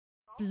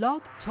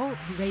Blog Talk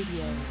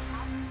Radio.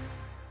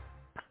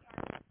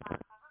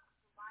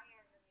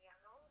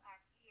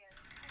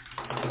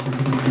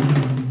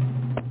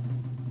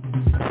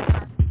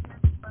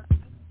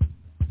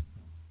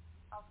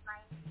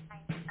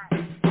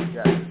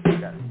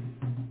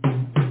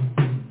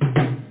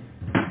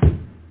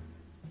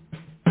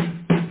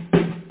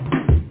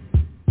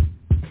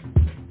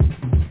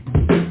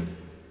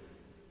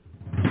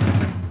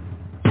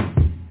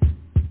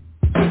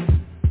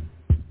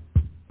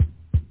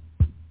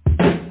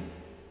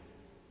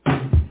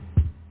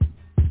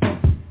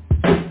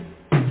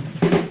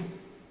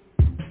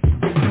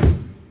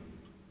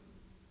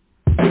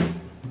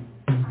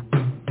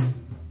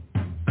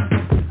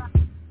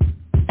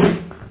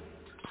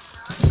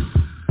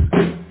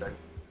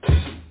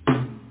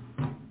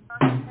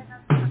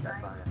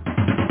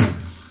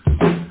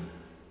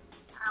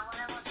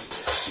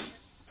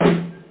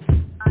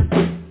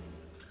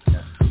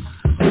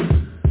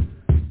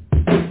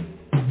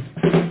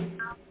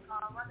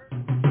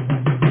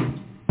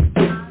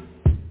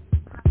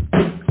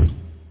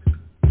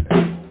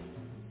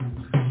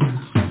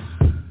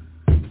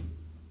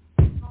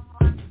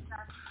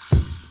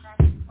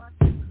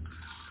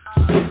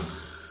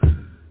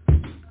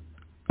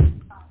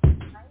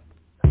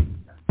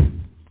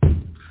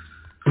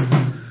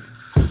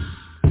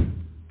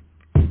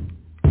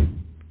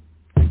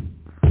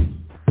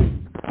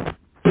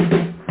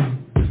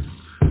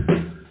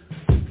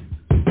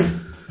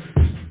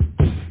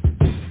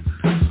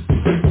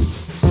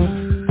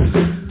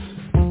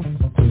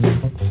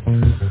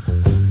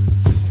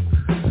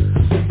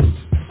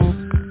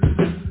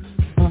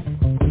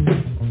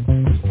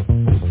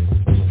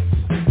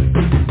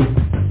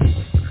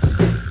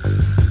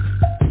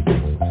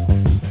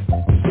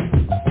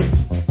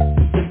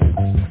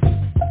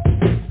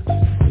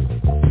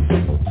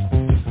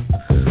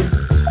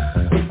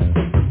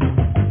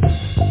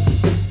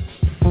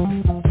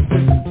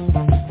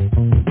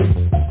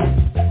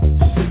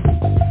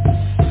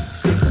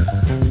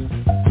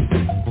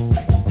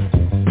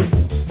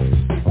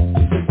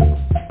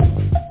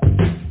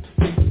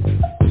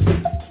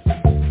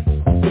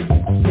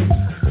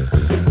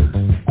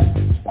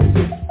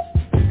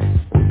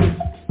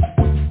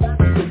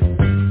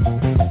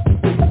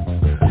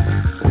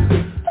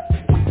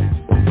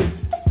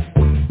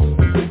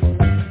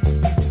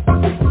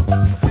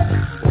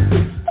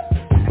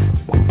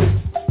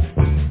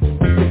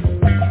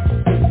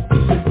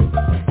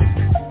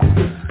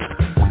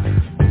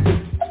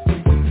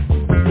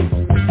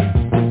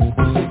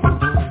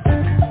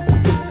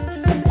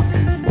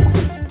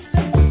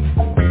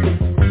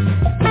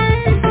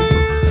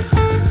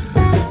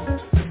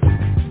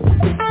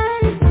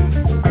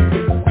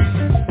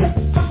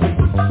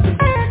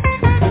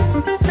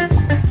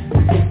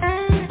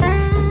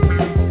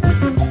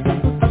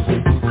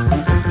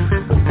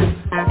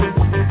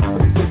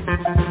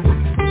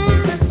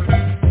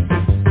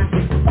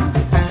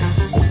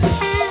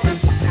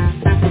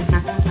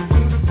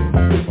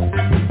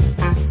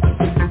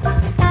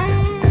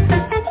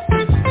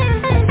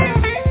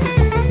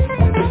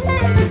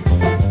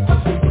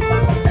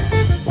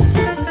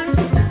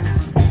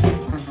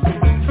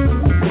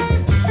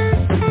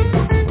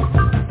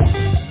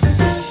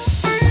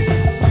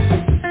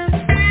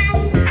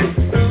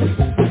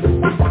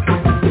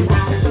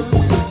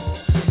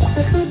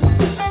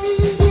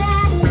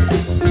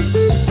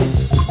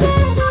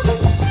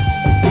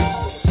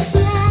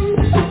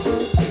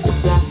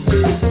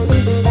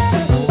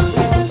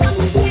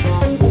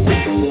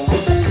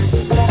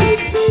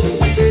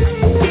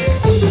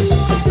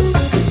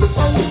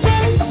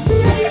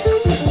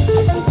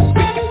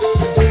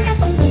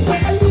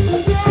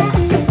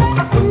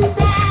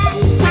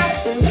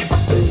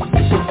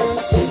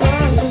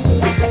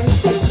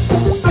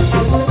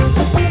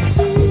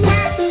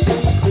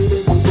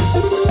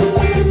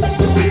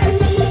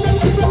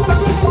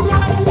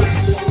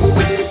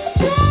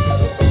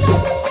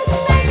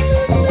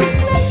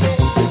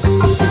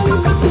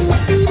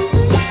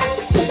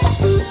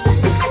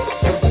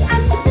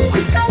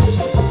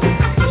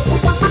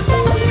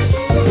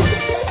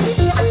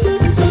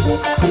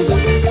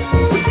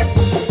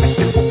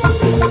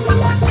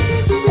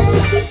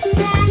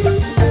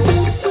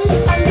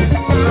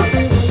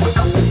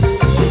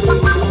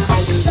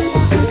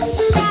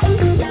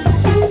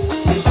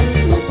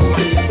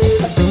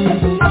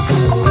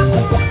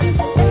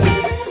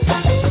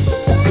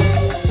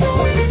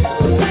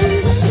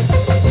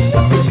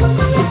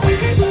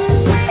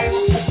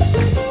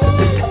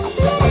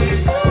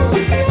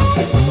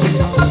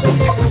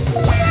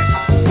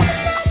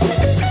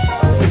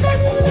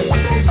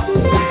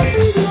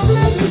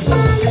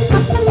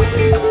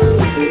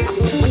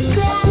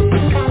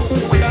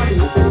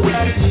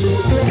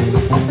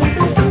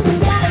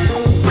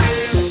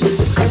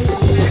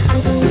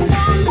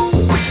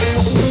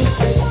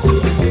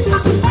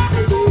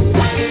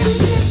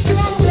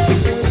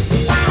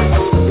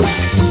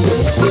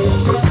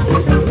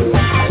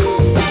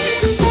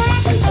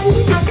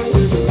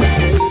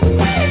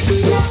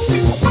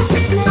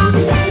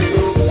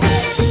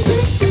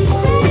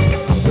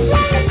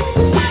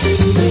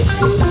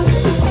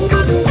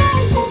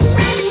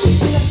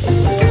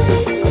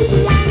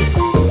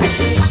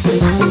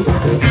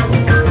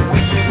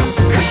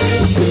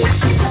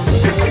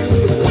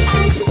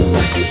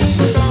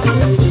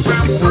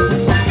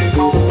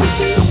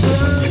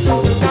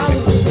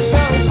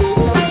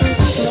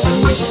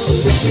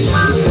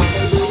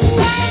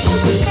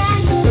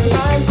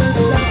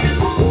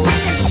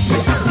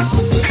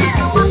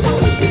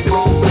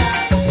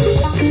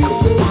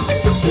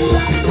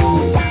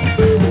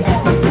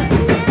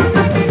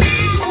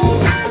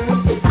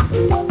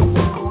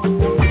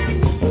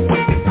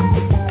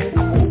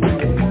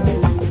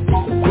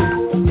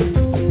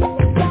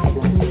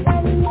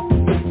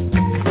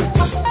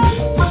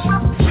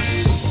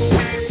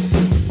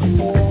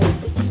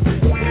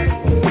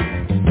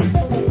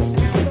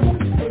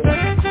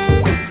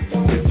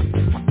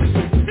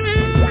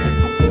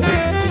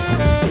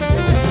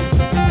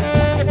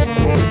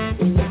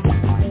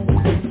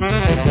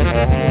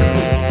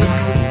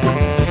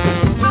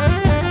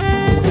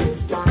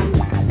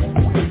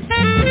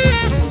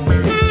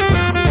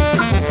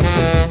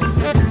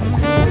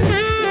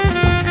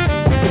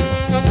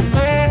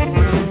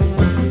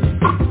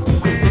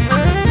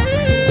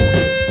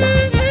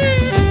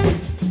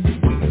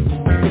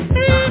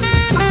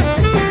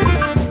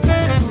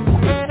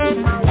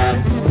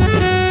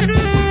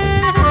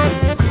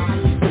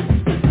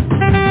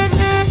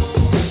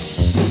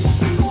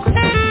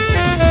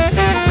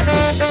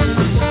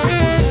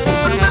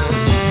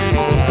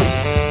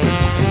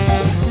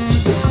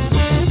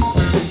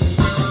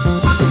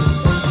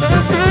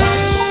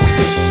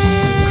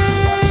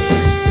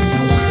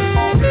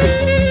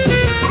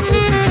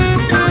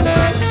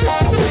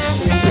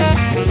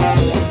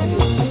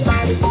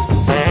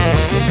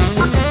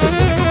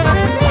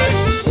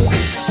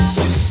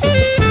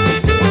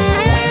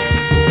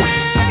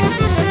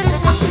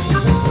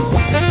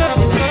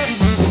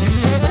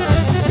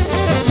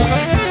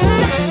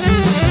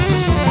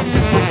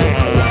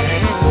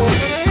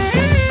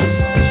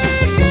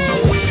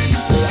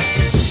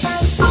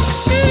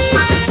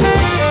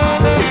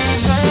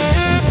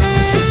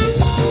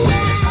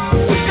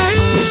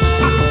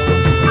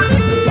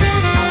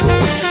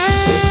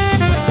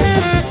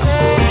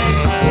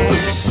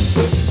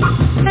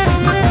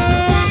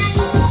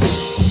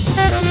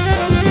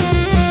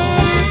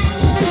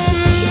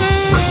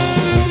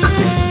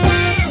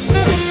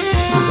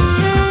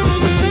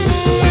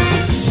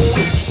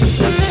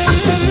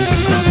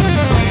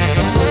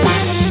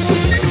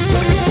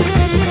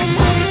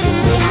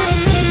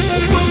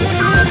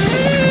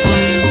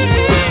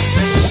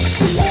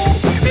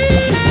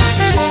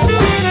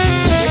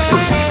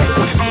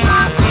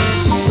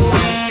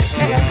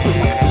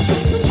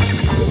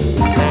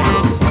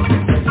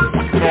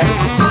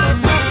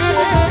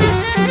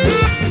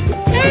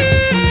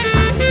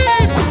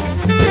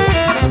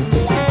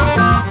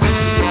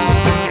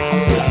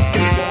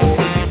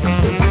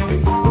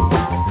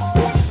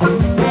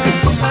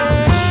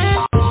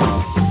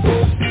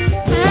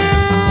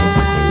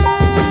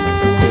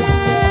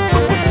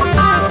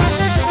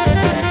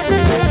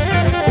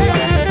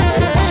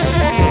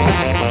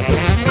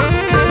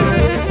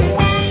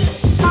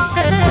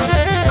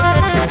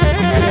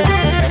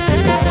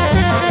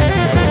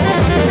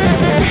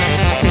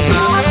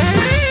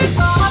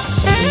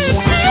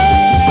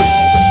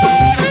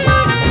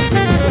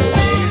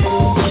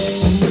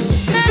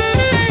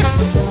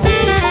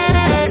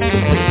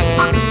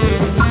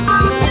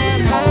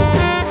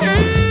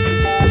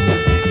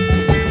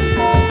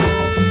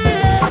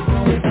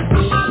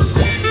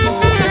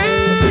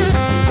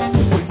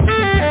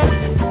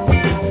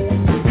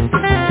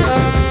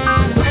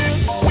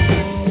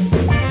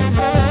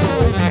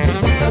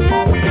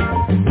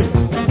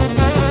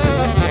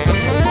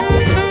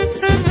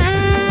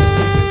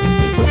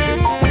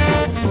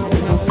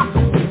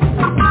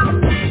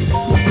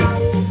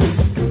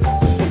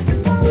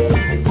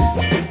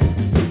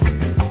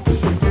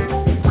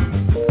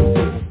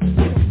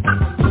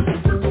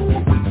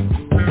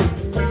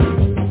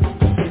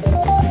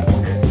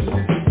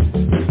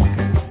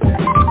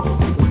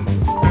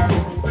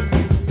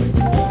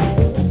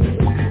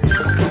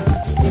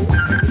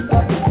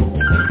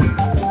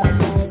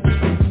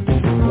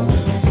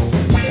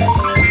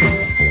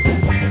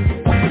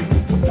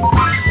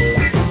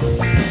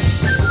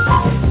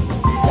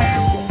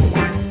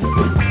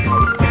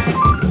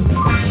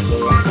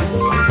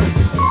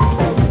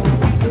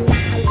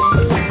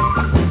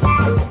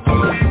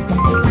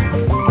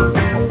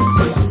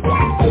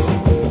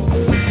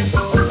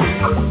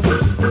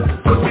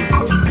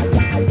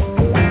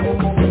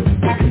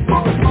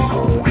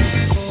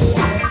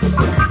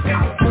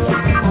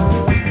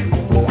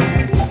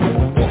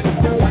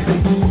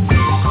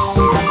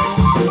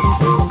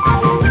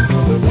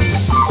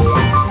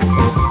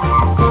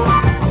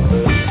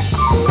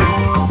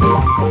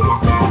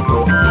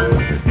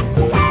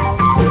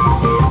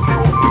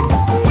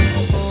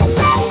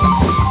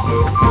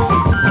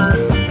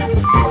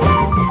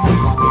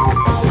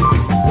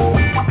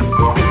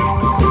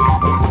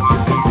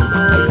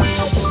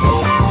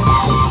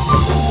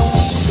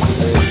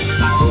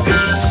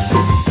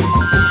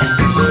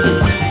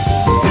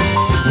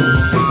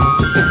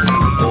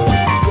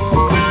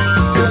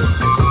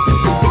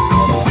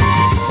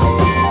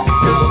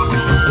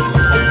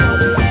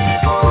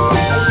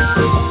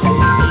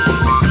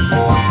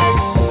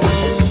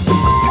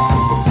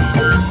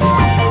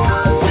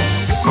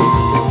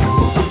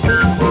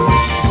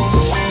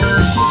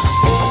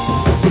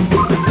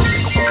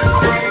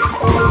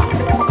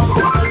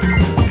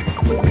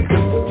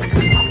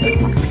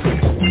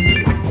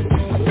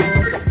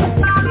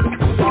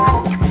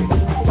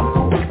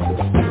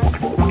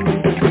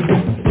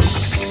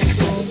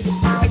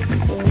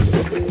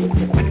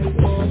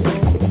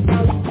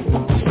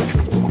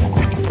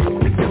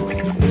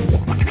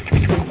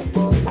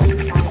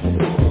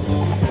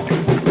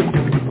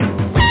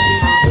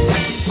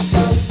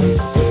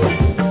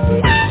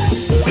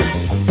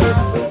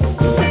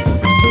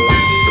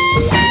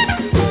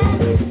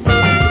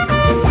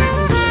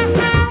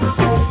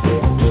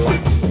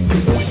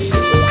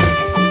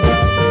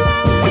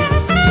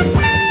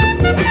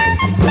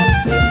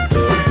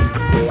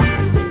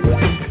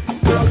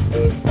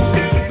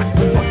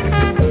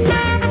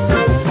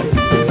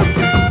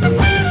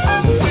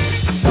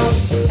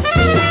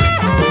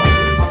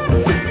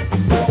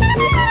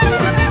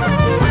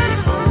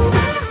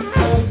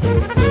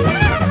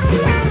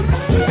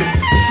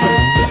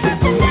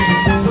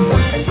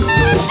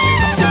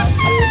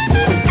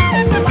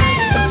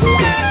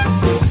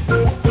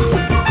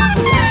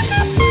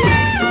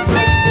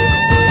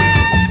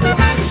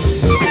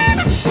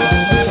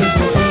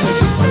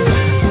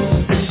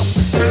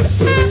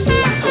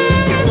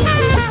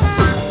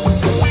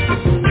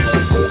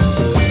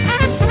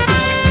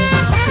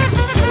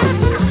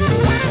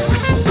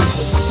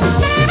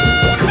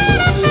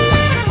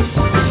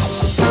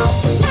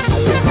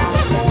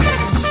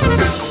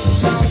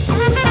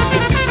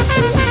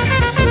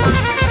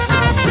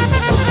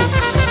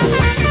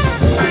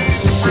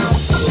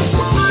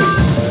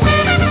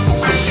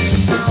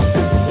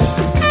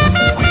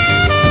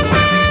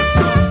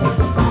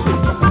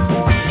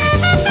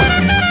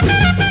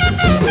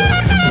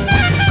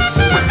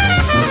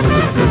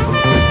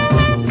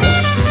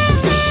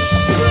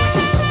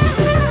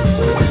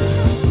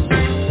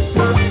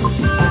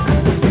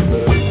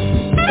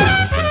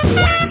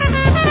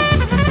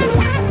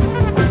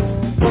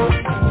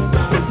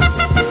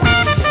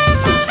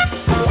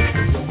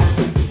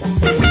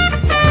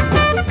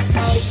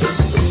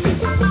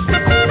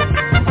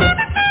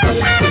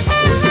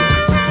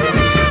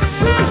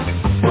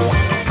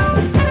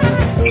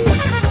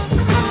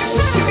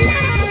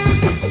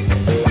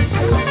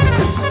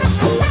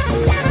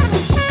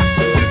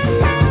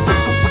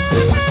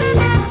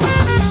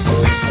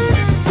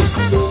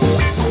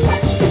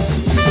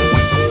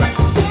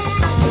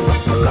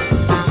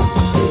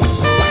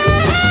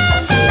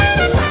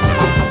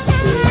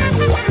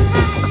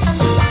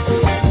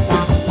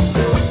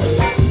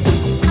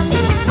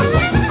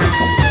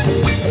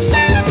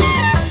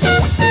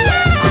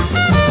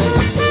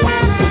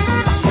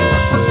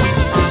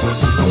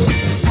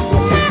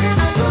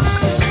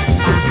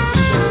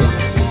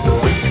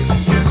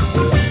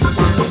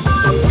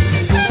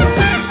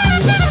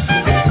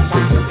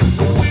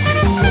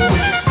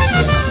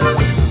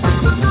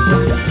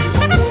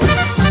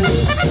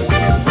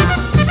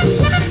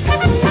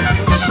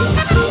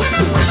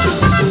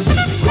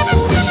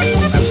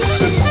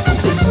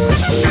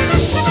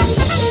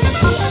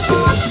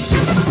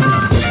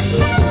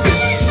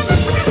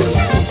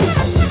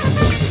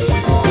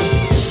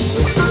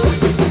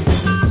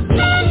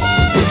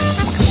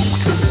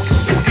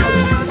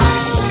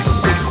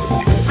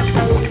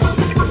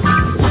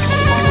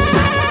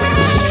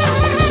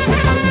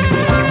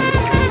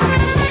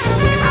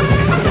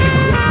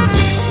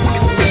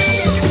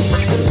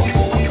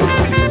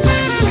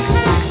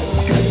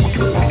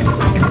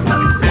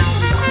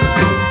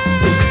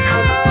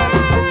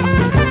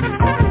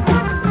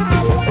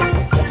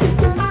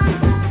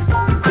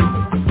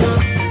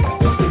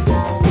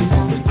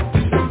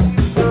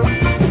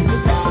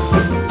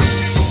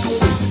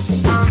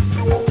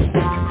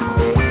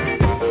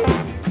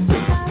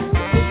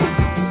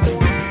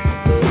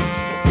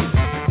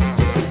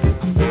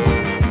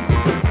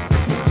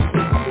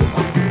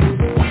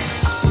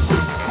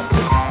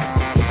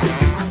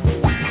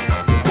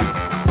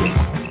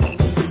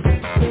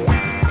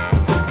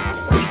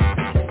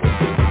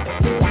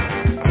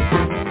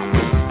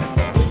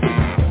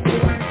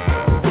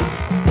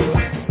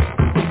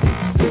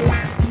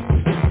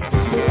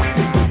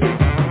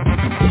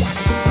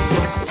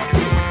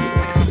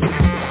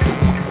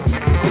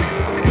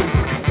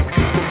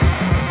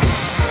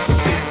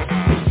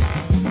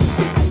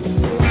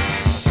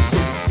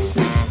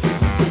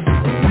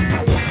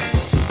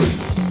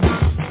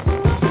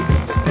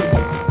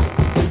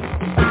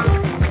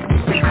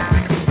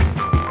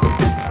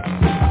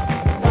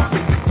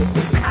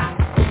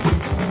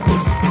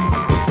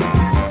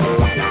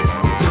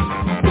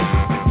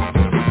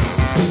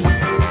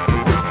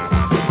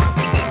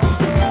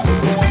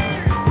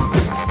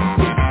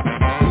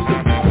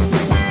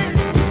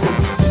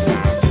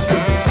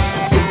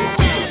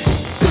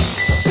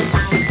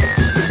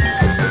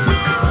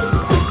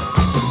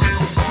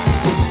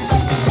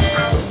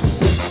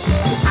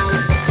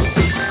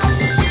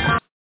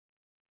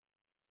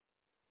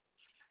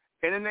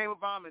 name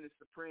of Amen, the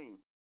Supreme,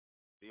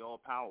 the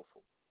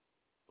All-Powerful,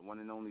 the one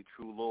and only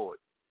true Lord,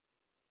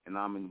 and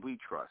Amen we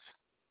trust,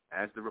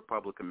 as the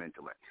Republic of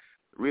Mentellect.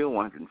 The real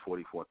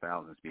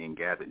 144,000 is being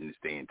gathered in this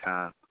day and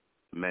time,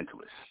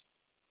 mentalists.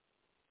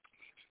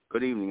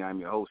 Good evening. I'm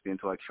your host, the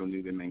intellectual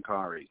NUBEN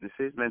MENKARAYZZ. This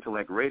is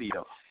MENTELLECT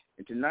Radio,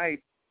 and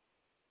tonight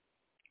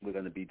we're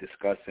going to be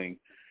discussing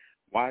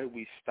why do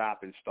we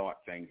stop and start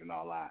things in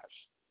our lives?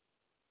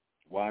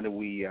 Why do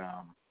we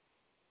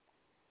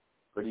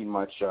pretty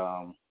much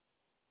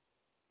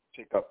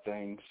pick up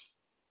things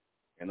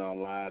in our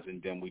lives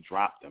and then we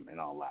drop them in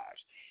our lives?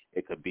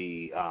 It could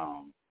be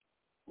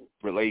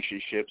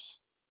relationships.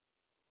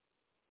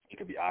 It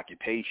could be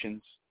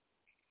occupations,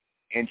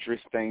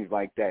 interests, things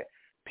like that.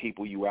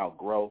 People you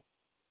outgrow,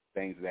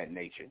 things of that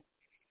nature.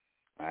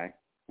 All right?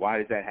 Why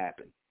does that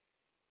happen?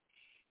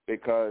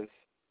 Because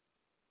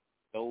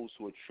those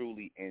who are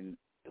truly in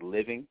the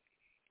living,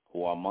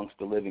 who are amongst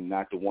the living,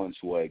 not the ones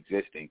who are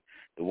existing,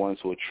 the ones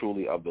who are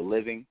truly of the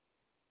living,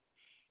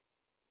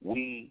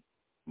 we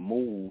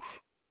move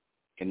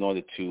in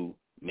order to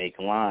make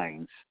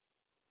lines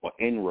or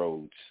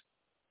inroads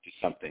to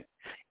something,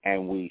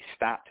 and we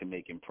stop to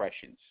make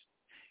impressions.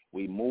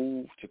 We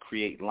move to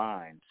create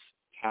lines,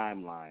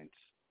 timelines,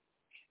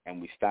 and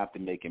we stop to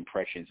make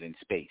impressions in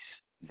space.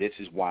 This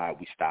is why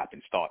we stop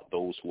and start.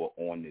 Those who are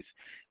on this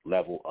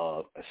level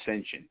of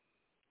ascension,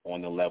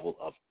 on the level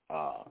of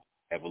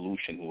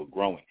evolution, who are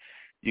growing.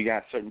 You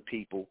got certain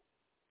people,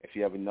 if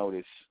you ever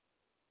notice,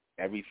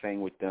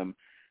 everything with them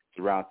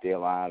throughout their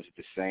lives is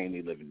the same.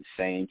 They live in the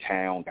same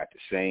town, got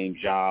the same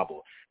job,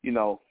 or, you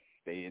know,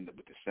 they end up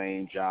with the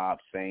same job,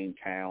 same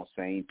town,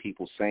 same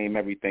people, same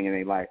everything in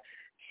their life,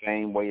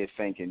 same way of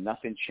thinking.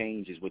 Nothing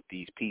changes with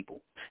these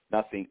people.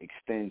 Nothing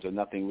extends or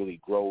nothing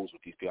really grows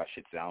with these people. I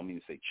should say, I don't mean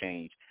to say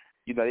change.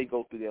 You know, they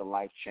go through their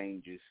life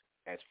changes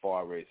as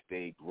far as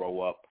they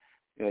grow up.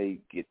 You know, they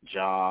get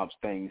jobs,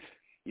 things,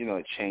 you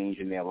know, change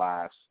in their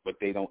lives, but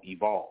they don't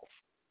evolve.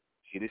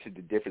 See, this is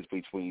the difference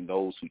between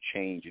those who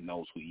change and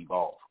those who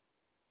evolve.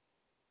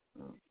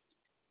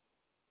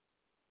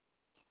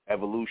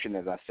 Evolution,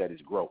 as I said,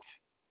 is growth,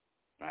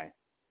 right?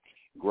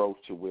 Growth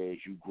to where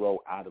you grow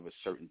out of a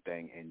certain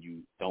thing and you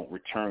don't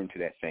return to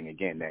that thing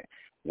again, that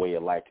way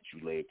of life that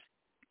you lived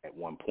at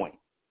one point.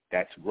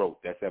 That's growth.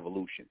 That's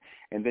evolution.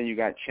 And then you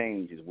got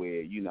changes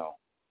where, you know,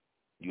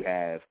 you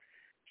have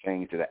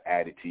things that are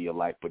added to your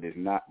life, but it's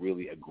not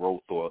really a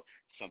growth or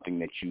something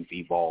that you've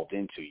evolved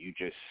into.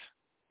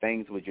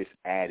 Things were just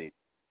added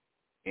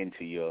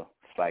into your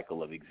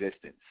cycle of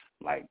existence,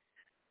 like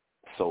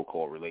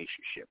so-called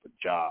relationship, a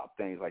job,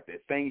 things like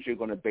that. Things you're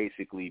going to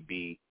basically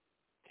be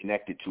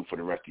connected to for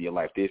the rest of your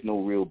life. There's no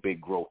real big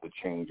growth or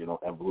change or no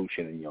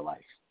evolution in your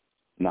life.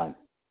 None.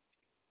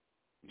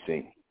 You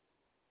see?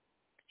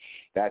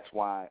 That's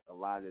why a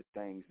lot of the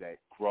things that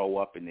grow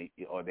up and they,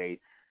 you know what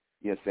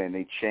I'm saying,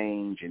 they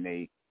change and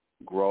they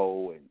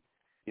grow and,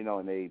 you know,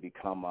 and they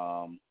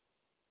become,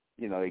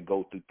 you know, they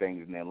go through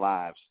things in their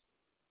lives.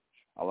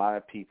 A lot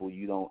of people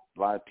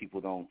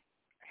don't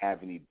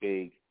have any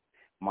big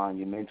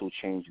monumental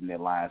change in their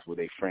lives where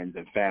their friends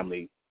and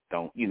family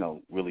don't, you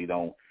know, really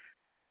don't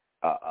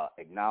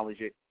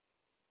acknowledge it.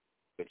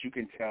 But you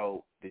can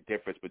tell the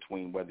difference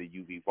between whether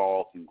you've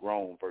evolved and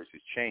grown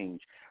versus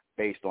change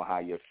based on how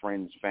your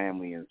friends,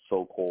 family, and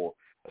so-called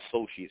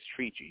associates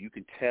treat you. You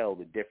can tell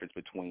the difference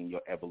between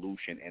your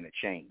evolution and a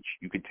change.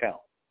 You can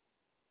tell.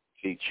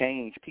 See,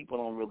 change, people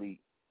don't really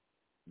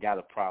got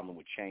a problem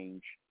with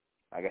change.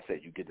 Like I said,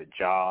 you get a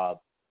job,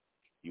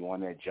 you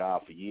on that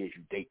job for years,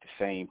 you date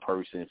the same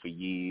person for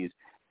years,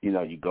 you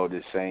know, you go to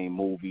the same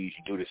movies,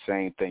 you do the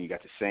same thing, you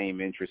got the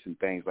same interests and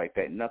things like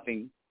that.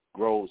 Nothing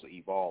grows or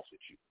evolves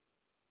with you.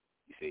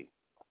 You see,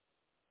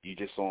 you're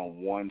just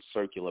on one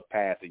circular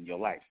path in your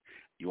life.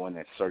 You're on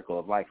that circle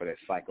of life or that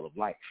cycle of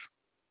life,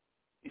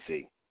 you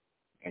see,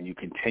 and you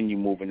continue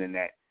moving in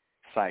that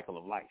cycle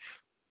of life.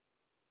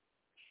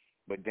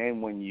 But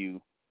then when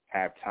you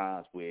have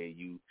times where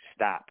you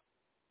stop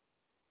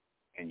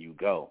and you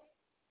go,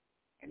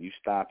 and you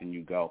stop and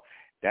you go,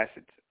 that's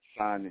a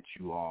sign that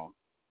you are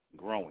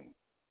growing,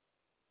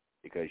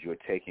 because you're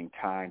taking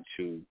time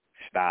to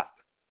stop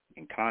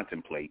and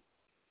contemplate,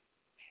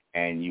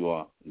 and you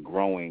are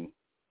growing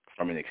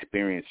from an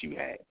experience you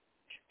had.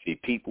 See,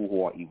 people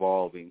who are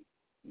evolving,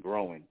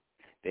 growing,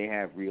 they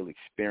have real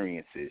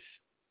experiences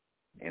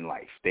in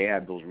life. They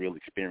have those real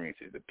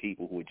experiences. The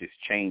people who are just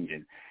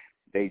changing,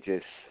 they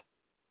just,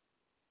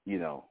 you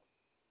know,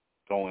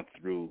 going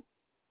through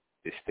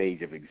this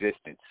stage of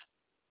existence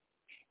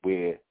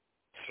where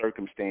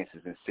circumstances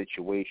and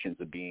situations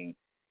are being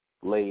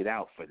laid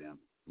out for them,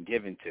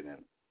 given to them,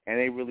 and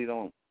they really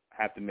don't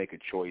have to make a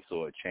choice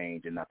or a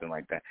change or nothing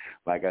like that.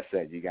 Like I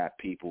said, you got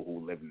people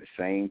who live in the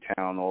same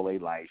town all their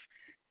life,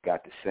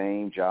 got the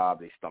same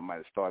job. They might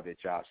have started their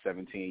job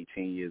 17,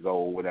 18 years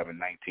old, whatever,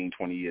 19,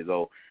 20 years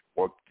old,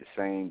 worked the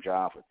same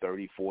job for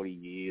 30, 40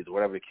 years,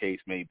 whatever the case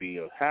may be,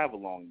 or however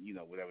long, you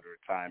know, whatever the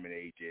retirement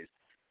age is.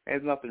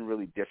 There's nothing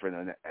really different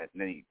than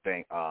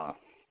anything,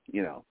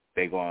 you know,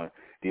 They're going to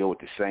deal with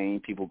the same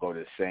people, go to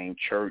the same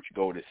church,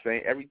 go to the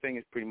same, everything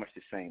is pretty much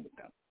the same with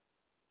them.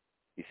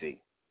 You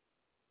see,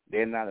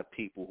 they're not a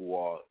people who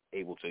are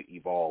able to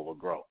evolve or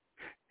grow.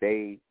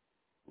 They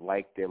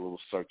like their little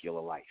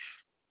circular life.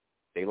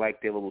 They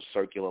like their little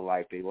circular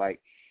life. They like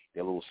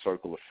their little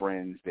circle of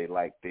friends. They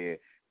like their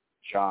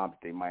job that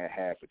they might have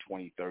had for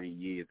 20, 30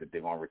 years that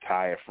they're going to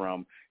retire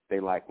from. They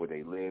like where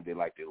they live. They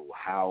like their little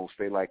house.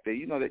 They like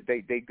they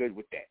good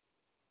with that.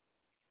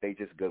 They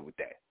just good with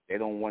that. They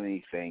don't want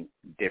anything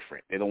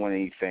different. They don't want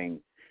anything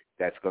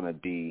that's going to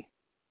be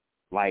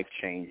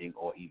life-changing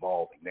or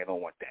evolving. They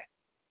don't want that.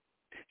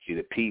 See,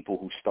 the people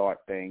who start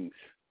things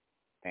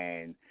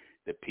and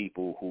the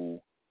people who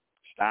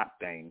stop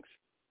things,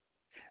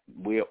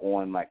 we're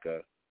on like a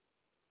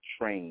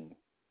train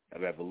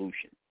of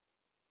evolution.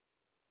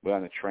 We're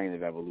on a train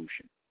of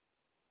evolution.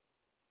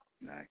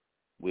 Right?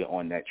 We're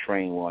on that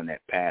train. We're on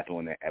that path,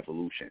 on that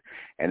evolution.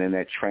 And in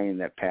that train,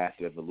 that path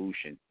of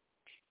evolution,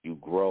 you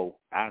grow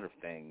out of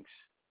things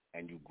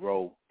and you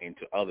grow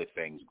into other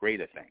things,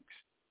 greater things,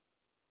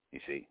 you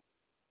see.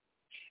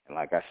 And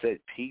like I said,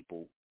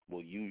 people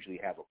will usually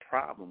have a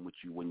problem with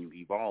you when you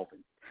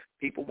evolving.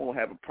 People won't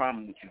have a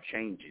problem with you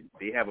changing.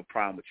 They have a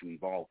problem with you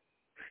evolving.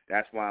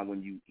 That's why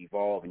when you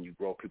evolve and you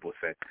grow, people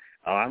say,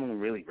 oh, I don't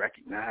really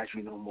recognize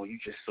you no more. You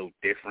just so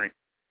different,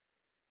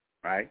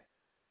 right?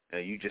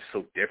 You just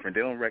so different.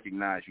 They don't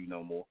recognize you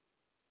no more,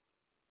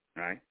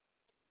 right?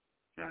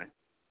 Right?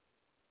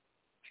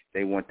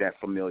 They want that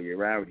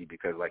familiarity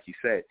because, like you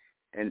said,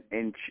 and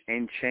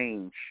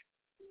change,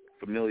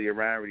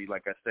 familiarity,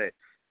 like I said,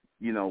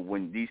 you know,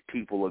 when these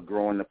people are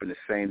growing up in the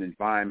same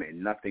environment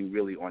and nothing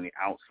really on the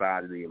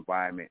outside of the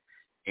environment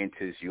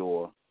enters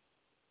your,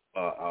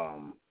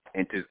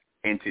 it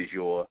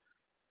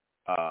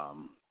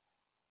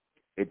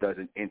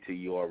doesn't enter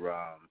your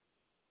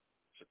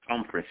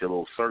circumference, your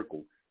little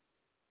circle,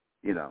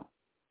 you know,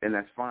 and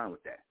that's fine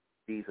with that.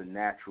 These are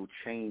natural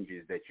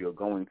changes that you're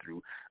going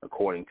through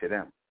according to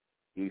them.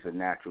 These are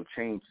natural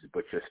changes,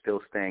 but you're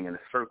still staying in a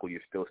circle. You're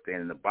still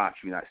staying in the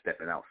box. You're not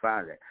stepping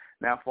outside of that.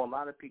 Now, for a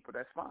lot of people,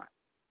 that's fine.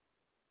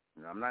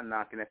 You know, I'm not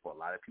knocking it. For a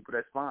lot of people,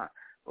 that's fine.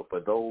 But for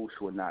those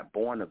who are not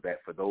born of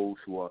that, for those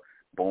who are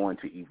born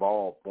to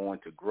evolve, born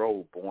to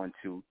grow, born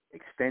to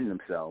extend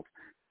themselves,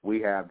 we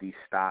have these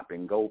stop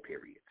and go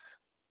periods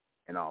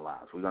in our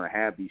lives. We're going to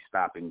have these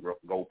stop and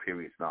go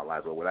periods in our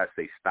lives, or what I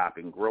say, stop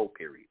and grow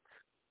periods.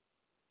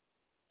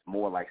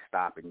 More like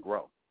stop and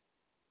grow,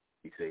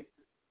 you see.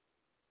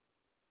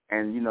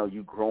 And, you know,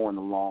 you're growing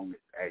along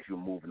as you're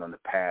moving on the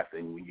path,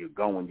 and when you're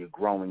going, you're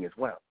growing as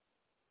well.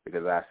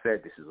 Because I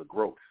said this is a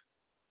growth.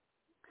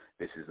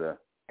 This is a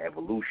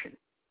evolution.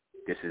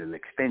 This is an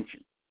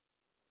extension,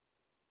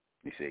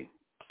 you see.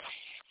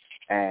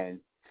 And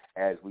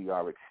as we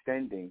are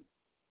extending,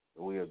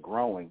 we are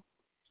growing,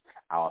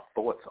 our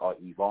thoughts are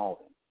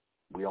evolving.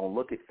 We don't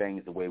look at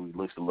things the way we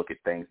used to look at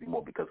things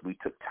anymore because we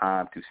took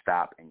time to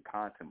stop and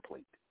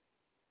contemplate.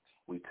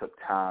 We took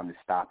time to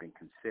stop and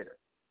consider.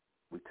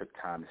 We took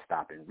time to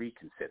stop and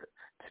reconsider,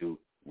 to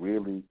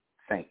really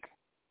think.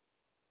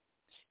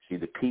 See,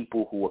 the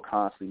people who are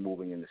constantly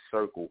moving in the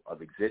circle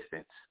of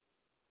existence,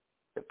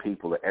 the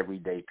people, the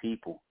everyday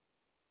people,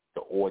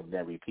 the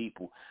ordinary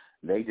people,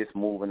 they just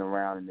moving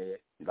around in there.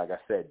 Like I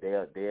said,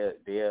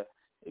 their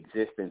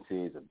existence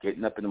is of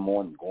getting up in the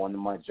morning, going to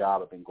my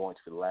job. I've been going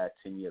to for the last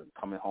 10 years,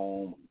 coming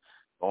home,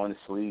 going to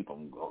sleep,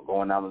 I'm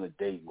going out on a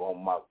date, going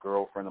with my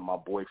girlfriend or my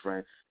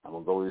boyfriend. I'm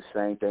going to go to the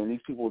same thing.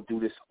 These people do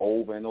this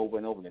over and over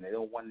and over again. They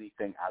don't want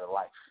anything out of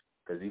life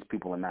because these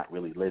people are not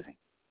really living.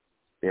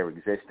 They're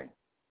existing.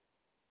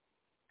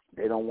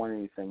 They don't want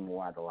anything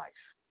more out of life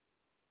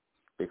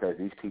because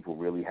these people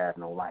really have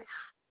no life.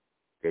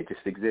 They're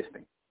just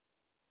existing.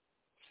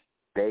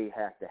 They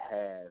have to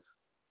have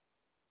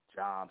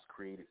jobs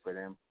created for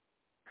them.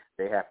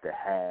 They have to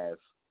have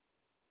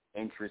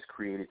interests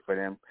created for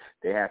them.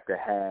 They have to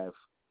have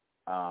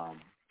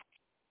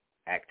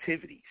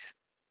activities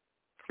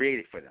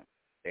created for them.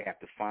 They have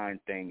to find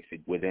things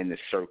within the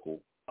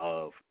circle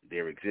of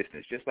their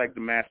existence, just like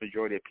the mass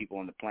majority of people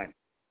on the planet.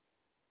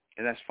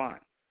 And that's fine.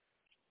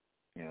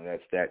 You know,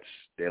 that's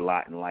their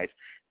lot in life.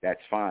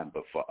 That's fine.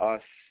 But for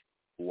us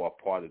who are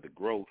part of the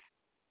growth,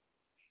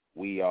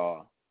 we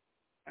are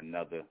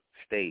another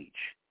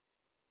stage.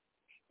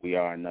 We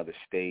are another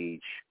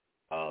stage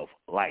of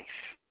life.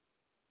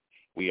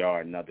 We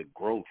are another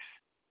growth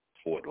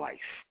toward life.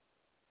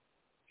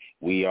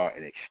 We are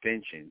an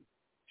extension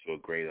to a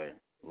greater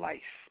life.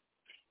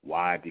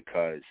 Why?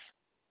 Because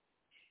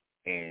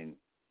in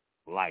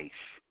life,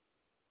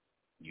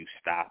 you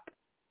stop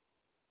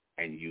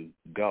and you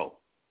go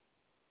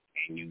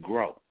and you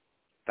grow.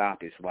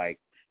 Stop is like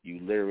you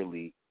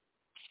literally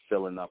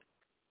filling up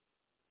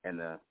in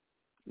the,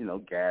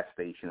 gas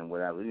station or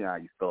whatever. You know how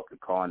you fill up the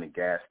car in the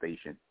gas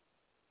station.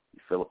 You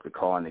fill up the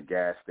car in the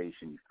gas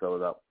station, you fill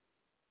it up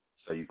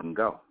so you can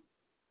go.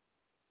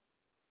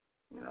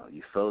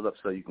 You fill it up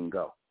so you can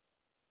go.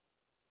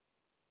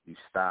 You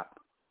stop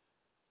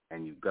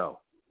and you go.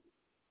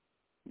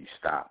 You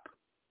stop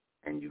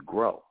and you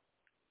grow.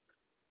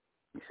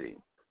 You see.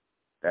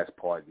 That's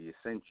part of the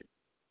ascension.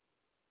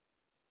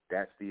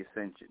 That's the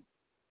ascension.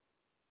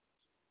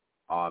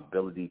 Our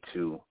ability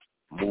to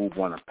move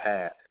on a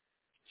path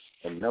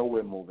and know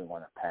we're moving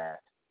on a path,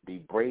 be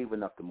brave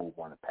enough to move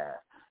on a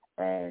path,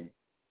 and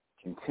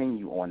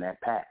continue on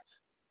that path.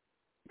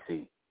 You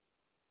see,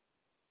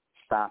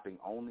 stopping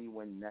only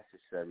when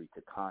necessary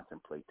to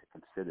contemplate, to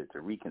consider,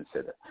 to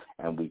reconsider,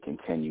 and we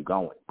continue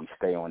going. We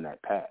stay on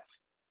that path.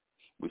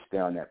 We stay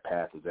on that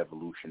path of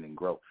evolution and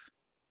growth.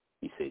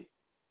 You see,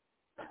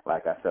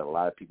 like I said, a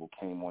lot of people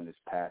came on this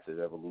path of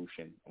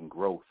evolution and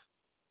growth,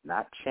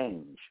 not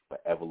change,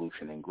 but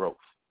evolution and growth.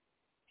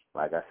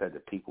 Like I said,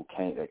 the people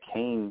that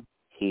came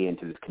here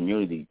into this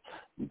community,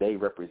 they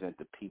represent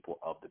the people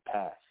of the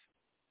past.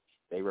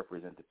 They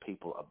represent the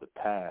people of the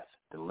past,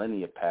 the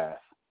linear path,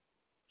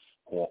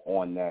 who are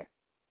on that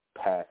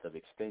path of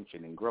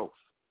extension and growth.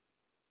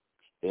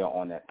 They are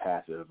on that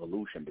path of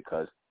evolution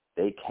because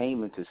they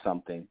came into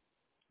something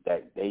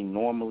that they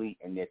normally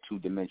in their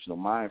two-dimensional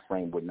mind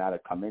frame would not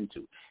have come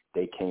into.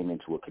 They came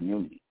into a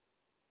community.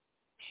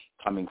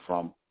 Coming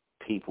from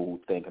people who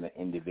think in an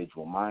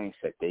individual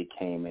mindset, they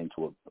came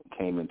into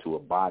a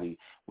body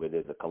where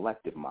there's a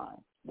collective mind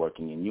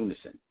working in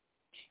unison.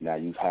 Now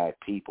you've had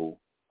people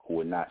who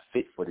were not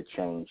fit for the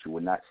change, who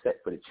were not set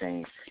for the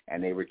change,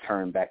 and they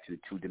return back to the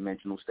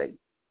two-dimensional state,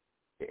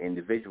 the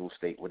individual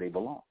state where they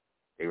belong.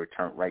 They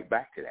return right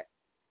back to that.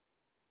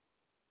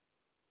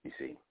 You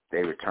see,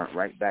 they return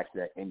right back to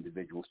that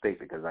individual state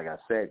because, like I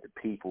said,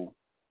 the people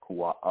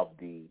who are of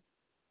the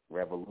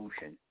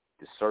revolution,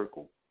 the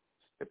circle,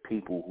 the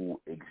people who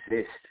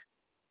exist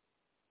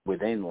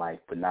within life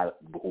but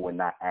who are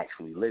not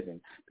actually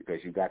living, because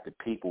you got the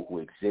people who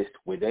exist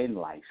within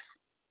life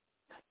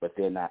but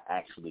they're not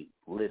actually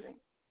living.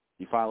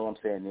 You follow what I'm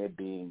saying? They're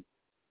being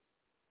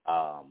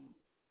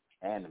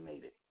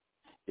animated.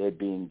 They're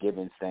being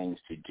given things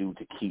to do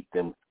to keep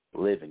them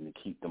living, to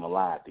keep them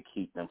alive, to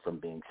keep them from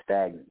being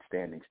stagnant,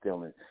 standing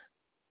still, and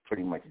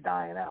pretty much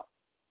dying out.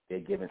 They're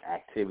given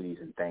activities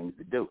and things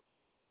to do,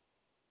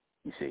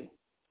 you see,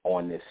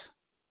 on this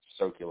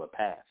circular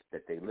path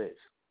that they live.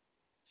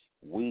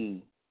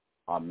 We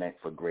are meant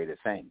for greater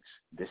things.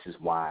 This is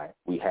why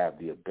we have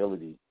the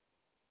ability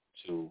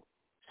to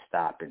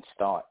stop and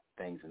start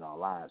things in our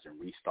lives and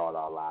restart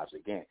our lives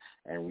again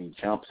and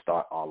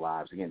re-jumpstart our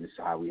lives again. This is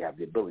how we have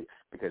the ability,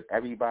 because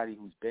everybody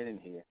who's been in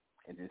here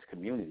in this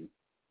community,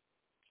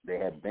 they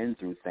have been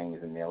through things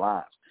in their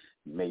lives.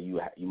 You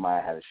might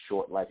have had a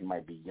short life. You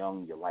might be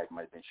young. Your life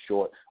might have been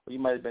short. Or you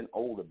might have been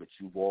older, but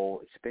you've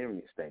all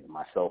experienced things,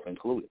 myself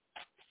included.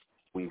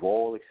 We've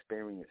all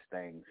experienced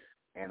things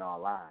in our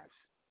lives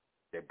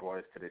that brought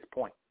us to this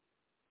point.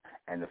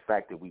 And the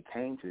fact that we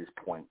came to this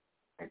point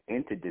and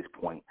entered this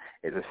point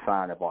is a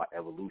sign of our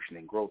evolution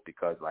and growth,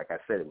 because, like I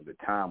said, it was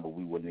a time where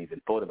we wouldn't even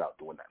thought about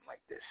doing nothing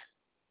like this,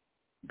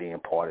 being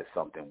part of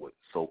something with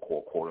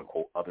so-called,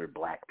 quote-unquote, other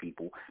black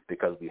people,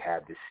 because we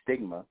have this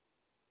stigma,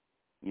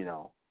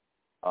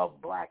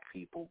 of black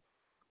people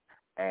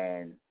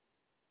and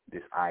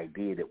this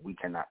idea that we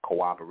cannot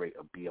cooperate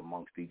or be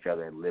amongst each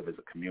other and live as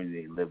a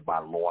community and live by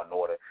law and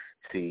order.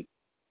 See,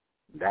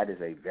 that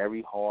is a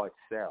very hard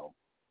sell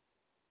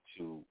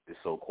to the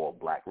so-called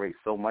black race,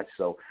 so much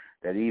so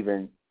that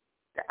even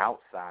the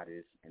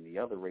outsiders and the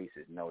other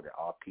races know that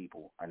our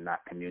people are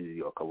not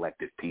community or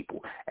collective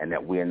people, and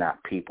that we're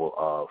not people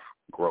of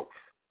growth.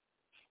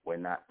 We're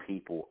not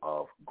people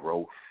of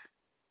growth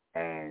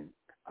and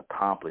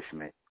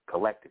accomplishment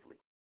collectively.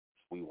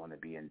 We want to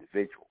be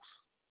individuals,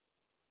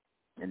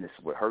 and this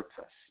is what hurts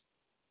us.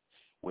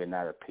 We're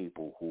not a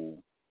people who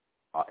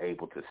are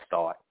able to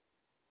start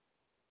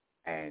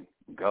and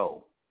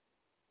go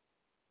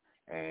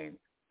and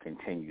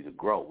continue to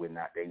grow. We're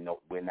not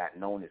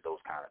known as those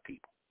kind of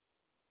people.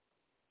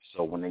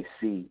 So when they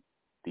see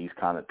these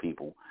kind of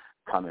people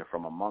coming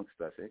from amongst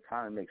us, it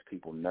kind of makes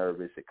people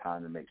nervous. It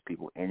kind of makes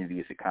people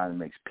envious. It kind of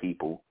makes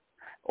people,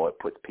 or it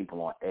puts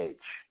people on edge,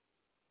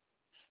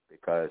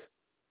 because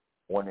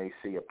when they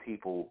see a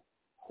people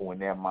who in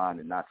their mind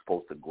are not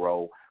supposed to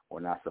grow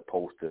or not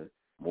supposed to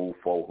move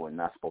forward, who are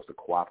not supposed to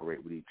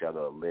cooperate with each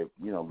other or live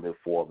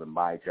for and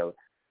by each other,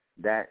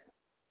 that,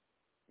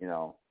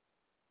 to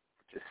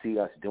see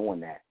us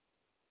doing that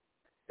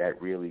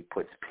really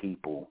puts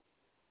people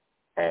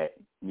at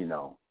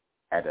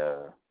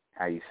a,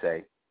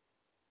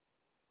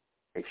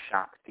 it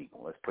shocks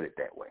people, let's put it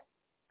that way.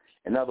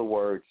 In other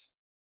words,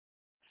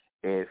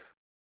 if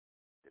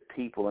the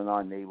people in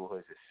our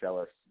neighborhoods that sell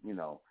us,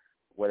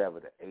 whatever,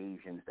 the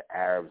Asians, the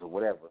Arabs, or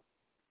whatever,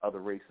 other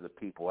races of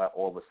people,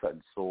 all of a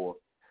sudden saw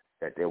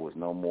that there was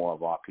no more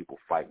of our people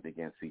fighting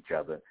against each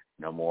other,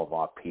 no more of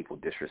our people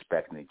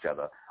disrespecting each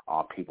other.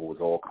 Our people was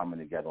all coming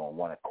together on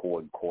one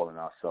accord and calling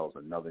ourselves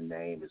another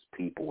name as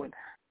people and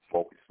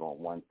focused on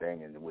one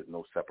thing, and there was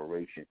no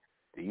separation.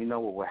 Do you know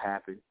what would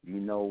happen? Do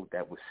you know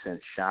that would send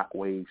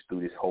shockwaves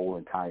through this whole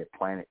entire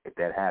planet if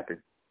that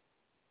happened?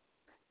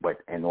 But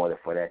in order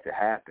for that to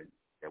happen,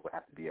 there would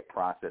have to be a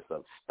process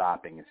of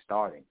stopping and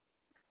starting.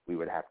 We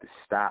would have to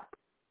stop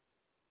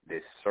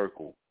this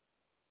circle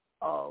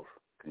of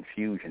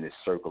confusion, this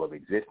circle of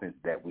existence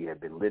that we have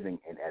been living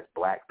in as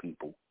black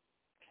people,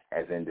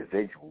 as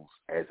individuals,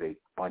 as a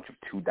bunch of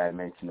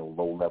two-dimensional,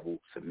 low-level,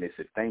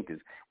 submissive thinkers.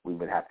 We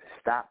would have to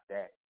stop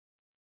that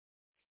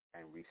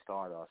and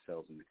restart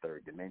ourselves in the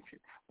third dimension.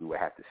 We would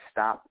have to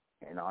stop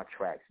in our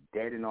tracks,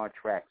 dead in our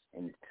tracks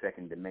in the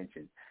second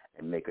dimension,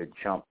 and make a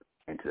jump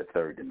into the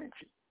third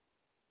dimension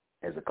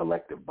as a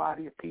collective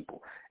body of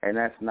people. And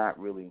that's not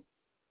really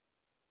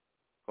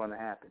going to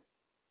happen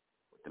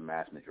with the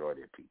mass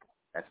majority of people.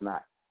 That's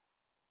not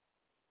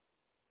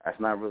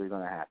really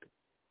going to happen.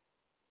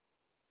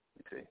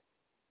 You see?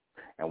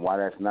 And why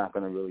that's not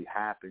going to really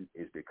happen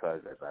is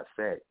because, as I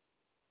said,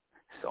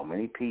 so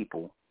many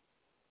people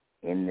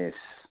in this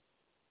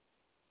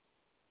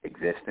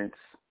existence,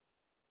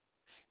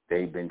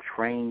 they've been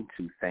trained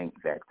to think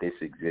that this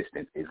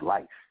existence is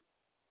life.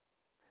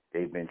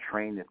 They've been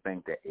trained to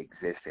think that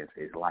existence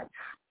is life.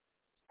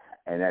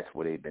 And that's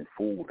where they've been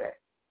fooled at.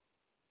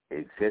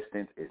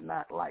 Existence is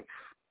not life.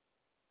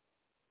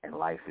 And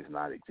life is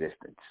not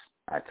existence.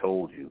 I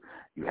told you,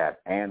 you have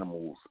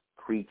animals,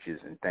 creatures,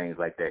 and things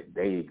like that.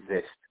 They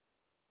exist.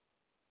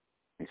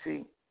 You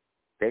see,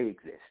 they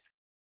exist.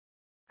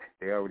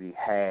 They already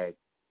had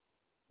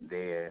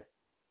their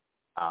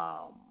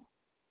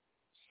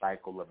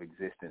cycle of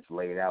existence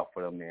laid out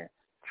for them, their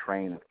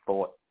train of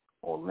thought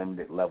or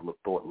limited level of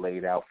thought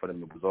laid out for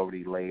them. It was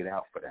already laid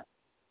out for them.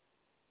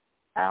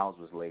 Ours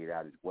was laid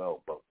out as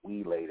well, but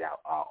we laid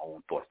out our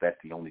own thoughts. That's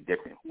the only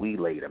difference. We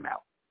laid them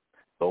out.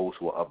 Those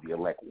who are of the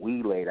elect,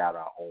 we laid out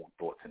our own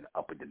thoughts in the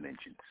upper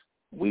dimensions.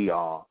 We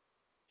are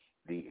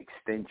the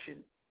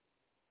extension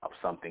of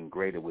something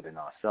greater within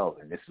ourselves,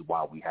 and this is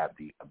why we have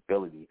the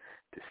ability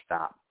to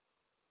stop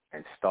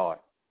and start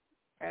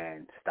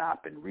and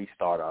stop and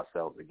restart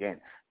ourselves again.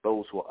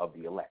 Those who are of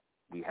the elect,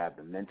 we have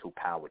the mental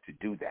power to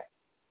do that,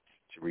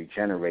 to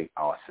regenerate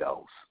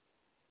ourselves,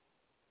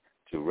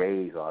 to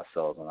raise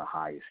ourselves on a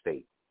higher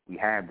state. We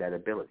have that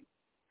ability,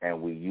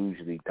 and we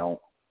don't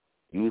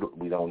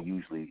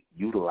usually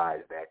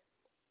utilize that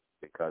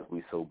because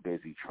we're so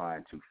busy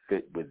trying to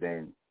fit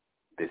within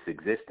this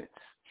existence.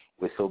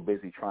 We're so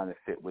busy trying to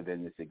fit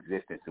within this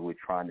existence, and we're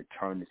trying to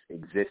turn this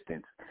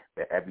existence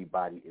that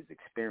everybody is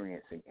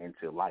experiencing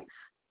into life.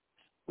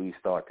 We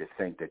start to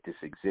think that this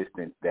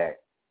existence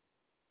that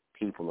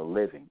people are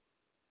living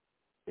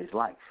is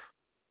life.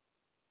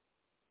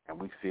 And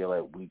we feel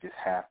that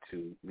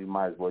we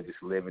might as well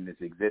just live in this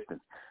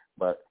existence.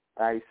 But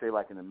I say,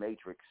 like in the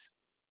Matrix,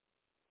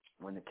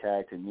 when the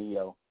character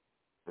Neo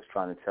was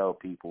trying to tell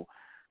people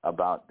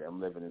about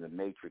them living in the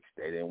Matrix,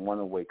 they didn't want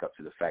to wake up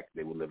to the fact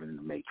that they were living in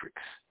the Matrix.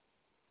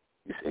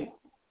 You see,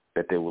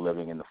 that they were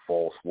living in the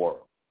false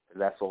world.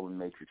 That's all the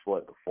Matrix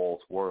was, the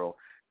false world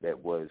that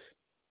was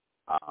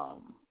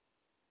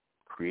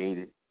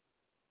created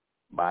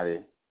by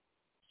the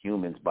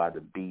humans, by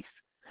the beast,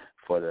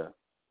 for the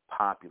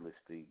populace,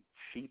 the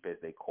sheep as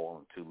they call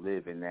them, to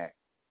live in that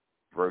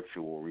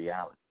virtual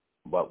reality.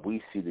 But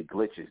we see the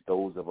glitches,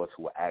 those of us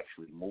who are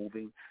actually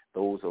moving,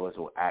 those of us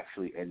who are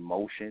actually in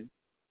motion,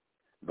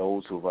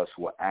 those of us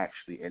who are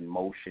actually in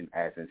motion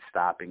as in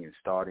stopping and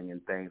starting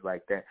and things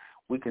like that,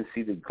 we can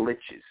see the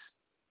glitches.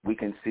 We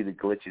can see the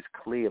glitches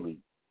clearly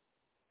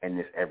in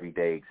this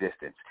everyday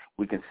existence.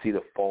 We can see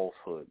the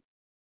falsehood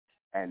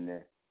and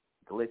the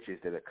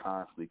glitches that are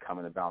constantly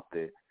coming about,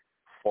 the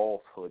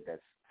falsehood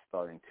that's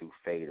starting to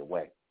fade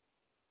away.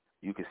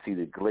 You can see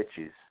the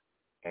glitches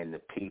and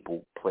the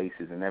people,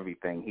 places, and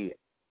everything here,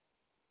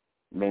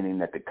 meaning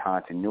that the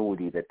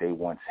continuity that they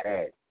once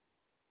had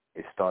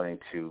is starting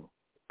to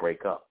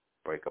break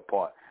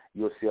apart.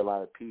 You'll see a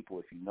lot of people,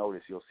 if you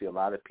notice, you'll see a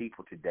lot of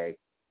people today,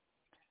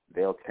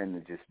 they'll tend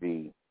to just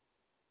be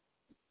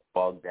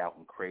bugged out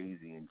and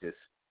crazy and just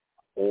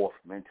off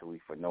mentally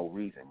for no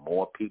reason.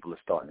 More people are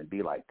starting to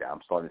be like that.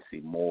 I'm starting to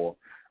see more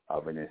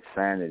of an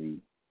insanity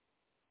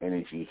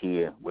energy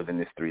here within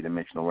this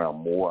three-dimensional realm.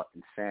 More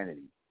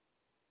insanity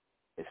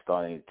is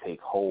starting to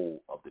take hold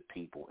of the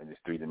people in this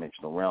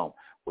three-dimensional realm,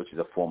 which is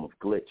a form of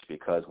glitch,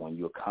 because when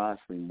you're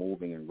constantly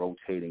moving and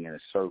rotating in a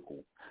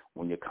circle,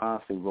 when you're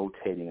constantly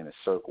rotating in a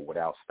circle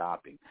without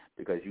stopping,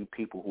 because you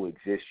people who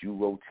exist, you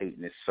rotate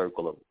in this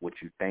circle of what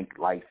you think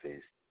life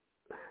is.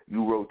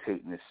 You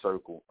rotate in this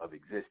circle of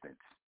existence.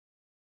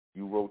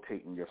 You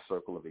rotate in your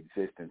circle of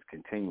existence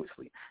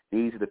continuously.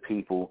 These are the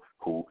people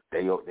who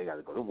they got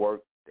to go to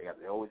work.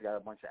 They always got a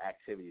bunch of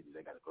activities.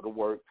 They got to go to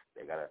work.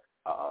 They got to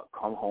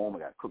come home. They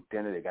got to cook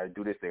dinner. They got to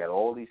do this. They got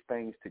all these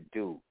things to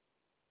do,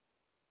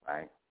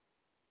 right?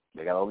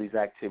 They got all these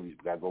activities.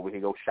 We got to go over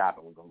here, go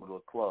shopping. We're going to go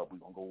to a club. We're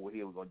going to go over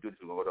here. We're going to do this.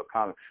 We're going to go to a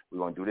comic. We're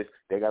going to do this.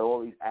 They got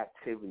all these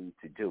activities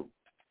to do,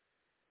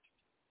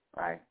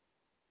 right?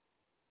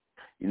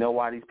 You know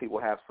why these people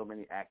have so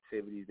many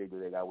activities they do?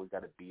 They always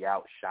got to be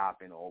out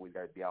shopping, always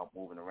got to be out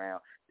moving around.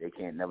 They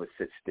can't never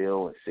sit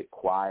still and sit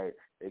quiet.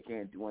 They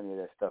can't do any of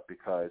that stuff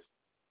because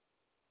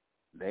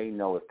they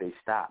know if they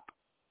stop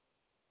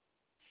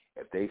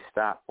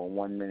for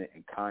 1 minute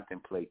and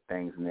contemplate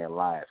things in their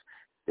lives,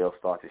 they'll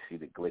start to see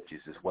the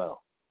glitches as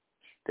well.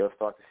 They'll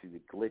start to see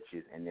the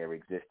glitches in their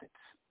existence.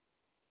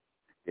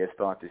 they'll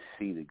start to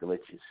see the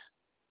glitches,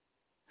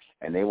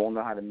 and they won't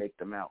know how to make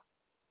them out.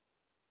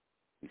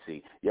 You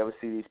see, you ever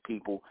see these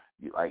people?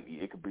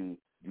 It could be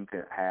you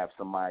can have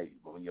somebody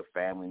when your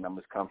family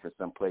members come from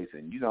someplace,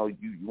 and you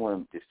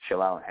want to just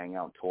chill out and hang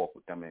out and talk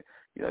with them, and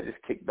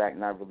just kick back,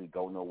 not really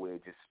go nowhere,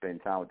 just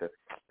spend time with them.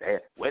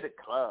 Where the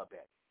club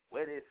at?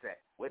 Where this at?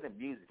 Where the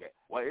music at?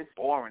 Well, it's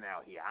boring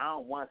out here. I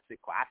don't want to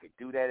sit quiet. I could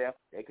do that.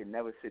 They can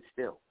never sit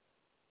still.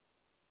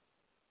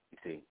 You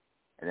see,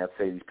 and they'll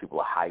say these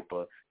people are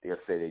hyper. They'll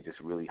say they're just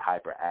really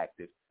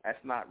hyperactive. That's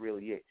not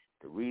really it.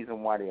 The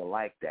reason why they're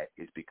like that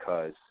is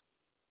because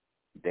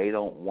they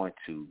don't want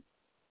to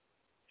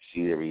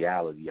see the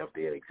reality of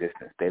their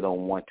existence. They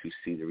don't want to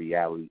see the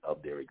reality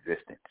of their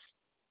existence,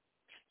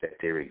 that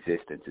their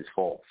existence is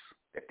false,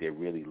 that they're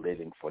really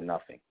living for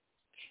nothing,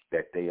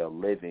 that they are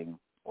living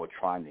or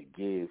trying to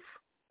give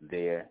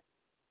their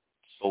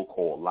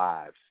so-called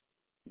lives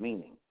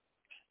meaning.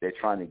 They're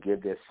trying to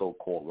give their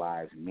so-called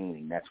lives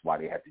meaning. That's why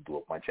they have to do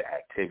a bunch of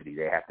activity.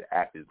 They have to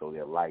act as though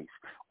their life,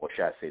 or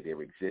should I say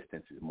their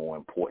existence, is more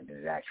important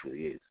than it actually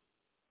is,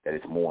 that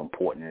it's more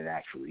important than it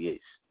actually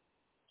is.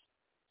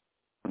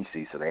 You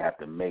see, so they have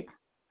to make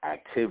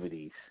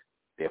activities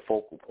their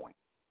focal point.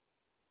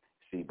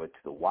 See, but to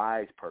the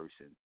wise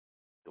person,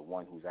 the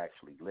one who's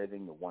actually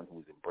living, the one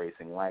who's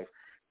embracing life,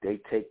 they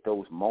take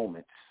those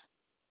moments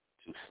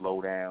to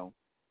slow down,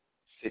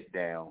 sit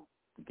down,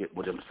 get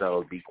with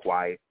themselves, be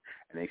quiet,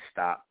 and they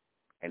stop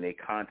and they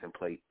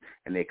contemplate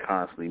and they're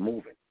constantly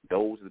moving.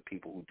 Those are the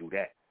people who do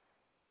that.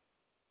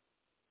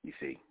 You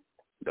see,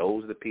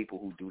 those are the people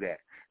who do that.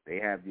 They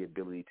have the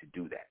ability to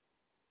do that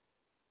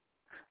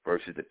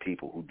versus the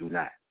people who do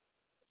not.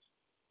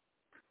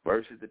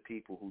 Versus the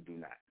people who do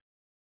not.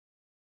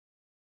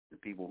 The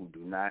people who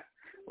do not,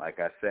 like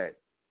I said,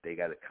 they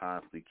got to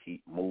constantly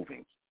keep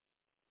moving.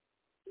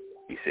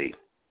 You see,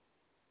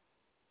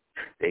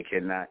 they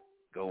cannot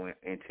go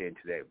into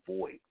that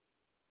void,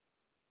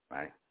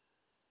 right?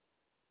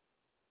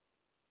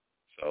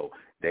 So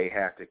they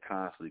have to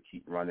constantly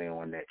keep running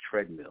on that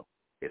treadmill.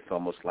 It's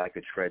almost like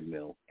a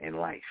treadmill in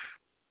life.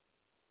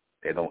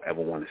 They don't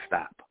ever want to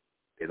stop.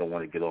 They don't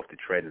want to get off the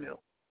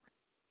treadmill.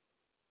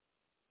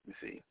 You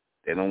see,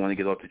 they don't want to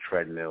get off the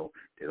treadmill.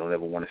 They don't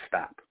ever want to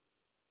stop.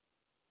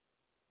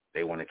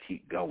 They want to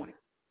keep going,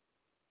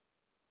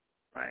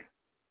 right?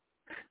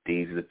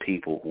 These are the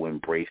people who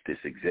embrace this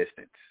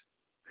existence.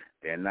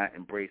 They're not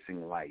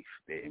embracing life.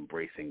 They're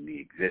embracing the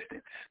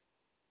existence,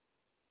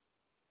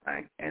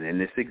 right? And in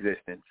this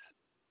existence,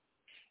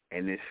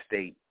 in this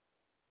state,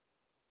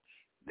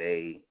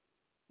 they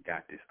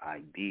got this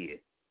idea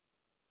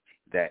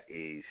that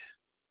is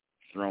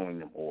throwing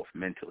them off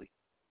mentally.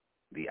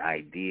 The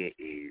idea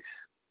is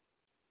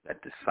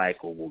that the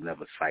cycle will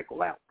never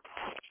cycle out,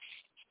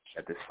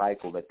 that the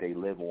cycle that they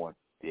live on,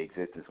 the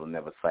existence will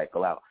never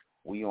cycle out.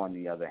 We, on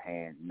the other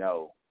hand,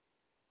 know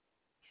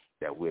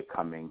that we're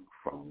coming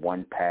from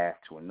one path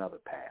to another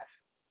path.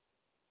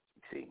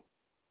 You see,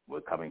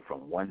 we're coming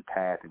from one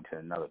path into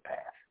another path.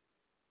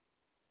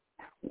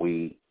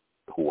 We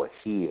who are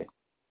here,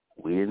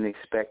 we didn't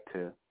expect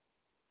to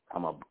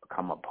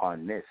come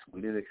upon this.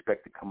 We didn't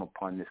expect to come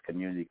upon this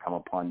community, come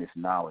upon this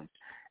knowledge,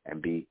 and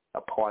be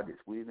a part of this.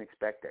 We didn't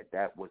expect that.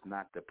 That was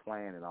not the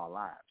plan in our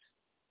lives.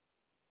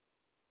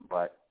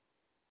 But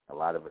a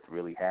lot of us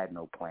really had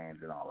no plans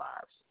in our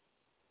lives.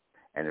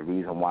 And the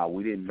reason why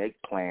we didn't make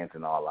plans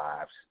in our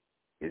lives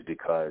is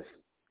because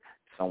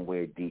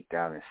somewhere deep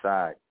down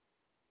inside,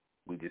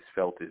 we just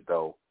felt as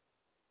though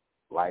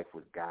life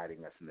was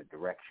guiding us in a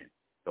direction.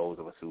 Those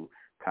of us who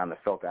kind of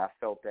felt that, I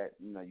felt that,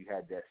 you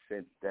had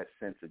that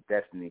sense of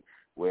destiny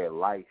where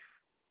life,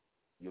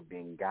 you're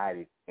being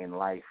guided in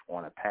life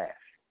on a path.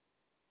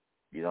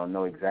 You don't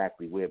know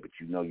exactly where, but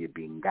you know you're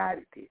being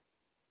guided there.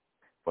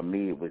 For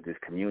me, it was this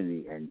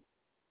community and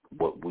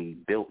what we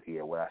built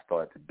here, what I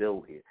started to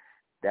build here.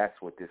 That's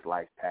what this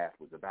life path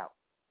was about.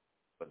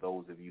 For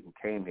those of you who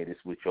came here, this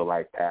is what your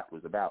life path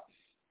was about.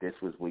 This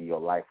was where your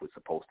life was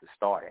supposed to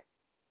start at.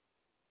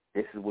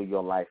 This is where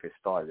your life has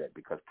started at,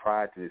 because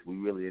prior to this, we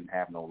really didn't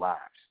have no lives.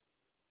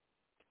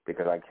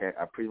 Because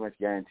I pretty much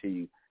guarantee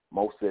you,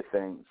 most of the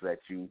things that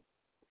you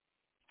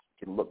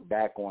can look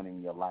back on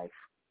in your life,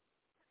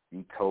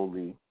 you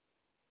totally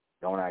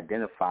don't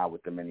identify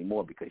with them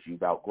anymore because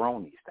you've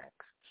outgrown these things.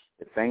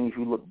 The things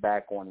you look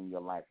back on in your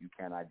life, you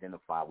can't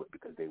identify with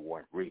because they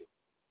weren't real.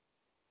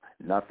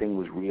 Nothing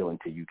was real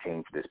until you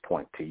came to this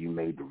point, till you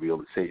made the real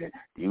decision.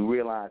 Do you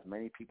realize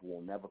many people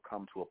will never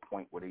come to a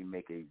point where they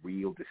make a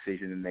real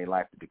decision in their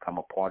life to become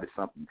a part of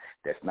something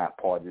that's not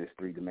part of this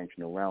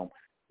three-dimensional realm?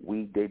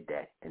 We did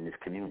that in this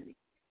community.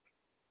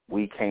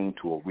 We came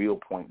to a real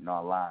point in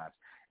our lives,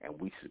 and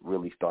we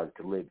really started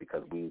to live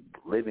because we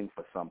were living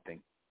for something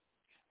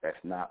that's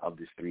not of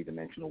this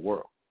three-dimensional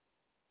world.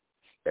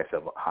 That's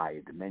of a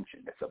higher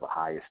dimension. That's of a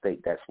higher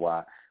state. That's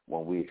why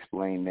when we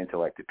explain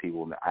MENTELLECT to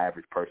people, the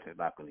average person is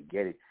not going to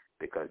get it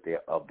because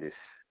they're of this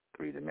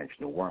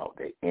three-dimensional world.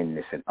 They're in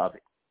this and of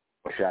it,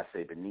 or should I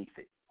say beneath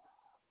it.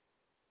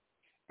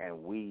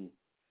 And we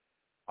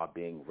are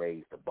being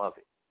raised above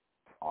it.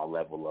 Our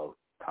level of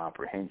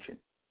comprehension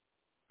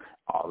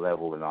our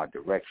level and our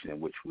direction in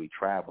which we're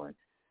traveling,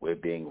 we're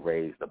being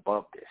raised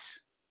above this.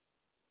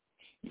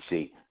 You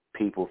see,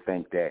 people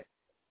think that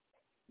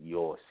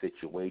your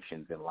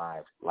situations in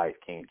life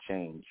can't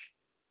change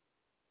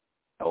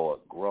or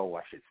grow,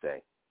 I should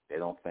say. They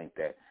don't think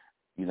that,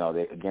 they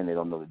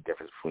don't know the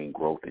difference between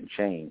growth and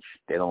change.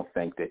 They don't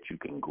think that you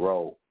can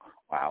grow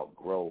or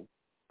outgrow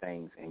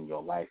things in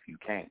your life. You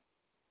can.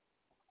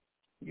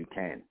 You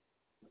can.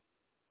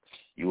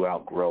 You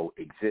outgrow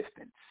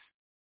existence.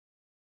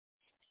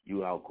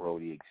 You outgrow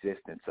the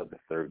existence of the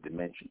third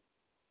dimension.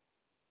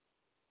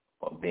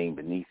 Or being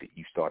beneath it,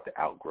 you start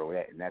to outgrow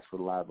that. And that's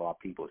what a lot of our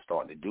people are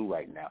starting to do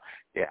right now.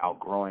 They're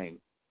outgrowing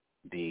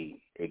the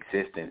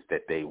existence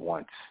that they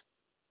once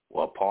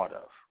were a part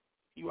of.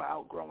 You are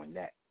outgrowing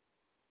that.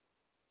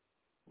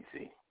 You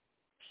see,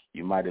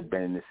 you might have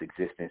been in this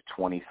existence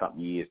 20-something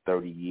years,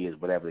 30 years,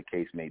 whatever the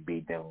case may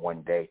be. Then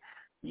one day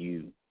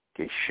you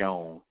get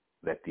shown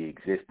that the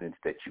existence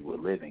that you were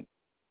living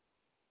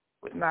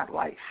was not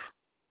life.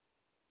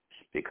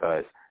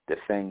 Because the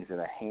things that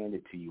are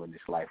handed to you in this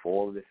life,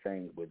 all of the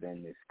things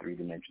within this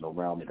three-dimensional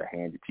realm that are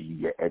handed to you,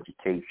 your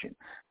education,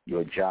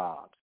 your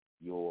jobs,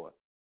 your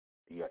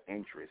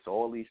interests,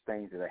 all these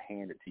things that are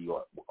handed to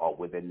you are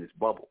within this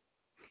bubble.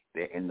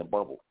 They're in the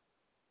bubble.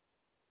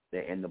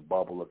 They're in the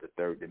bubble of the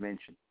third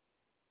dimension,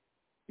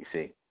 you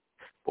see.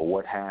 But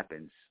what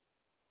happens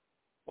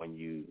when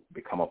you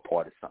become a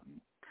part of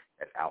something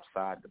that's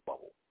outside the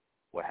bubble?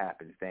 What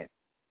happens then?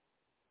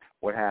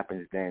 What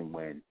happens then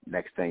when,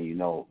 next thing you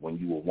know, when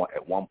you were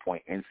at one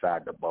point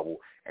inside the bubble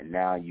and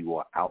now you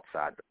are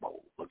outside the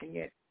bubble, looking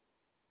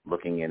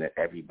in at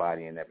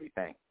everybody and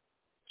everything,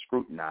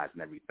 scrutinizing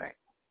everything?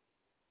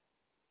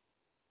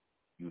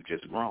 You've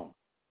just grown.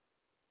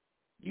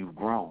 You've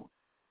grown.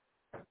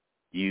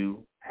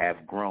 You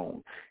have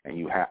grown, and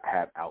you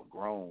have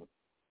outgrown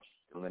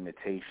the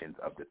limitations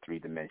of the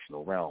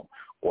three-dimensional realm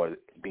or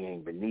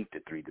being beneath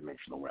the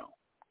three-dimensional realm.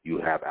 You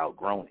have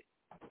outgrown it,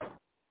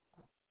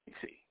 you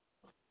see.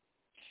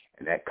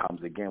 And that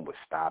comes again with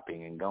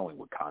stopping and going,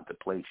 with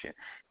contemplation,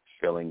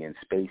 filling in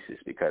spaces,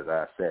 because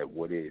I said,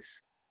 what is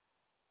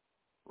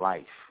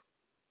life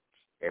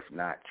if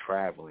not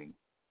traveling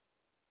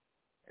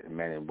as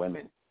men and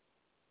women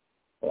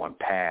on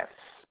paths,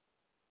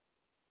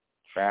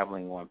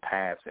 traveling on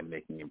paths and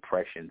making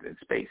impressions in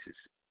spaces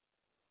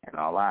in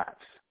our lives?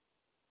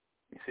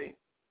 You see,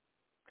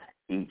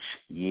 each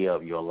year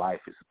of your life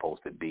is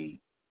supposed to be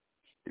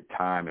the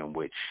time in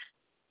which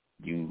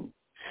you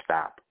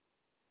stop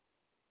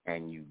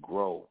and you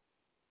grow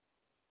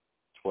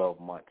 12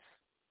 months,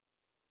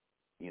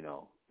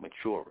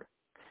 maturer.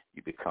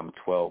 You become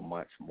 12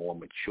 months more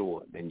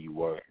mature than you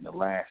were in the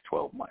last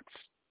 12 months.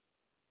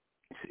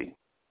 You see,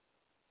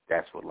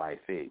 that's what life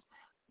is.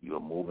 You're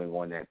moving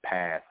on that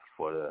path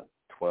for the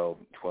 12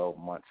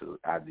 months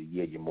out of the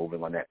year. You're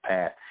moving on that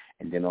path.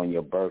 And then on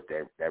your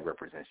birthday, that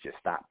represents your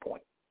stop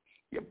point.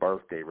 Your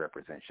birthday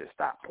represents your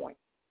stop point,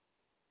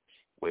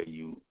 where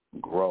you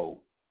grow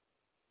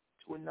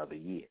to another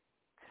year,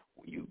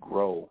 where you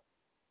grow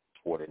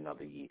toward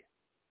another year,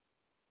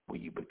 where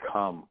you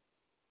become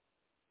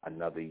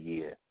another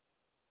year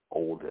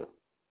older,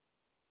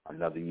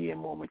 another year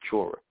more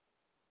mature.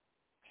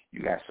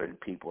 You got certain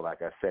people,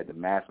 like I said, the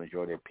mass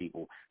majority of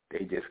people, they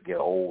just get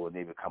old and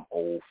they become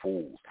old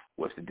fools.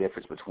 What's the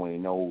difference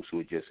between those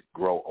who just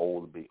grow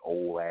old and be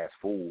old-ass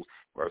fools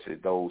versus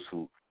those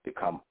who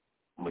become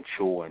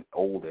mature and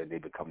older and they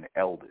become the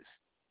elders?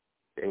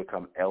 They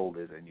become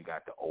elders and you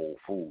got the old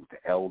fools.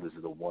 The elders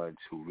are the ones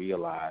who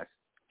realize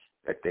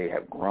that they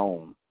have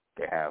grown.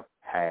 They have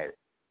had,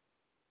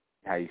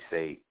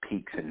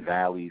 peaks and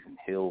valleys and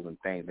hills and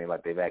things.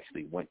 They've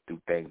actually went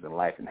through things in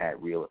life and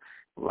had real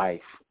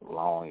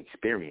lifelong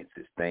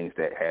experiences, things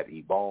that have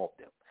evolved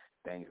them,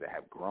 things that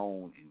have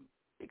grown and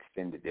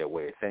extended their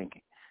way of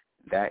thinking.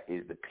 That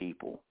is the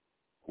people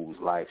whose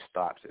life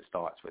stops and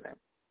starts for them.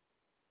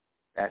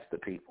 That's the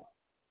people.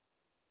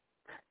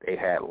 They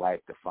had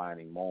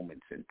life-defining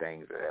moments and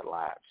things in their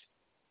lives.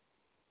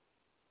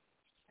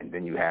 And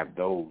then you have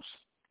those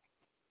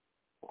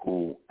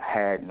who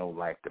had no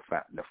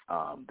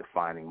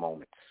life-defining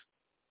moments.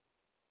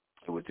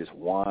 It was just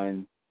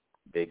one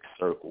big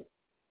circle.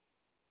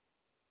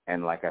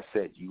 And like I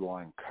said, you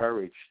are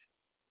encouraged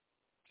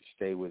to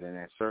stay within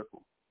that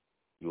circle.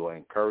 You are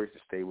encouraged to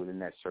stay within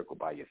that circle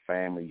by your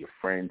family, your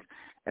friends,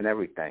 and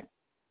everything.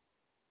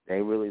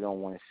 They really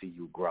don't want to see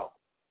you grow,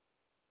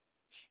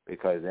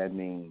 because that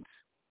means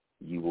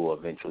you will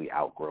eventually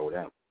outgrow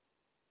them.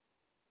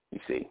 You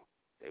see,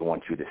 they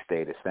want you to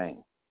stay the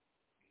same.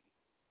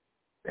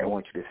 They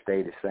want you to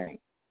stay the same.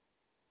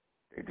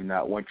 They do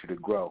not want you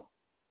to grow,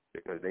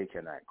 because they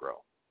cannot grow.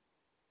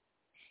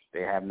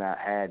 They have not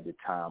had the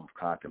time of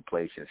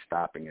contemplation,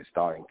 stopping and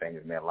starting things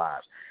in their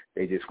lives.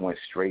 They just went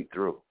straight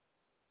through.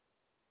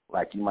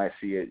 Like you might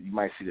see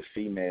the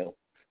female.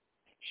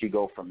 She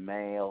go from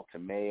male to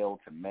male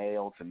to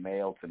male to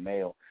male to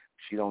male.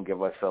 She don't give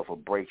herself a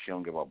break. She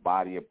don't give her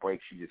body a break.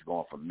 She just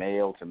going from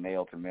male to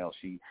male to male.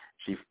 She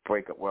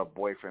break up with her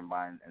boyfriend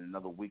by in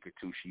another week or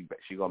two.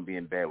 She gonna be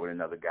in bed with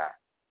another guy.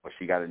 or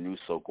she got a new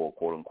so-called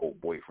quote-unquote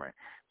boyfriend,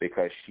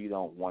 because she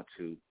don't want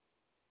to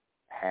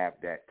have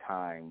that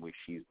time where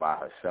she's by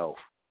herself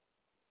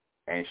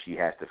and she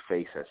has to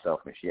face herself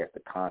and she has to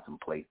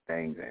contemplate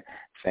things and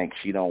think.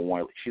 She don't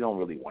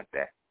really want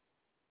that.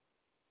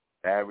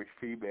 The average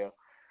female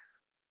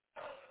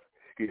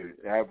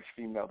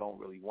don't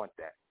really want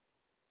that.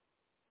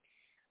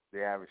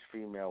 The average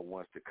female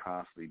wants to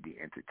constantly be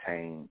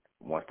entertained,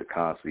 wants to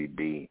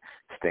constantly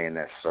stay in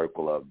that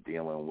circle of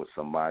dealing with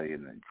somebody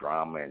and the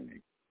drama and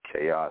the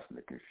chaos and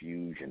the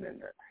confusion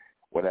and the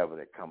whatever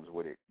that comes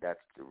with it.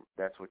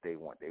 That's what they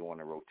want. They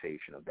want a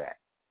rotation of that.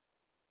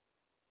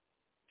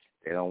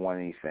 They don't want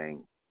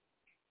anything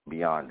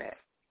beyond that,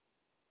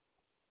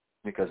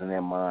 because in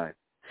their mind,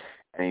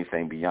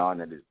 anything beyond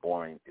that is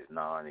boring, is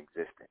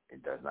non-existent.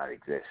 It does not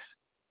exist.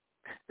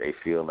 They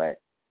feel that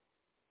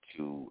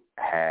to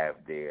have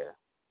their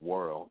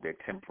world, their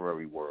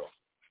temporary world,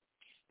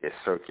 their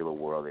circular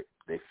world,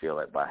 they feel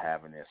that by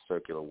having their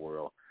circular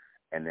world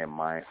and their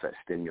mindset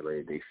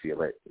stimulated, they feel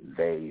that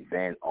they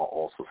then are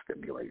also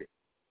stimulated.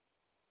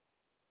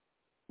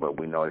 But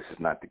we know this is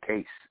not the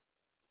case.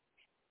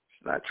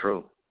 It's not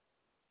true.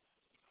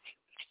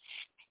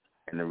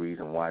 And the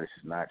reason why this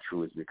is not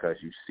true is because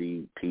you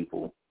see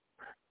people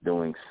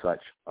doing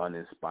such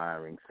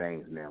uninspiring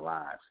things in their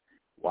lives.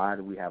 Why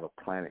do we have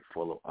a planet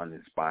full of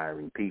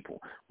uninspiring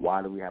people?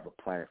 Why do we have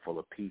a planet full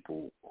of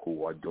people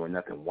who are doing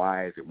nothing?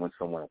 Why is it when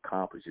someone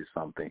accomplishes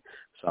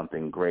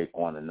something great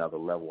on another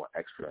level or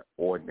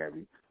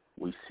extraordinary,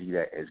 we see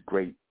that as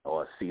great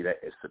or see that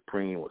as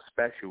supreme or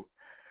special,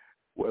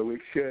 when we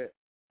should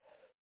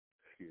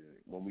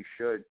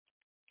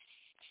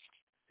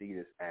see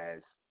this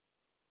as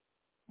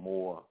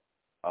more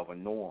of a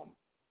norm?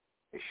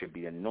 It should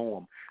be a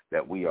norm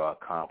that we are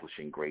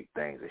accomplishing great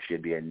things. It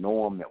should be a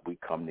norm that we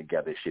come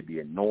together. It should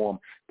be a norm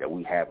that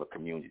we have a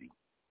community.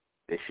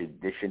 There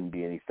shouldn't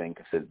be anything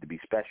considered to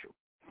be special.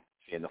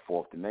 In the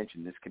fourth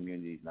dimension, this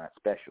community is not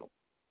special.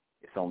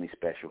 It's only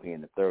special here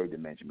in the third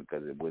dimension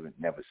because it wasn't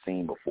never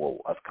seen before.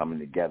 Us coming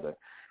together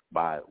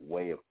by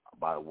way of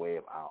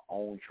our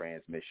own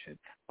transmission,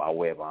 by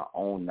way of our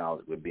own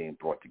knowledge, we're being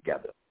brought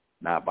together,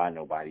 not by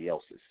nobody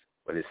else's.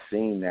 But it's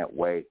seen that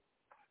way,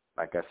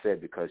 like I said,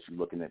 because you're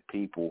looking at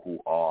people who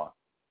are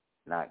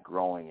not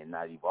growing and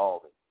not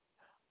evolving.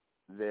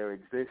 Their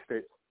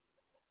existence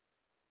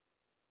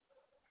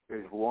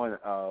is one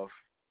of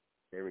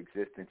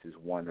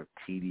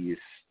tedious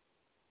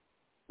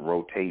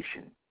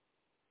rotation,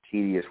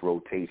 tedious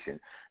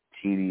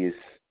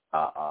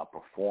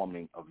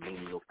performing of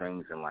menial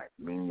things in life,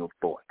 menial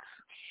thoughts.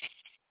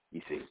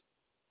 You see,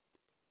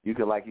 you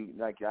could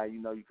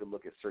you could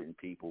look at certain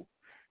people.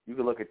 You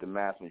could look at the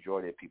mass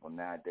majority of people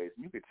nowadays,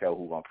 and you could tell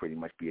who's gonna pretty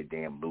much be a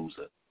damn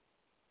loser,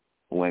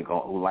 who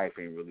life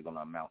ain't really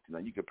gonna amount to.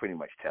 You could pretty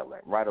much tell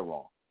that, right or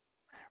wrong.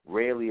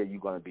 Rarely are you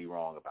gonna be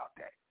wrong about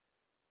that,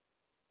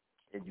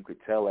 and you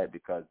could tell that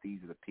because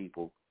these are the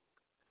people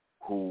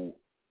who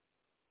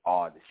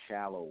are the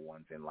shallow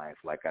ones in life.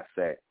 Like I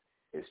said,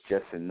 it's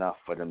just enough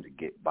for them to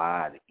get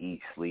by, to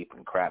eat, sleep,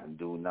 and crap, and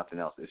do nothing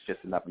else. It's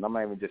just enough. And I'm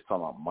not even just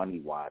talking about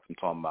money-wise. I'm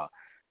talking about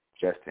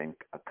just in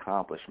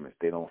accomplishments.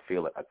 They don't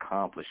feel that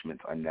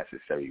accomplishments are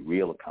necessary,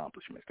 real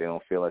accomplishments. They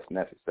don't feel it's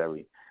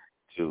necessary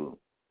to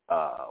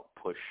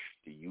push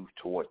the youth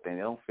toward things.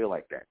 They don't feel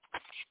like that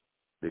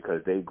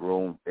because they've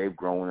grown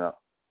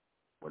up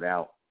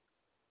without,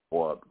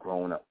 or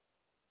grown up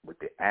with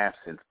the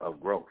absence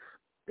of growth.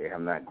 They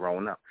have not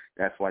grown up.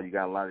 That's why you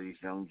got a lot of these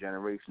young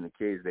generation of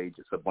kids. They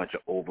just a bunch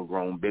of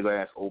overgrown,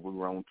 big-ass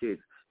overgrown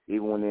kids.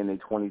 Even when they're in their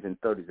 20s and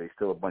 30s, they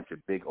still a bunch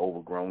of big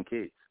overgrown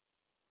kids.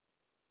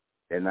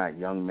 They're not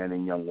young men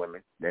and young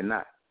women. They're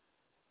not.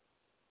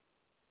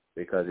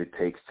 Because it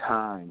takes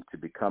time to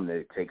become that.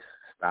 It takes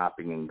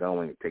stopping and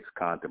going. It takes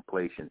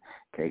contemplation.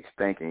 It takes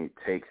thinking. It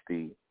takes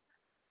the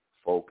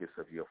focus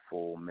of your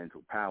full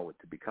mental power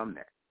to become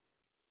that.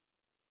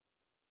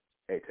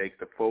 It takes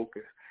the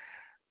focus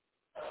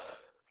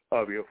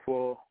of your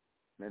full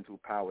mental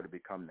power to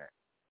become that.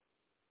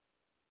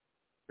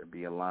 To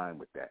be aligned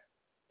with that.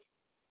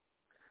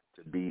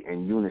 To be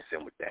in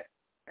unison with that.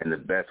 And the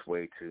best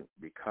way to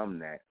become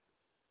that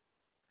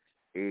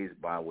is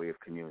by way of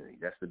community.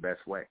 That's the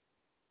best way.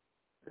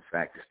 In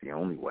fact, it's the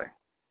only way.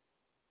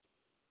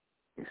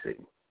 You see,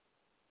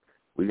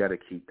 we got to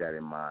keep that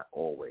in mind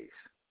always.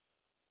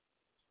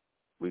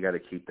 We got to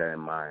keep that in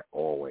mind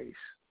always.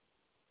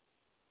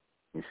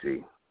 You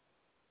see,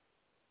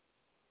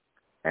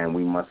 and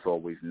we must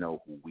always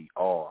know who we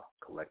are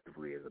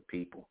collectively as a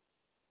people,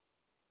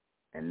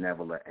 and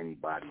never let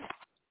anybody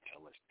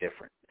tell us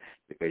different,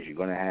 because you're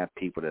going to have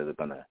people that are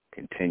going to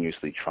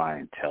continuously try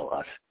and tell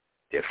us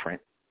different.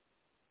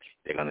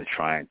 They're going to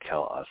try and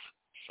tell us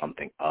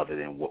something other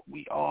than what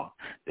we are.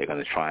 They're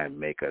going to try and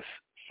make us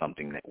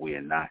something that we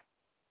are not.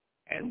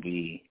 And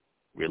we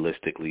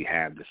realistically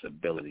have this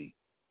ability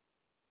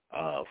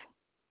of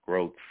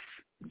growth,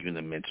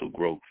 unimental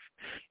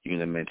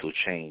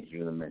change,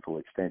 unimental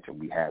extension.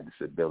 We have this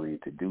ability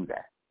to do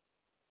that.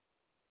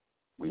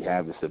 We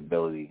have this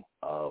ability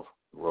of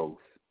growth,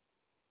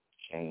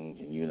 change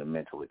and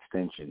unimental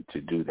extension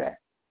to do that.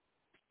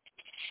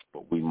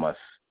 But we must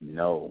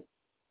know,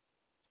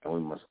 and we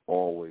must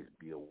always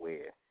be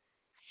aware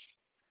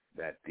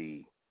that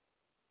the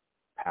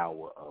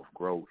power of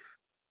growth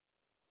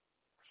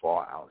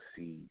far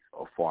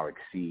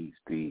exceeds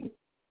the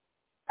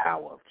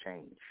power of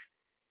change,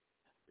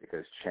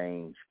 because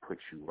change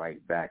puts you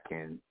right back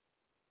in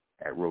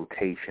that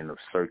rotation of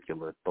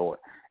circular thought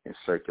and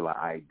circular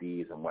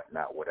ideas and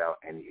whatnot without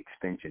any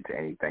extension to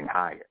anything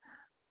higher.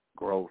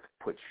 Growth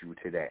puts you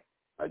to that.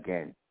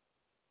 Again,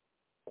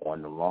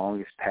 on the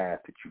longest path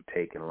that you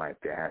take in life,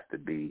 there has to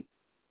be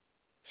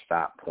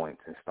stop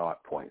points and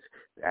start points.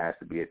 There has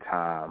to be a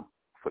time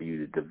for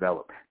you to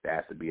develop. There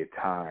has to be a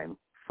time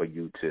for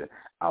you to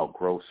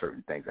outgrow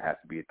certain things. There has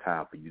to be a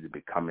time for you to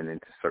be coming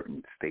into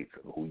certain states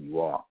of who you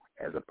are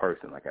as a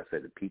person. Like I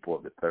said, the people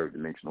of the third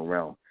dimensional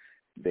realm,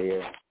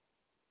 their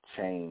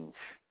change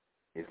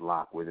is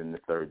locked within the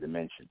third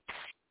dimension.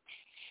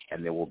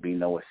 And there will be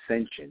no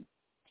ascension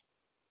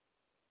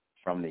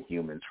from the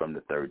humans from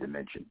the third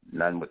dimension.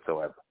 None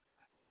whatsoever.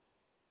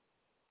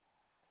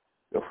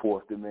 The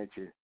fourth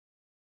dimension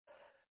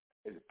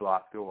is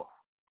blocked off.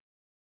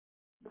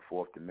 The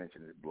fourth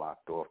dimension is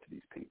blocked off to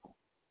these people.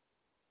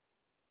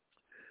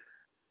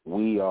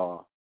 We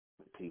are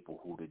the people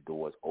who the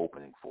door is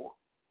opening for.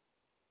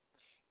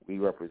 We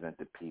represent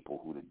the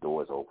people who the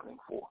door is opening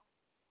for.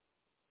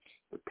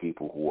 The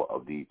people who are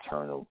of the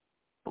eternal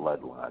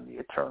bloodline, the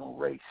eternal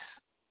race,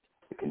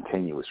 the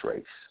continuous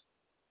race.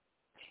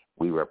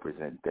 We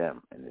represent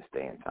them in this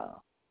day and time.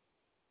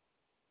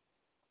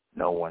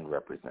 No one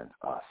represents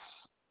us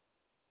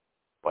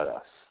but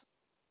us,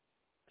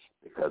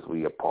 because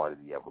we are part of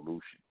the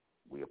evolution.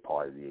 We are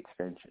part of the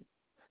extension.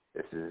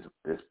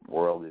 This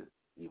world is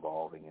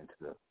evolving into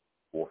the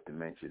fourth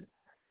dimension.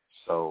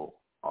 So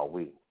are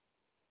we.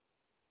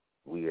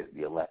 We as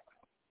the elect.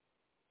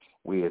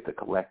 We as the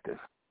collective.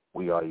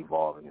 We are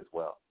evolving as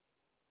well.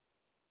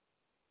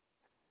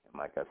 And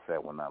like I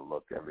said, when I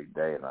look every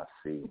day and I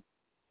see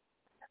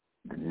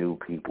the new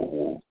people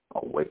who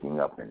are waking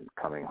up and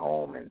coming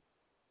home and,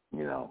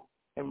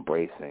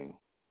 embracing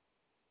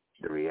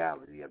the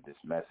reality of this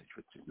message,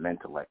 which is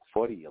MENTELLECT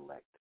for the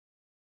elect,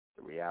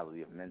 the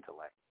reality of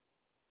MENTELLECT,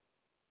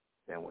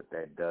 then what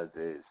that does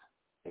is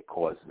it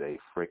causes a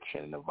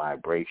friction and a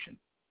vibration.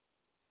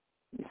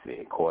 You see,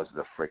 it causes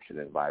a friction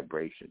and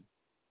vibration,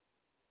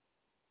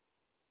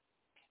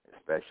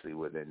 especially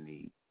within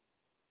the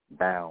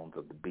bounds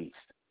of the beast.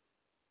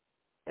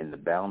 In the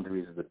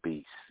boundaries of the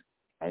beast,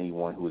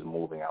 anyone who is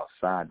moving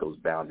outside those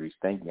boundaries,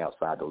 thinking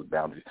outside those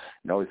boundaries,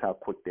 notice how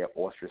quick they're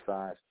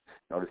ostracized.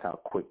 Notice how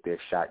quick they're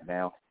shot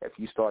down. If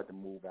you start to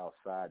move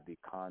outside the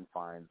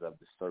confines of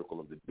the circle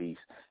of the beast,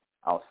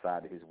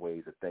 outside of his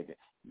ways of thinking,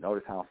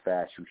 notice how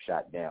fast you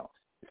shot down,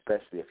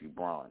 especially if you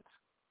bronze.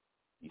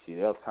 You see,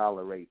 they'll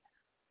tolerate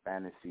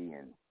fantasy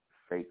and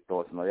fake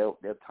thoughts. No,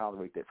 they'll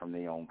tolerate that from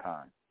their own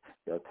kind.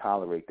 They'll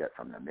tolerate that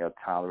from them. They'll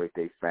tolerate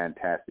their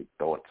fantastic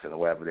thoughts and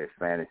whatever their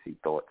fantasy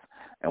thoughts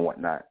and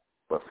whatnot.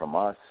 But from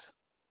us,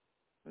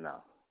 no.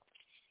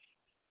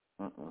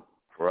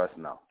 For us,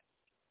 no.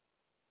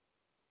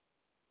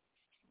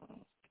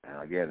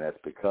 And again, that's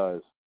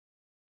because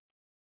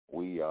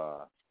we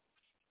are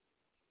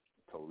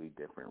a totally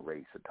different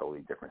race, a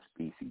totally different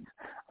species,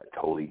 a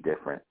totally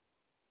different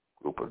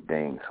group of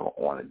beings who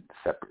are on a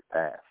separate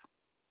path.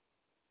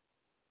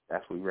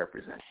 That's what we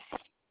represent.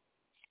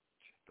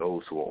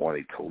 Those who are on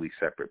a totally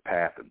separate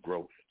path of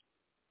growth,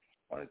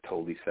 on a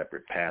totally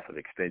separate path of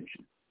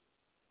extension.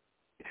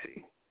 You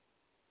see,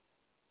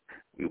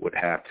 we would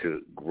have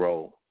to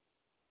grow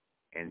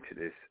into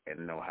this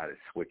and know how to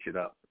switch it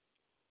up,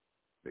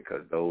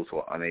 because those who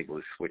are unable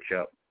to switch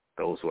up,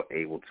 those who are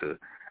able to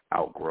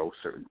outgrow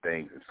certain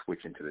things and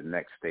switch into the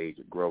next stage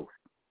of growth,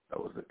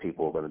 those are the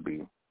people who are going to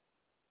be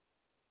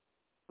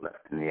left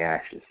in the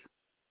ashes,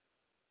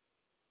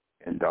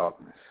 in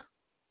darkness.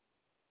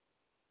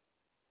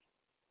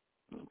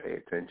 And pay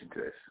attention to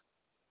this.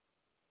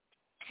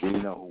 We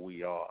know who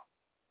we are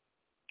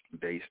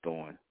based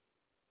on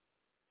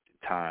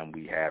the time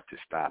we have to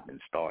stop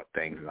and start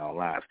things in our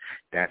lives.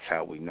 That's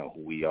how we know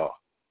who we are.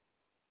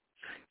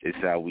 It's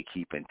how we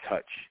keep in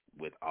touch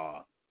with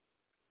our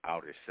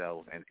outer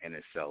selves and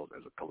inner selves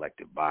as a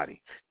collective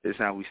body. This is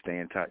how we stay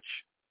in touch.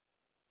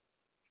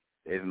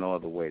 There's no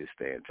other way to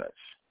stay in touch.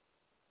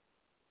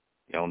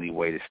 The only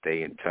way to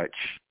stay in touch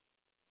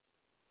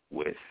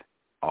with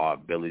our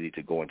ability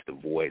to go into the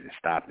void and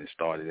stop and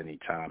start at any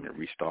time and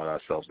restart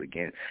ourselves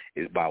again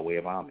is by way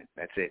of Amen.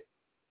 That's it.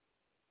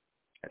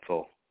 That's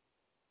all.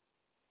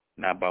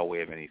 Not by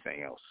way of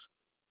anything else.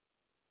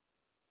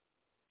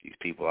 These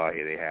people out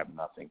here, they have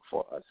nothing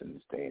for us in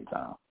this day and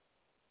time.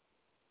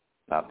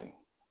 Nothing.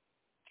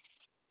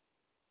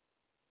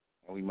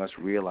 And we must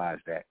realize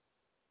that.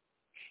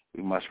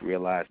 We must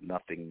realize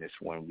nothingness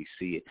when we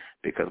see it,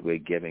 because we're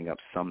giving up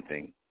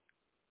something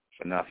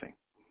for nothing.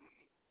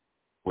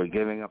 We're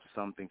giving up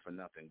something for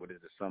nothing. What is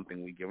the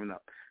something we're giving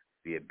up?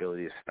 The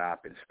ability to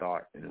stop and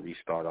start and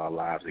restart our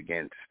lives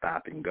again, to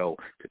stop and go,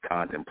 to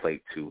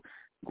contemplate, to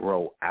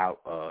grow out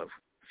of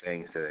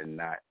things that are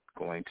not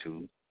going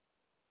to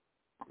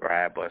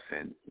grab us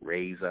and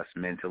raise us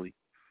mentally,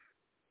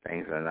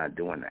 things that are not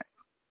doing that.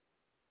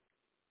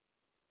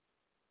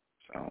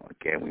 So,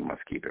 again, we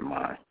must keep in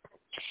mind.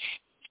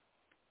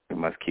 We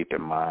must keep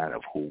in mind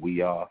of who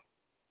we are,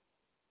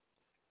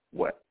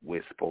 what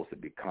we're supposed to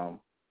become,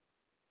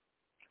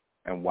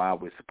 and why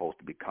we're supposed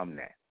to become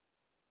that.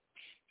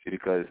 See,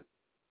 because,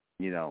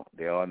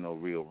 there are no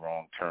real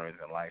wrong turns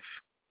in life.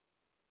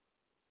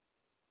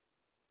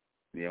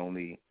 The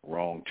only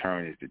wrong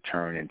turn is to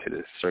turn into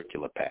the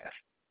circular path.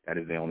 That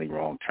is the only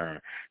wrong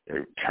turn.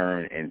 The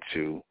turn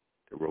into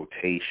the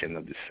rotation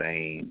of the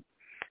same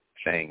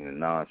thing, the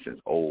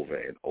nonsense over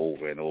and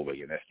over and over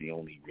again. That's the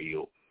only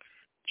real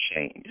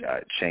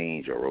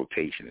change or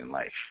rotation in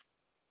life.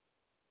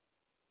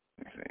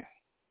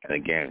 And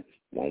again,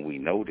 when we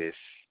know this,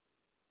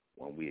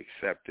 when we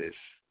accept this,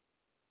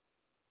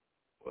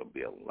 we'll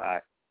be a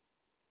lot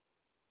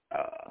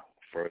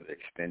further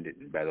extended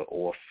and better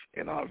off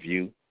in our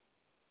view,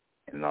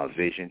 in our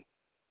vision.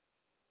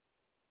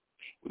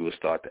 We will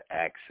start to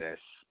access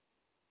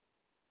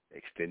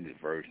extended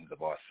versions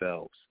of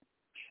ourselves.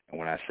 And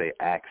when I say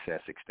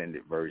access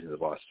extended versions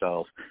of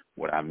ourselves,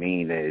 what I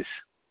mean is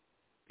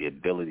the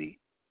ability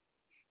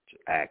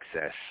to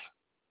access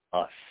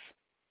us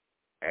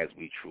as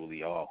we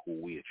truly are,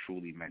 who we are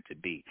truly meant to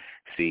be.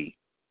 See,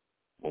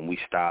 when we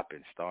stop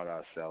and start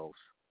ourselves,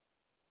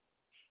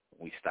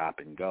 when we stop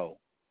and go,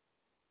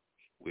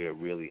 we are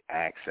really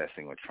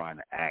accessing or trying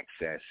to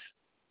access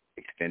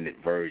extended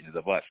versions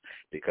of us,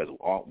 because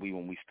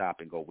when we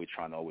stop and go, we're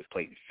trying to always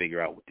play and figure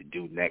out what to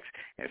do next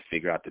and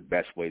figure out the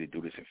best way to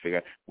do this and figure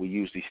out. We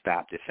usually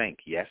stop to think,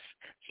 yes?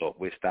 So if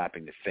we're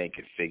stopping to think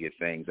and figure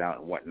things out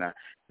and whatnot,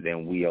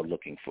 then we are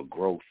looking for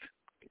growth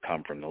to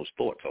come from those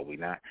thoughts, are we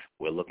not?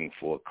 We're looking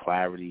for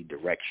clarity,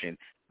 direction,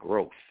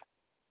 growth,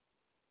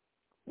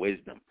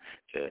 wisdom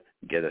to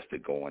get us to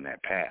go on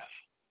that path.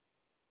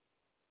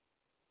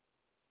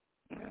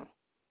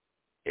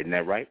 Isn't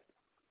that right?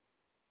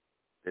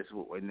 Isn't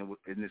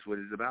this what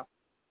it's about?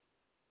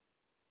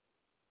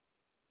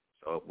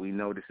 So if we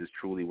know this is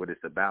truly what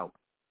it's about,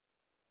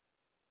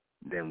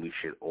 then we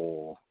should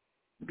all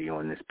be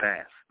on this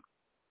path.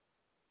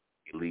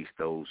 At least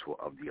those who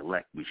are of the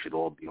elect, we should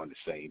all be on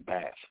the same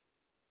path.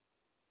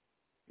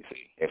 You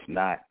see, if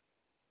not,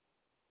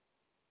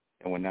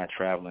 then we're not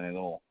traveling at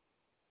all.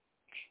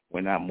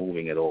 We're not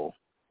moving at all.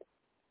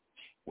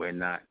 We're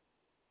not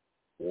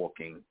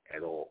walking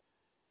at all.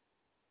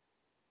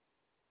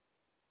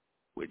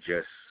 We're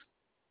just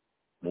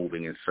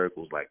moving in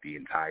circles like the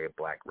entire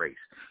black race.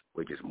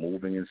 We're just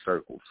moving in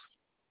circles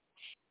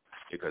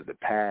because the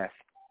path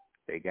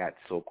they got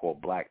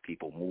so-called black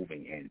people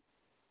moving in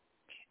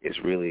is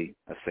really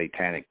a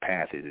satanic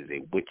path. It is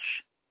a witch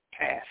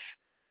path.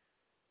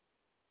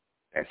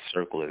 That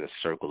circle is a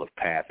circle of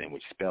path in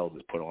which spells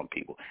is put on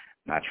people.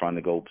 Not trying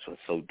to go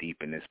so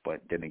deep in this,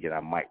 but then again, I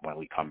might when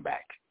we come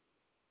back.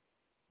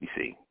 You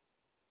see,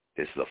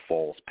 this is a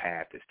false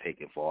path that's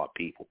taken for our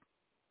people.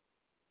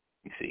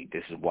 You see,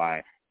 this is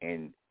why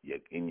in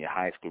your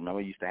high school,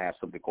 remember you used to have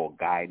something called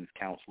guidance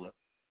counselor?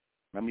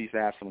 Remember you used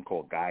to have something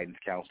called guidance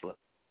counselor?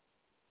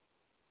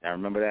 Y'all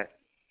remember that?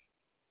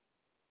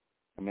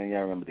 I mean,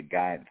 y'all remember the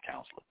guidance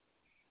counselor.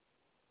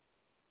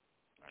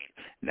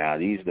 Now,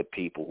 these are the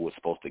people who are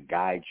supposed to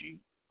guide you.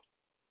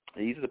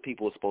 These are the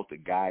people who are supposed to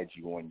guide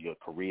you on your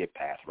career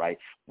path, right,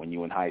 when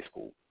you're in high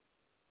school.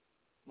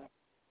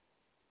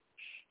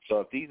 So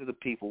if these are the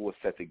people who are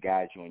set to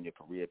guide you on your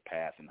career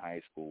path in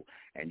high school,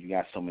 and you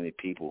got so many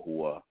people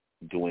who are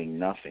doing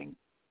nothing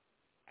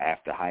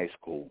after high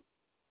school,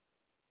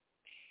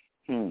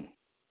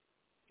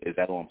 is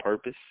that on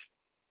purpose?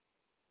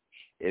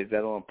 Is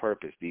that on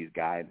purpose, these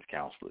guidance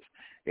counselors?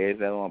 Is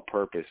that on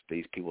purpose,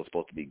 these people are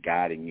supposed to be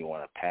guiding you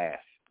on a path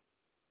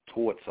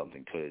towards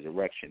something, to a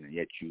direction, and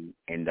yet you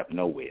end up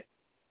nowhere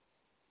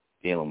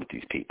dealing with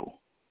these people?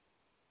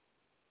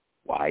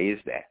 Why is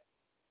that?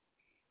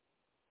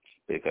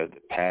 Because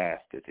the path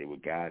that they were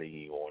guiding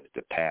you on is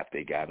the path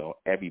they got on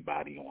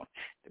everybody on,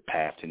 the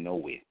path to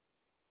nowhere.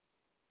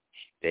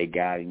 They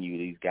guiding you,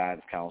 these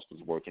guidance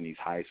counselors work in these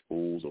high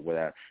schools or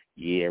whatever,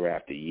 year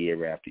after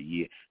year after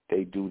year.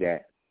 They do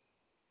that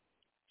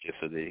just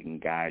so they can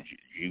guide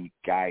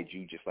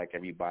you just like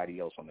everybody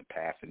else on the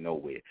path to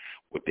nowhere,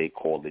 what they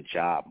call the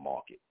job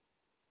market.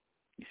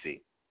 You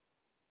see?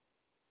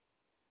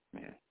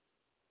 Man,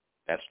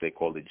 that's what they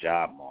call the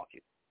job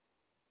market.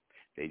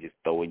 They just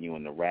throwing you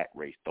in the rat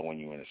race, throwing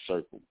you in a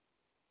circle,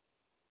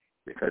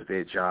 because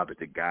their job is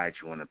to guide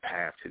you on a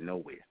path to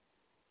nowhere.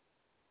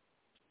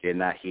 They're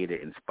not here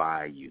to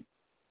inspire you.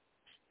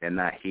 They're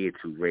not here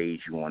to raise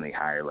you on a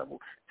higher level.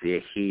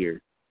 They're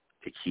here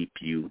to keep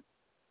you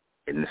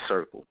in the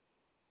circle,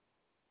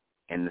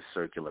 in the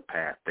circular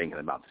path, thinking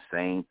about the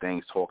same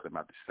things, talking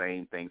about the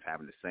same things,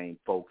 having the same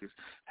focus,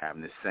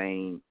 having the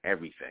same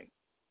everything.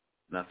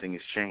 Nothing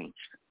has changed.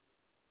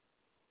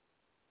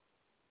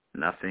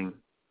 Nothing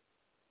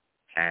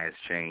has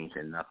changed,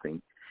 and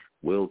nothing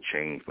will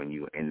change when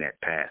you're in that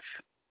path.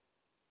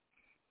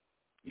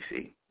 You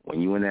see,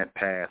 When you're in that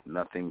path,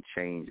 nothing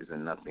changes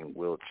and nothing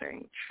will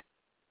change.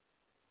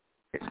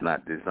 It's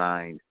not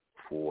designed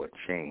for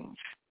change.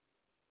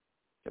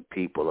 The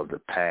people of the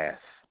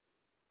past,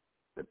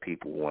 the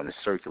people who are on the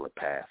circular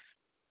path,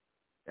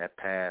 that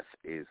path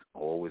is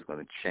always going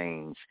to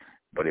change,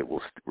 but it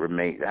will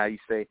remain. How you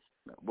say?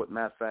 What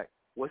matter of fact?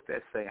 What's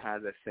that saying? How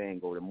does that saying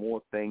go? The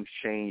more things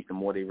change, the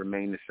more they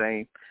remain the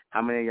same.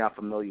 How many of y'all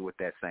familiar with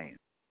that saying?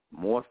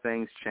 More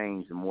things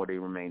change, the more they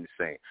remain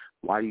the same.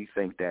 Why do you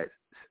think that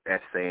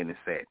saying is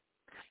said?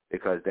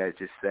 Because that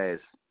just says,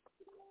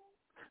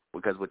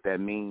 because what that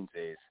means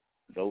is,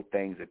 though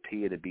things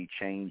appear to be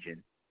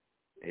changing,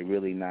 they're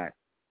really not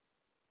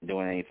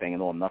doing anything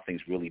at all.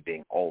 Nothing's really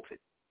being altered.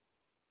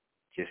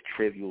 Just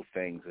trivial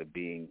things are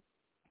being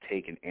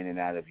taken in and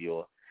out of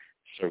your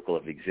circle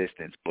of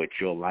existence, but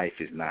your life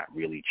is not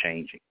really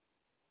changing.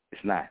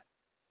 It's not.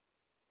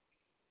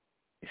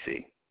 You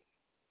see.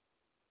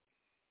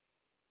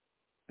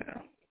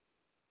 Yeah.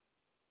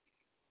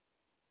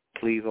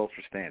 Please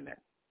understand that.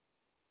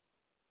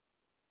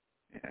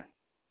 Yeah.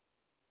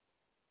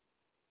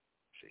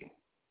 See.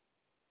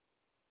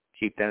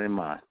 Keep that in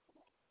mind.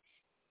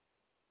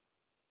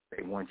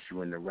 They want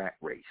you in the rat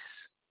race.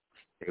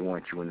 They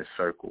want you in the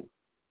circle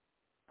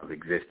of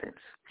existence,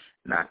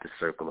 not the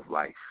circle of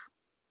life.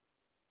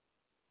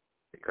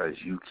 Because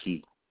you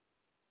keep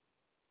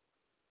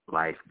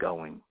life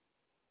going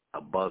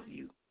above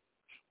you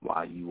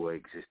while you are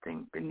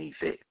existing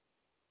beneath it.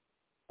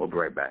 We'll be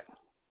right back.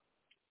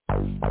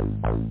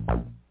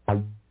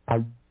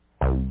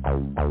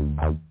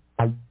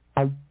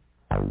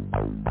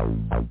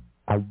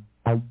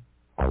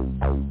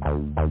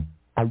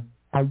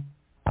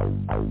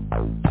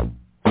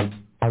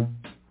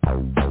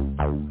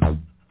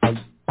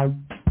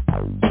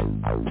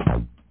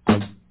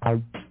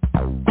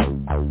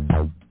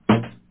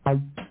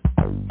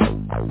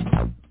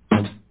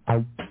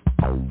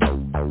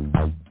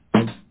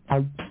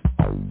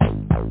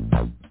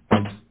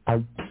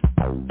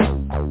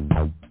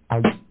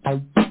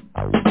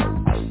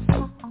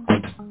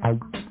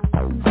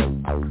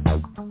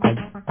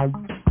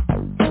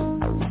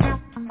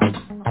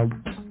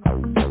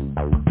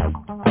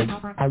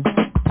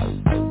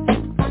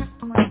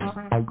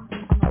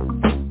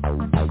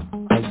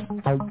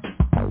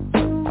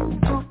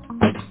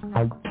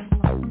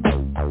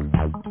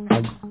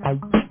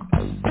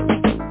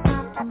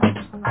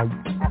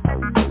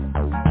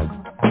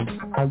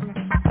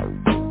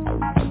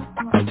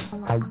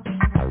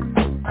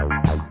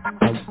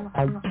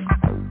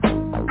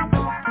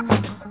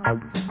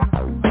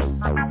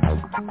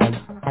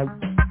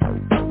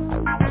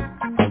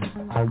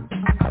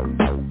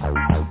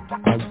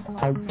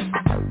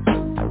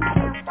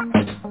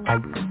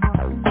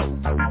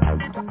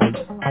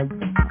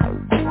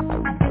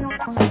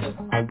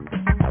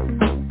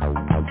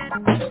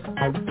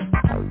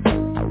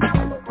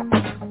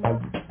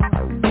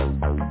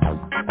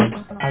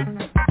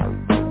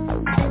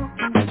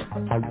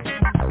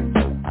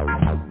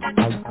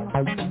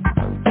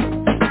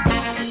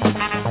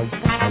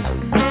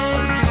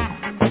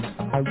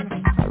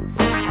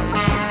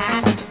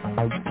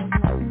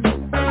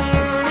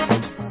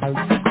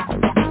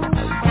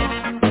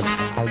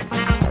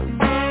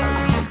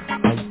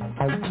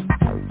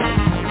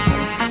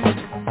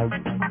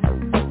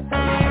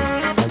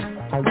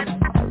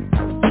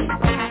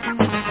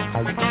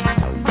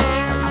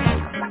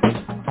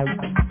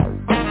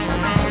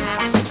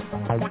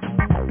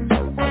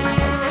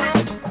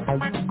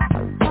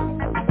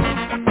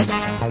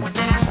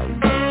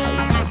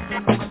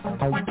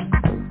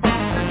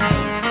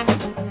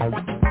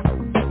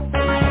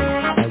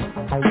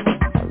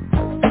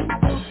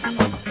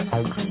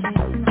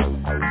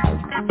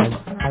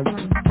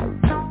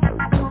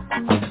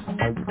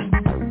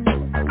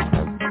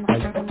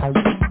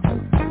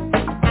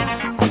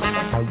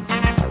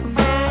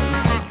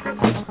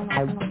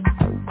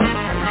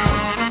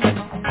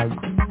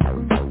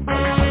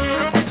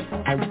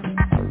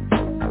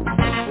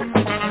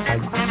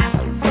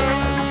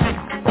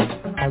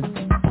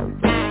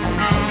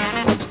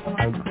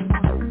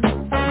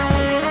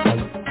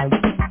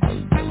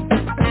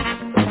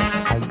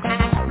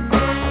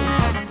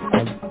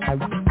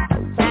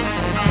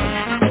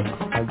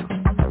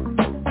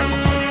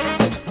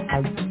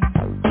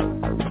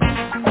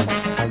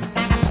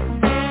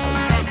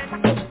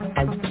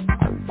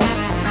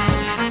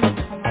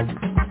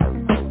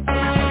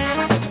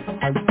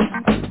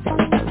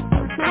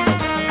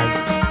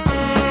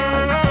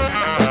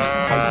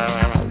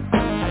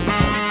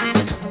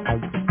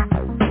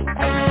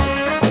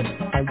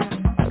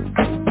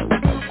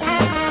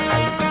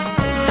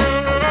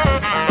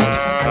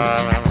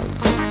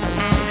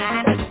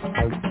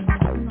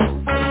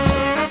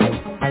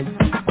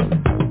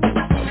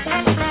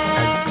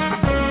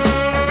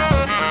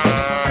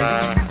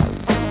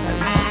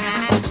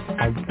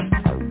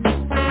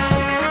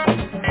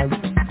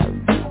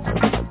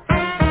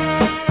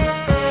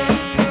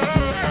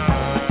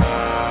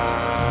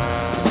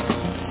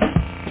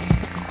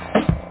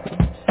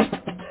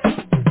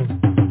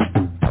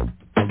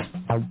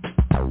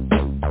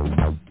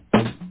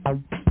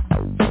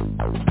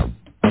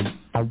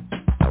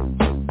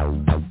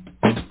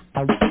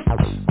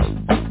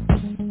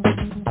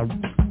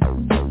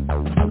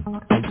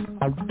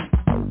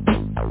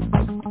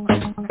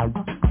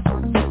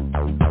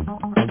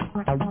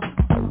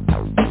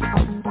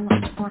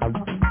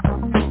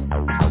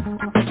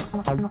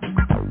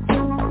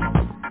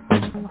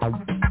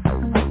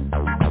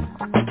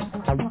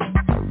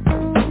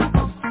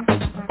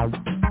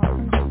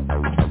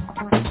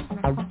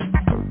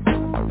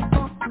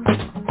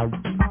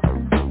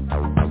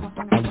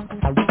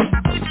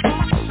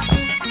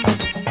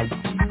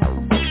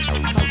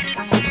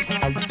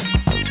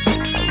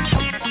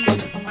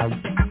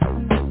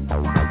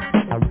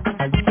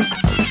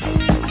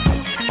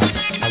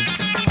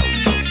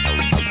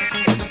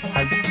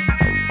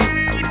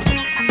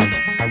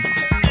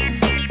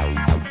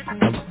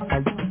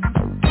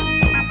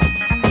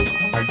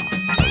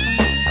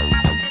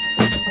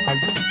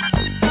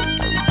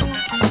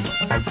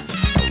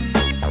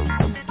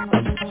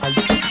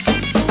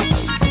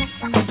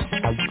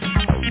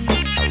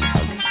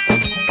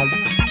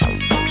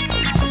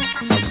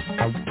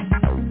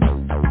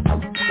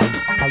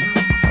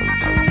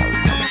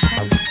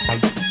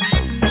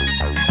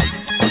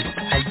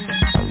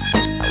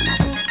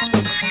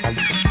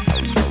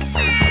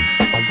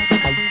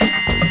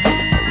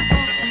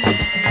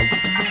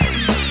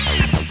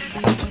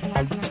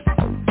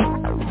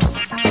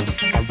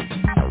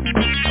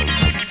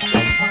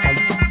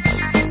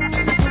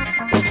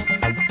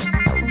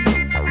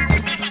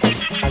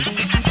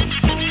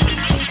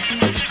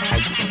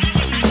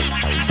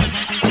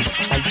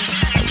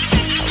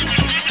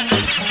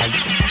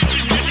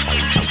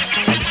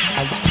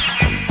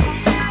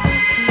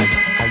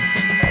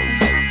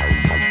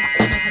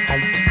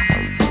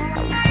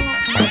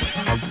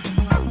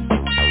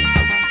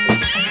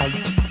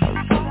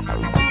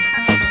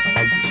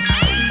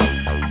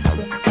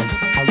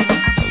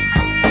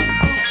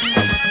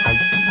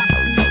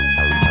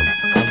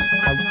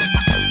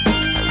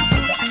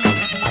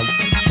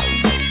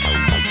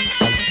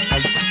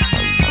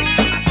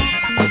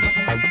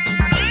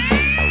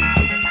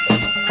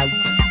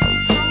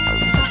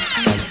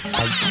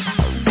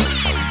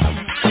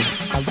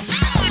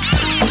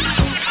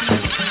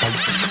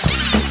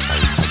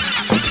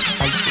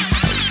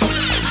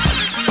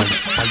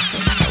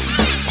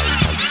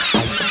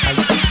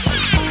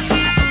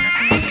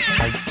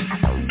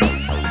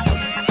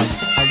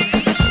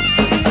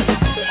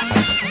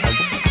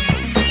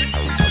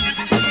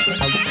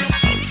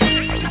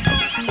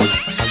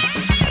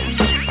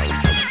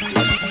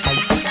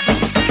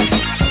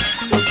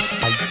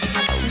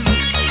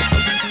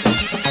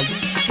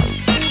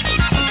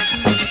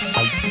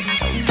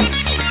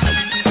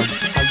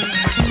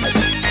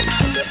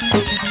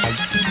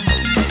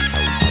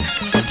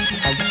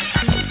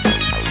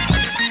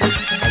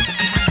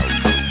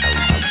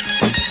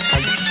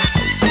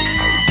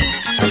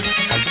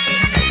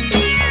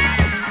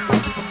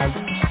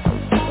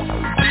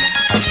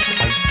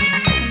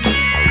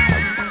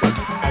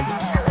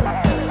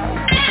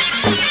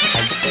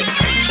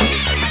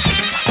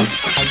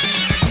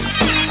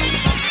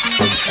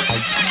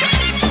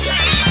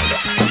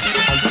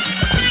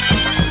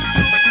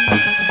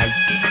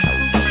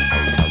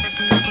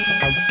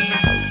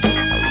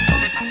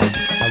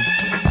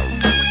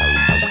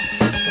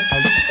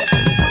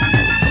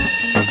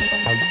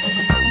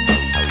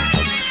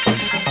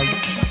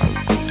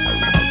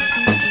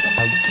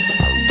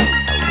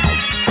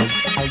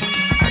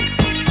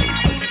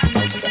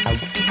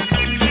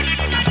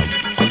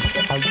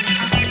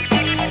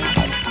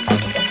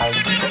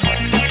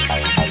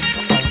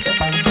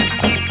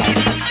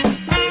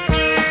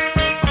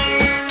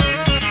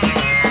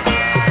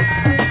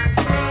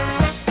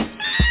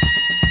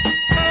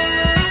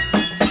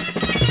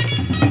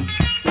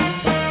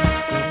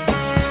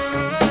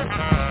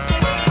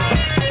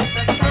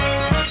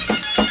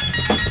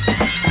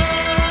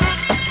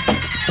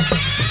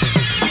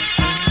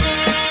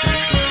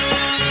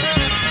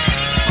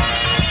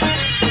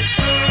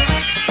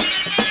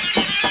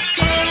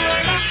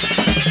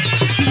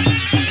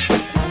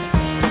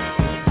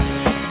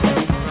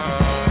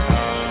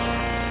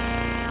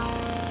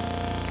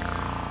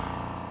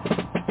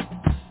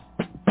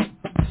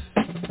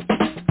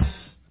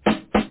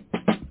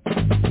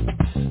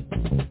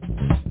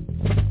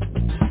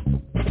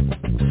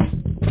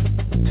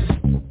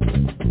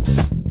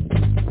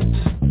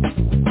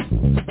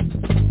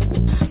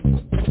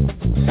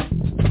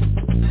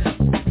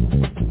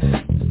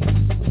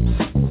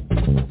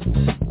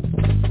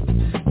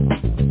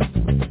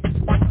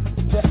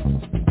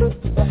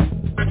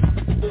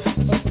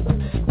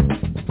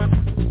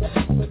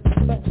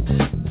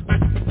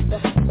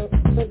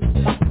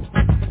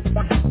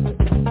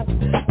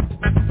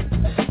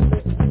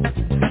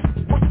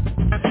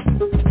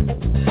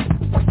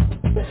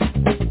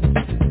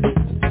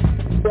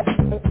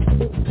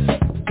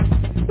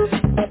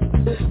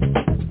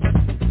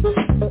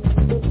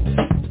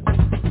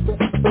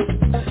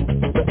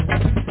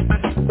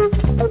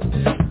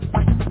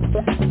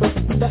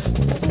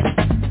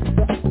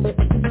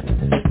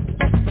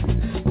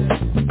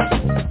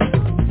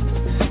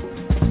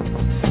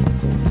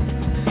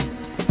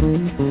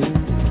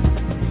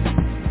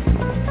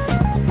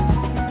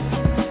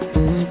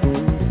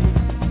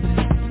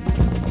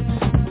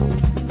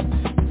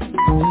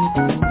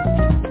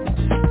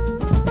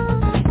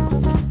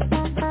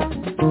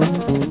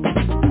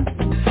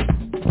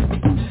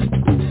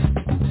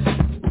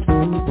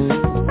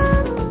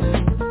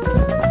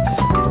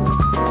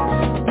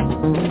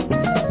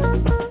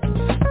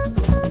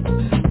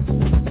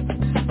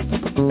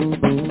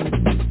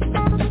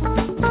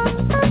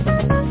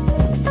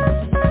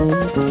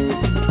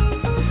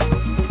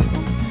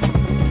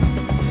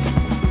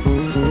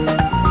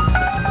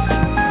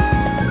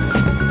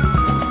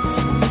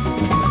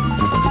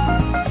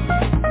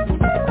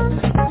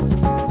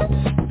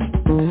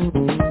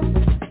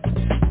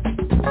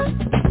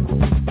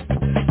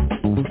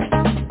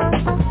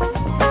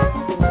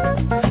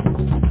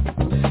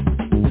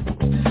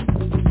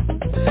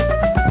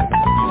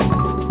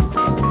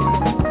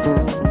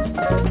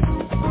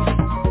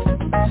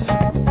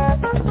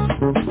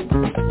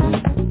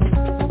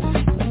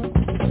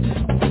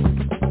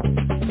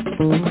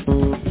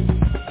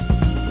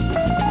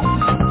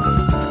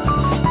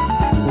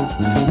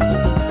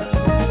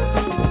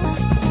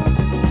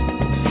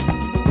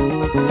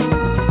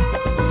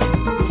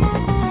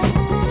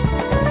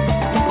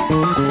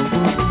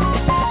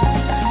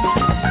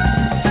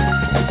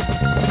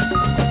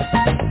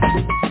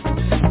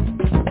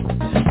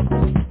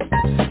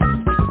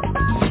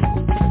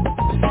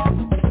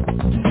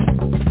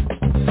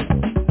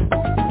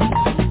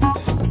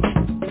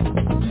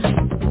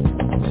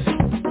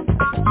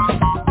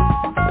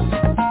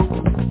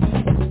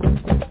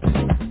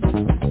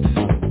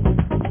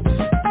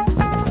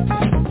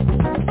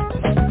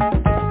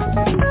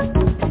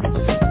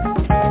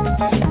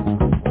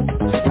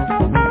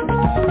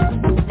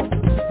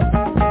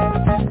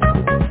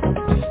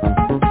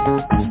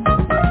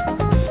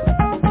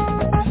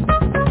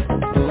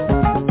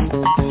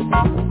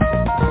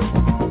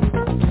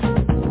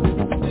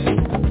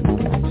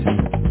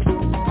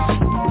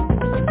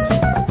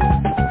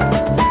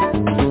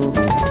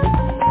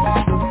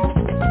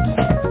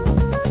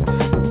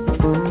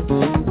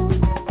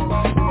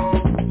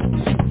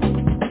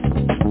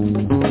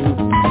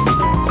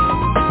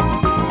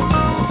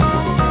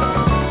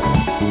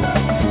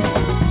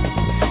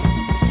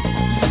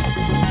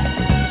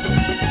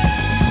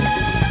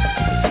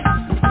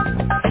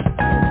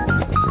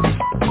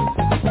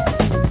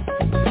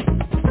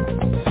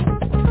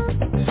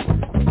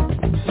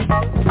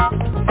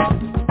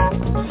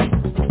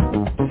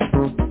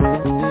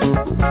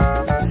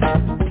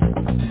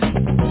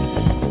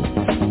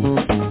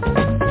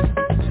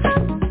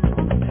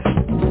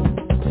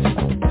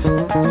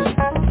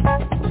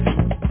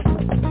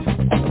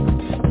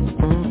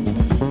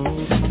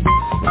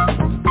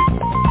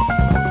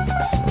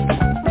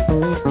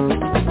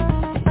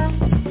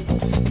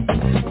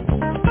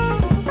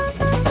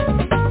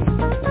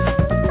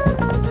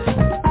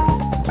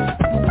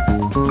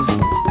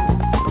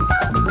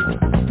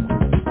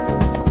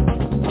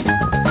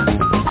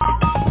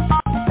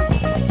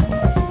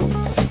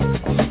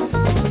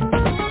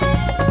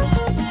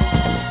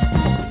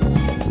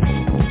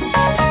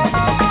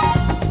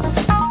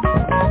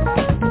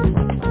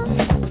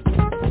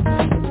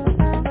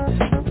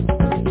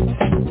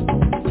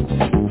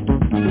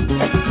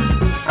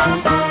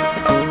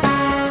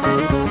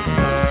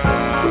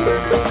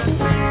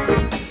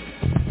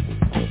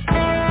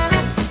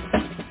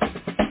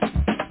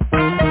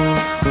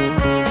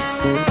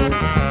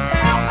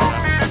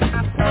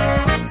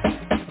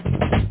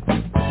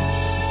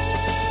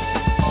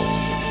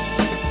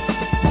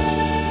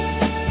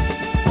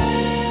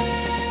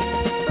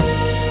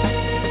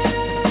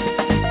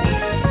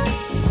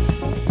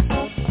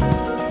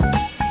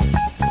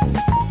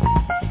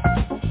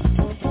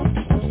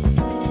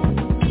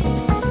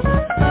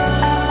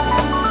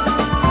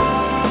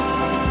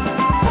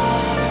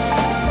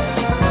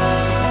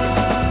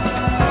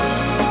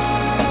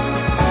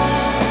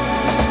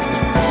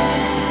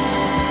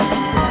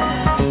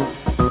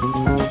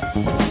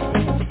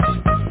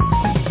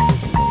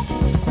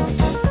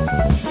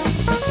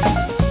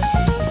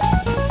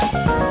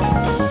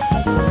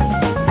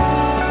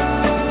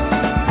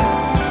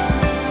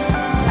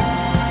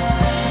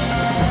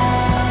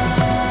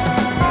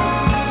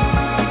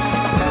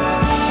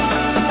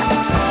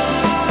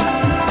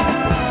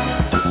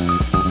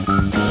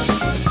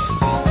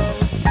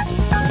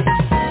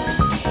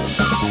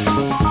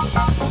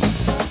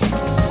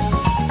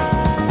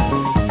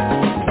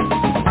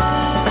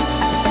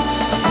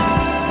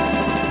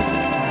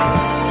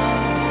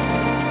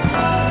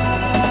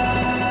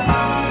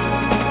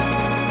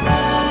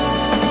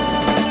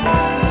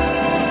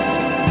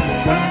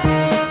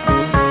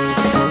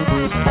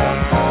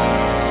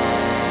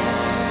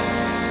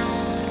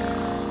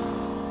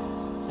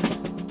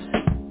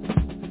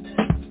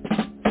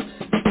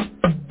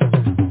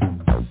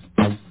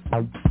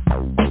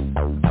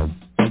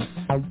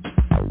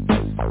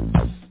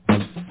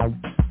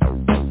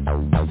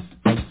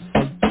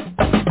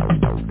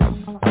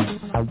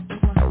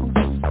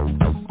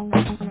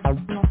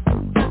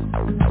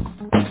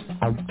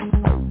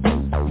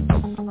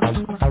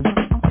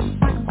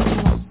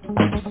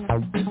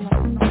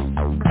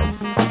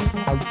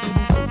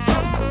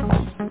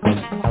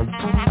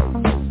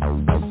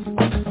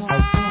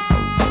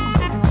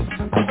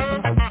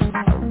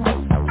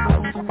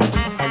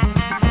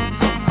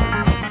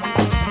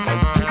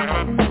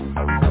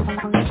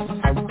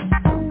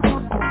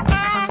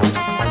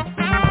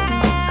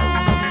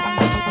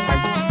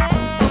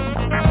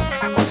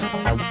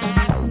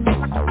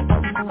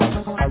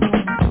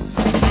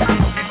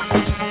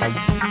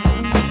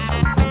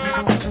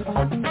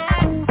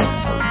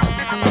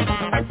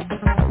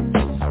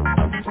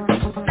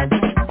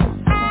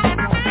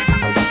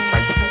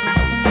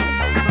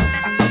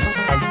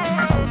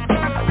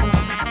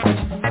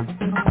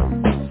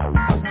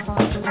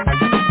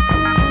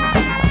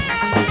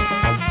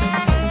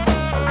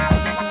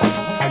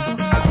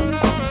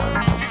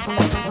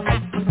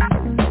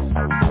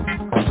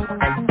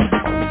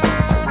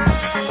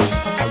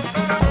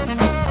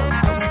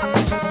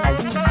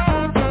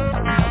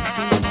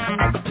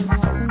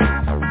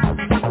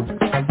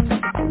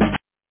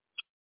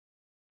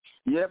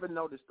 You ever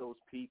notice those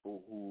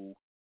people who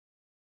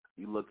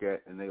you look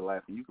at in their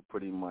life and you could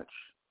pretty much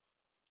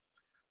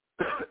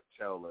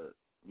tell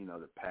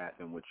the path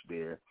in which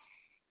their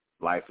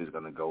life is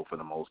going to go for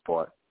the most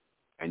part,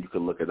 and you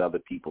can look at other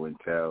people and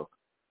tell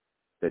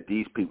that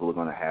these people are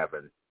going to have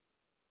an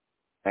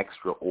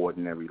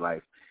extraordinary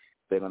life.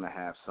 They're going to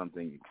have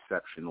something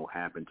exceptional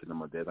happen to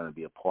them, or they're going to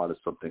be a part of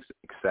something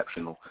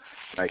exceptional.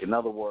 Like, in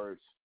other words,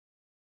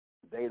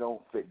 they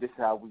don't fit. This is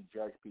how we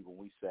judge people.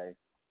 We say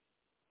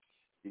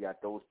you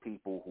got those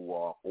people who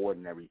are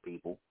ordinary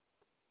people,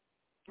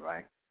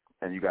 right?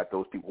 And you got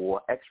those people who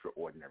are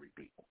extraordinary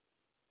people,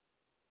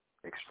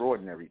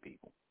 extraordinary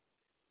people.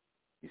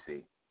 You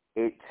see,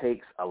 it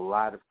takes a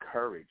lot of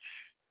courage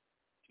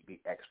to be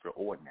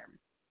extraordinary.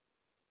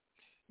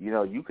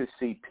 You could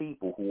see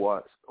people who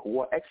are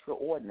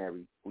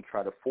extraordinary who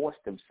try to force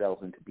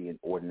themselves into being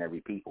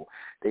ordinary people.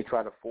 They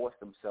try to force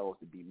themselves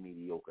to be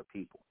mediocre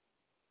people.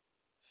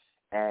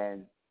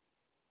 And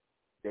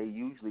they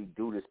usually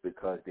do this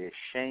because they're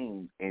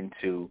shamed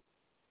into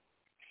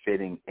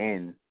fitting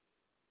in,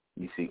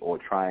 you see, or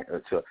trying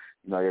to,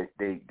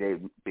 they're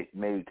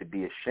made to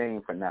be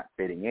ashamed for not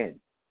fitting in.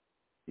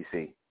 You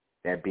see,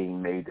 they're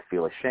being made to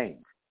feel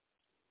ashamed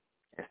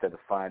instead of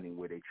finding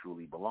where they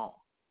truly belong.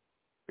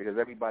 Because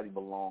everybody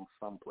belongs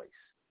someplace.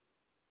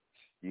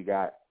 You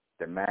got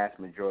the mass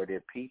majority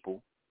of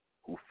people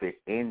who fit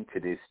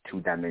into this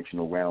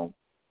two-dimensional realm,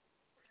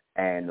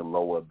 and the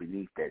lower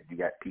beneath that, you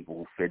got people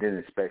who fit in,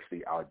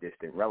 especially our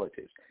distant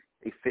relatives.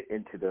 They fit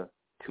into the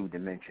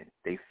two-dimension.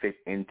 They fit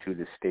into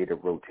the state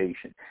of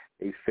rotation.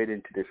 They fit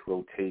into this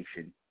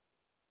rotation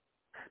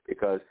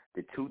because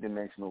the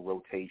two-dimensional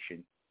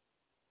rotation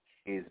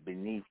is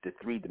beneath the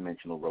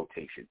three-dimensional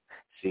rotation.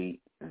 See,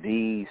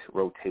 these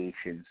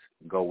rotations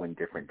go in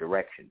different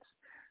directions.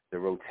 The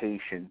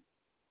rotation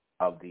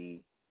of the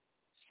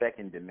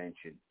second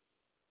dimension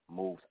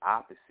moves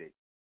opposite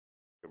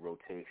the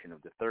rotation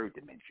of the third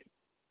dimension.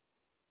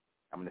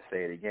 I'm going to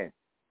say it again.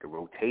 The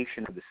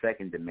rotation of the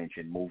second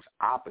dimension moves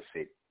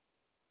opposite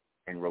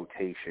in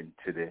rotation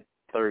to the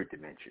third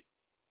dimension.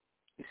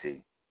 You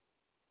see,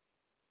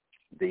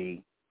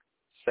 the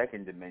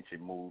second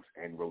dimension moves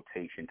in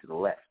rotation to the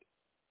left.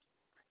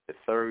 The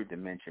third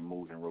dimension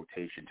moves in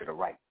rotation to the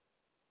right.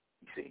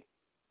 You see,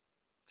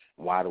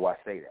 why do I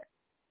say that?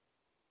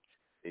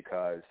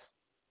 Because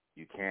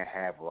you can't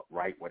have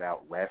right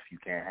without left. You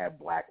can't have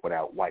black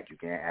without white. You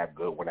can't have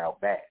good without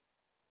bad.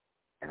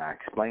 And I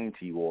explained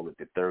to you all that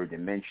the third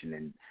dimension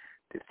and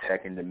the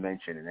second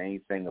dimension and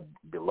anything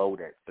below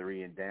that,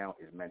 3 and down,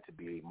 is meant to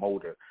be a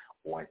motor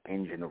or an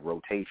engine of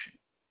rotation,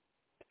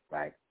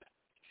 right?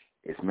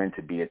 It's meant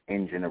to be an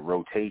engine of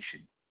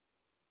rotation.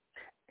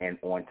 And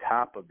on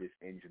top of this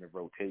engine of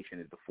rotation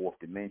is the fourth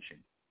dimension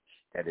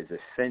that is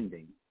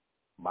ascending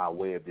by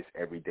way of this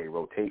everyday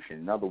rotation.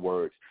 In other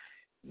words,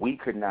 we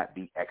could not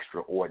be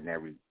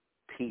extraordinary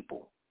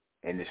people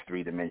in this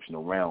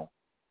three-dimensional realm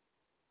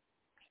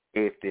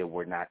if there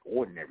were not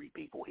ordinary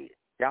people here.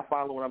 Y'all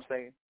follow what I'm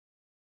saying?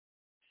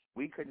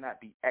 We could not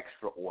be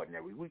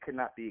extraordinary. We could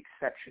not be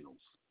exceptionals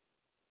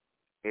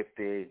if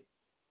there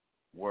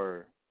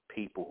were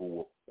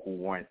people who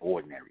weren't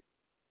ordinary.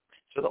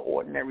 So the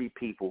ordinary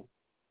people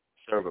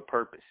serve a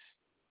purpose.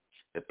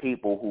 The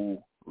people who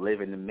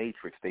live in the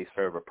matrix, they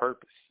serve a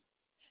purpose.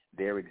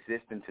 Their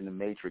existence in the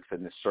matrix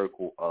and the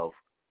circle of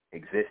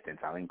existence,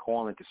 I didn't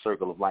call it the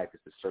circle of life,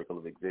 it's the circle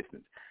of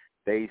existence.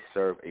 They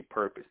serve a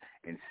purpose.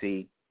 And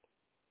see,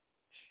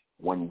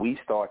 when we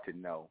start to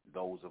know,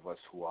 those of us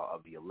who are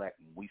of the elect,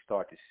 we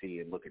start to see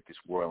and look at this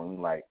world and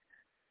we're like,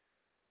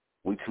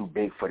 we're too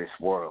big for this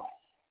world.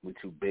 We're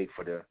too big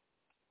for the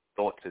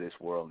thoughts of this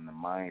world, and the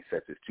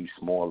mindset is too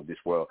small of this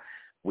world.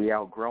 We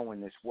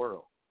outgrowing this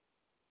world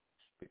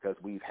because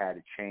we've had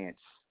a chance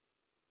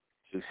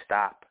to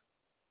stop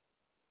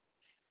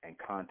and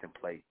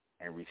contemplate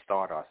and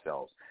restart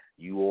ourselves.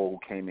 You all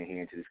who came in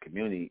here into this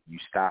community, you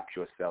stopped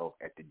yourself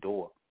at the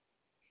door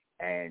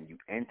and you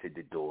entered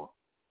the door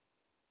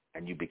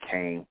and you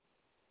became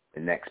the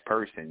next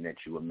person that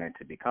you were meant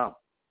to become.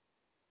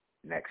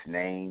 Next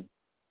name,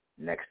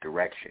 next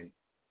direction,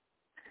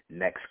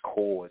 next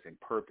cause and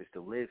purpose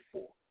to live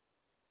for.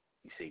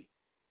 You see,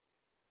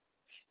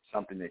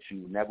 something that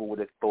you never would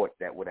have thought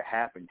that would have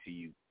happened to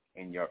you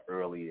in your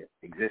earlier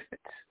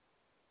existence.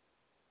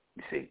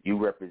 You see, you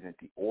represent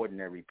the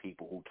ordinary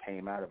people who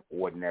came out of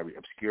ordinary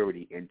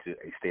obscurity into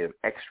a state of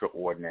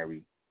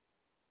extraordinary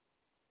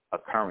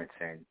occurrence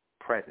and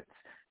presence.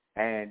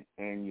 And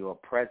in your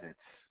presence,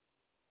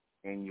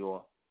 in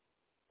your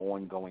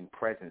ongoing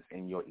presence,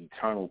 in your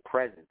eternal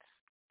presence,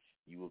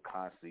 you are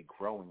constantly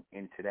growing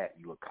into that.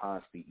 You are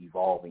constantly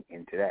evolving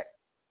into that,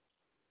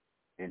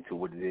 into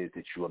what it is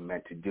that you are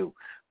meant to do,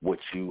 what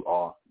you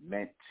are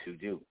meant to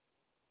do.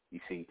 You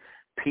see,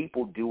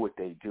 people do what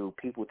they do.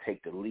 People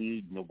take the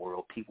lead in the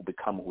world. People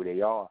become who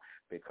they are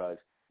because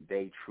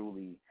they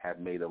truly have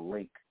made a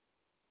link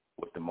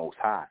with the Most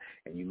High.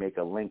 And you make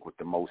a link with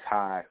the Most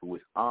High, who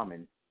is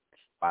Amen,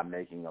 by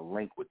making a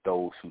link with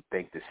those who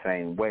think the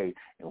same way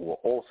and who are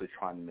also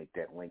trying to make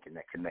that link and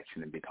that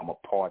connection and become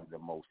a part of the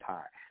Most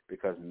High.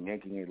 Because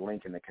making a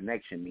link and a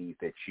connection means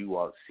that you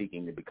are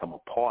seeking to become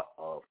a part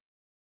of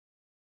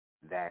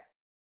that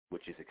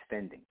which is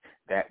extending,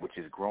 that which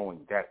is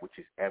growing, that which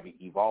is ever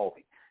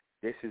evolving.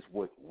 This is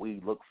what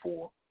we look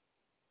for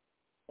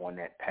on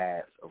that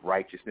path of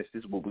righteousness.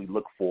 This is what we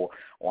look for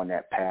on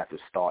that path of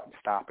start and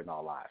stop in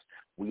our lives.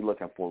 We're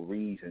looking for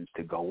reasons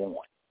to go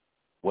on.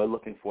 We're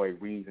looking for a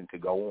reason to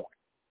go on.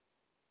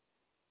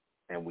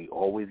 And we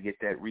always get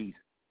that reason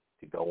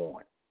to go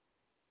on.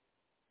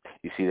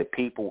 You see, the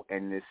people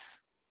in this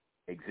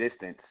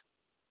existence,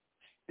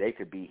 they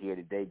could be here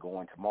today,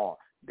 going tomorrow.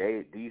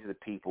 These are the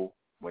people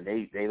when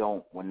they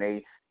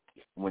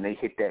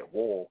hit that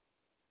wall,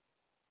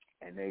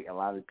 and a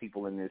lot of the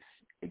people in this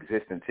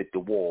existence hit the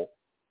wall,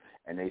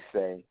 and they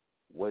say,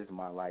 "What is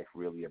my life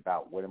really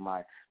about? What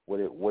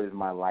is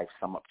my life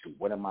sum up to?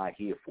 What am I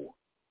here for?"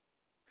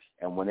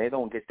 And when they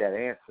don't get that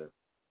answer,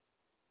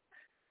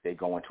 they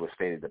go into a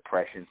state of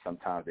depression.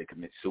 Sometimes they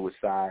commit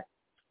suicide.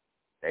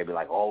 They be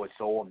like, "Oh,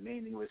 it's all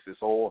meaningless.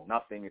 It's all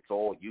nothing. It's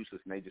all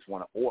useless," and they just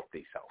want to off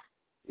themselves.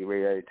 They're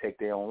ready to take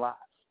their own lives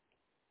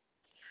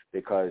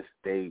because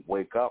they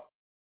wake up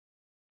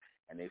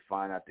and they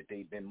find out that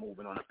they've been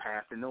moving on a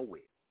path to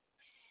nowhere.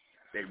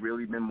 They've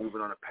really been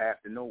moving on a path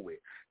to nowhere.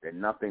 That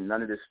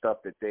none of this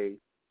stuff that they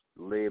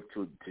live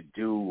to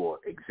do or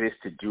exist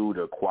to do,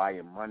 to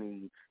acquire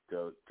money,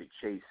 to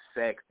chase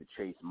sex, to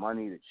chase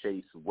money, to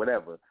chase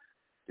whatever,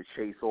 to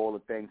chase all the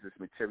things in this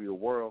material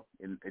world,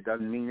 and it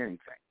doesn't mean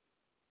anything.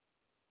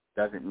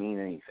 Doesn't mean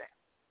anything.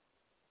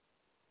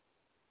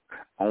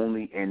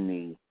 Only in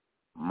the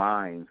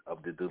minds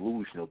of the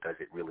delusional does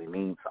it really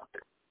mean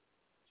something.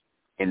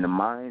 In the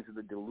minds of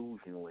the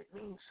delusional, it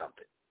means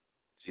something.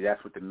 See,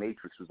 that's what the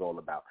Matrix was all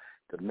about.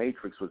 The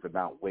Matrix was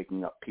about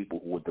waking up people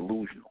who were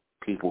delusional,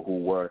 people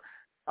who were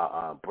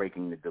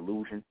breaking the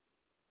delusion,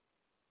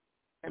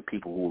 and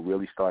people who were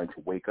really starting to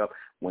wake up.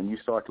 When you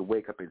start to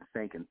wake up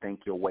and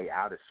think your way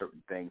out of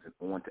certain things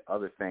and onto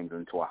other things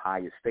into a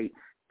higher state,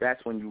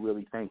 that's when you're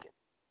really thinking.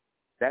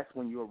 That's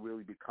when you're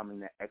really becoming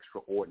that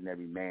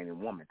extraordinary man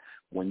and woman,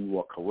 when you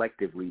are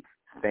collectively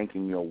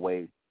thinking your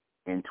way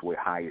into a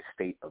higher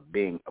state of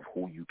being, of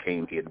who you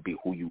came here to be,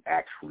 who you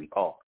actually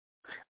are.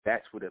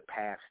 That's where the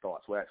path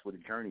starts. Well, that's where the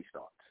journey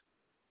starts.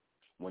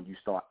 When you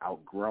start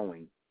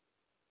outgrowing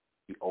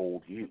the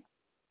old you.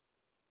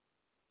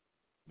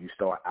 You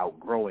start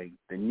outgrowing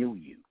the new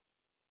you.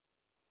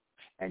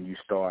 And you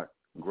start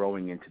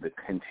growing into the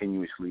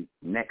continuously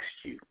next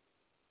you.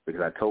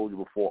 Because I told you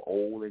before,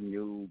 old and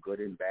new, good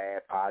and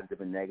bad,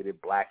 positive and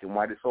negative, black and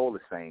white, it's all the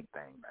same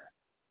thing, man.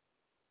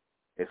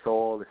 It's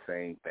all the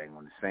same thing,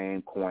 on the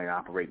same coin,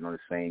 operating on the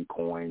same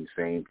coin,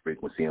 same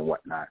frequency and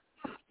whatnot.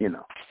 You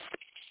know,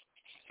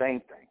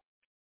 same thing.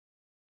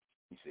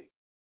 You see,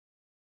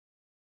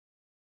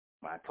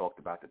 when I talked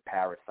about the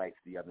parasites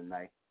the other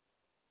night,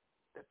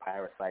 the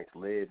parasites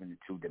live in the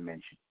 2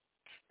 dimension.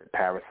 The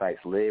parasites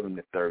live in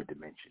the 3rd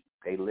dimension.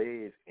 They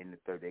live in the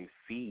third. They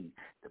feed.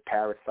 The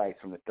parasites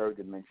from the 3rd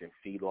dimension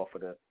feed off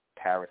of the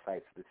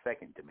parasites of the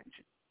 2nd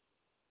dimension.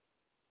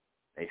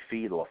 They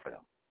feed off of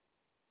them.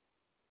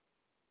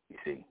 You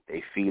see,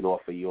 they feed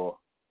off of your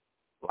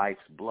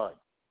life's blood,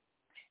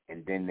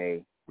 and then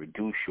they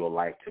reduce your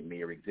life to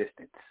mere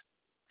existence.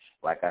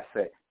 Like I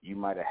said, you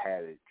might have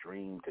had a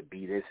dream to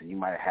be this, and you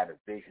might have had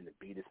a vision to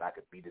be this. I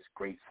could be this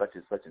great, such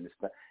and such, and this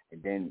stuff.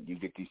 And then you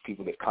get these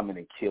people that come in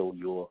and kill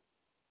your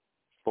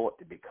thought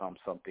to become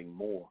something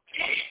more.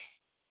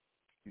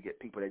 You get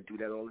people that do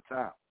that all the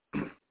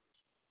time.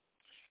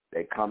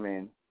 They come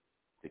in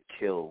to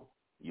kill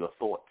your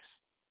thoughts,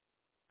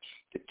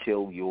 to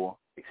kill your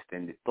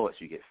extended thoughts.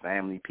 You get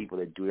family people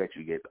that do that.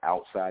 You get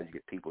outside. You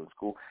get people in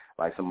school.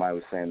 Like somebody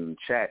was saying in the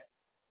chat,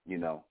 you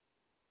know,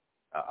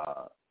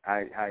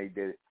 how he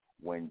did it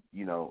when,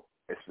 you know,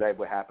 that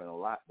would happen a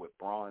lot with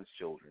bronze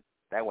children.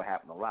 That would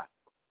happen a lot.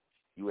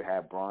 You would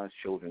have bronze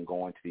children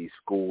going to these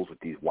schools with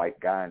these white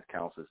guidance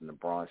counselors, and the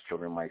bronze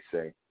children might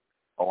say,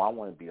 "Oh, I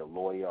want to be a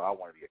lawyer, I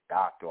want to be a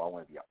doctor, I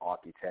want to be an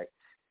architect."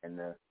 And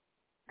the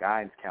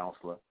guidance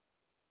counselor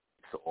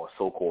or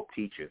so-called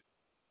teacher,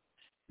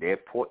 they're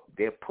put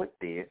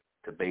there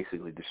to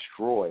basically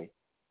destroy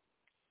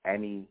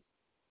any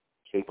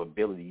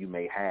capability you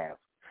may have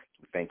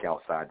to think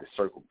outside the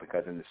circle,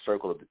 because in the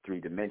circle of the 3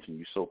 dimension,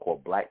 you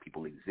so-called black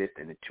people exist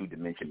in the 2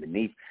 dimension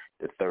beneath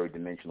the 3rd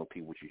dimensional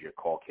people, which is your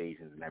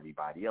Caucasians and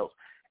everybody else.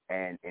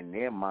 And in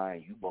their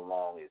mind, you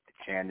belong as the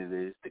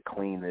janitors, the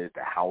cleaners,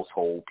 the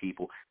household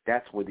people.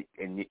 That's where,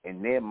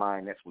 in their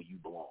mind, that's where you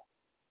belong.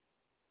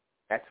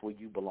 That's where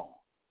you belong.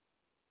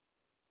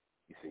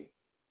 You see.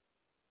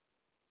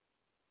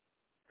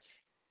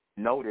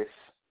 Notice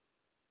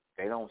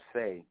they don't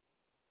say,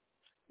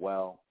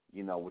 well,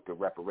 you know, with the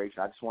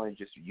reparation, I just want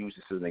to just use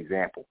this as an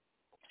example.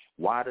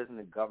 Why doesn't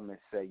the government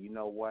say, you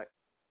know what,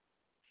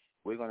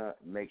 we're going to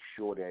make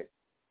sure that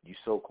you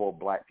so-called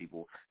black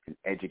people can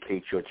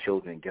educate your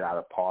children and get out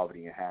of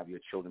poverty and have your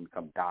children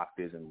become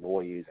doctors and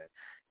lawyers and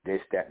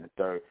this, that, and the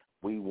third.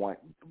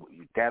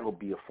 that'll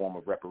be a form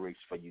of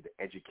reparations for you to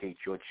educate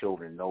your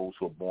children, those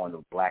who are born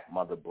of black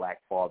mother, black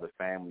father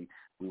family.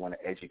 We want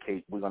to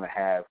educate. We're going to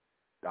have,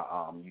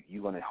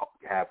 you're going to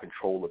have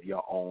control of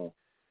your own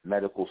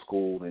medical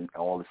school and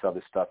all this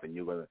other stuff, and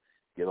you're going to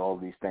get all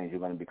these things. You're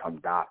going to become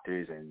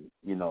doctors, and,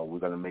 we're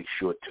going to make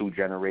sure 2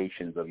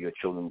 generations of your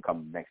children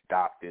become the next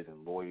doctors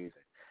and lawyers,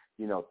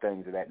 and,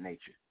 things of that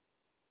nature.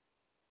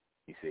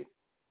 You see.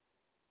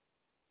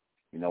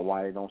 You know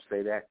why they don't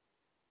say that?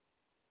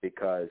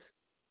 Because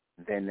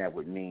then that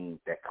would mean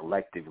that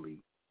collectively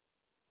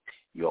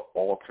you're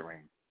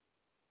altering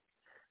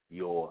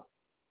your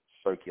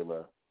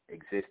circular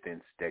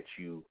existence that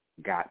you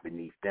got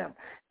beneath them.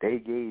 They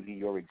gave you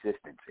your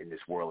existence in this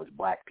world as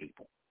black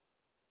people.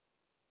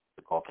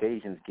 The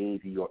Caucasians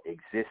gave you your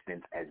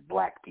existence as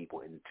black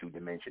people in the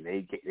 2-dimension.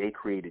 They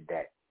created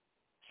that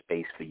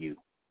space for you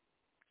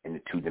in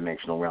the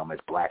 2-dimensional realm as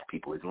black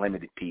people, as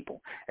limited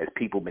people, as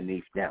people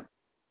beneath them.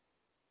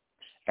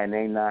 And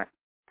they're not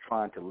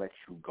trying to let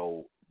you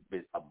go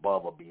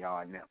above or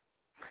beyond them.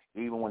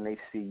 Even when they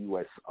see you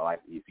as,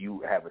 like, if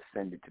you have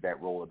ascended to that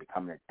role of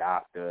becoming a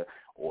doctor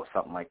or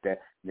something like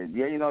that,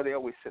 they're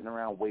always sitting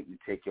around waiting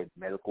to take your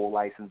medical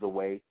license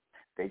away.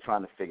 They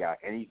trying to figure out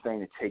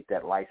anything to take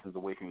that license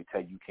away from you,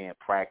 tell you can't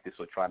practice,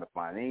 or trying to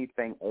find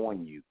anything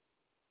on you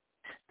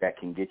that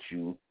can get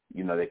you,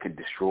 that could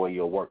destroy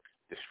your work,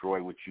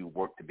 destroy what you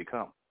work to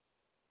become.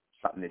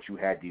 Something that you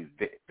had the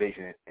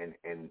vision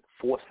and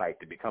foresight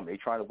to become. They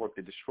try to work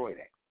to destroy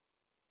that.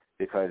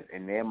 Because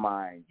in their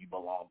mind, you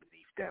belong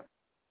beneath them.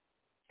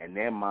 In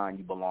their mind,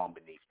 you belong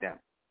beneath them.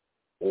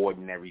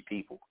 Ordinary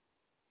people.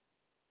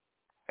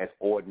 As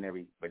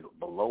ordinary, but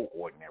below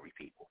ordinary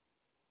people.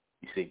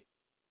 You see?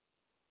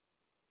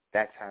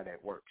 That's how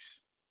that works.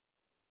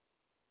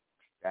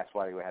 That's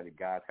why they had the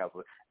God's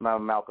Counselor.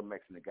 Remember Malcolm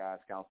X in the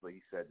God's Counselor,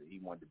 he said that he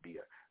wanted to be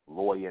a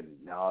lawyer.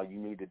 No, you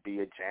need to be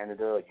a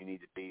janitor, or you need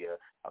to be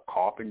a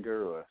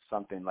carpenter, or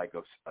something like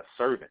a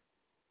servant.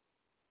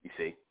 You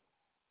see?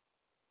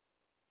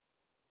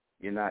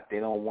 They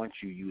don't want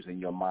you using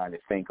your mind to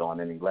think on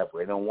any level.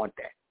 They don't want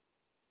that.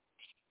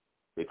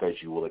 Because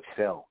you will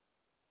excel.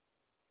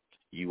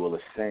 You will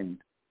ascend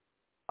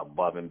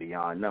above and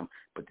beyond them.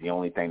 But the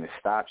only thing that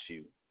stops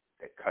you,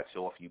 that cuts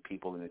off you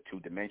people in the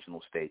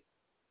 2-dimensional state,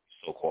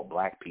 so-called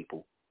black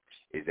people,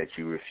 is that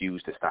you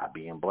refuse to stop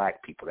being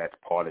black people. That's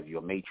part of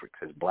your matrix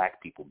as black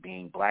people.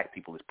 Being black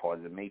people is part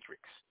of the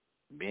matrix.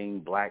 Being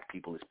black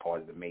people is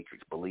part of the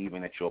matrix.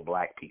 Believing that you're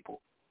black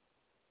people,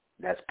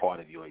 that's part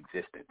of your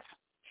existence.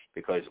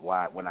 Because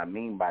what I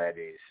mean by that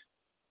is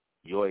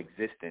your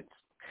existence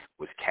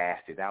was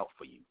casted out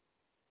for you.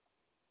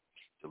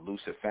 The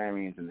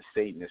Luciferians and the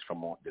Satanists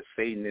the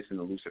Satanists and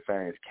the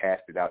Luciferians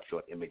casted out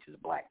your image as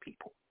black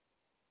people.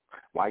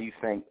 Why you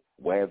think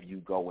wherever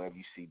you go, wherever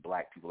you see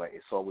black people,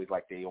 it's always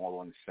like they all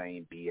on the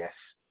same BS.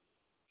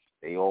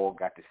 They all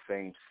got the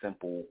same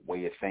simple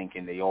way of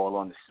thinking. They all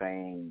on the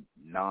same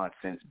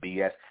nonsense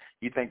BS.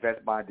 You think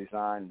that's by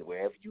design?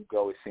 Wherever you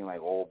go, it seems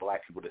like all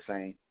black people the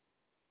same.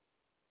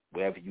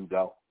 Wherever you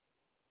go,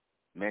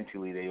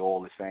 mentally they all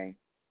the same.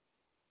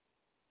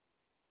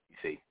 You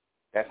see,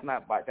 that's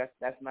not by accident.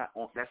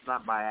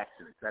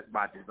 That's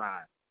by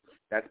design.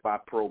 That's by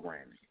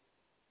programming.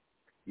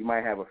 You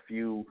might have a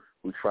few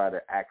who try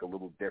to act a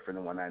little different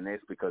than one another, and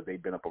that's because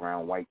they've been up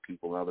around white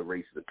people and other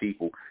races of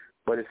people,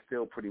 but it's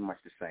still pretty much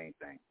the same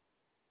thing.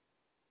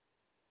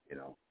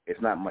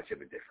 It's not much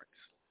of a difference.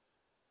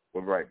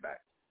 We'll be right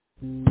back.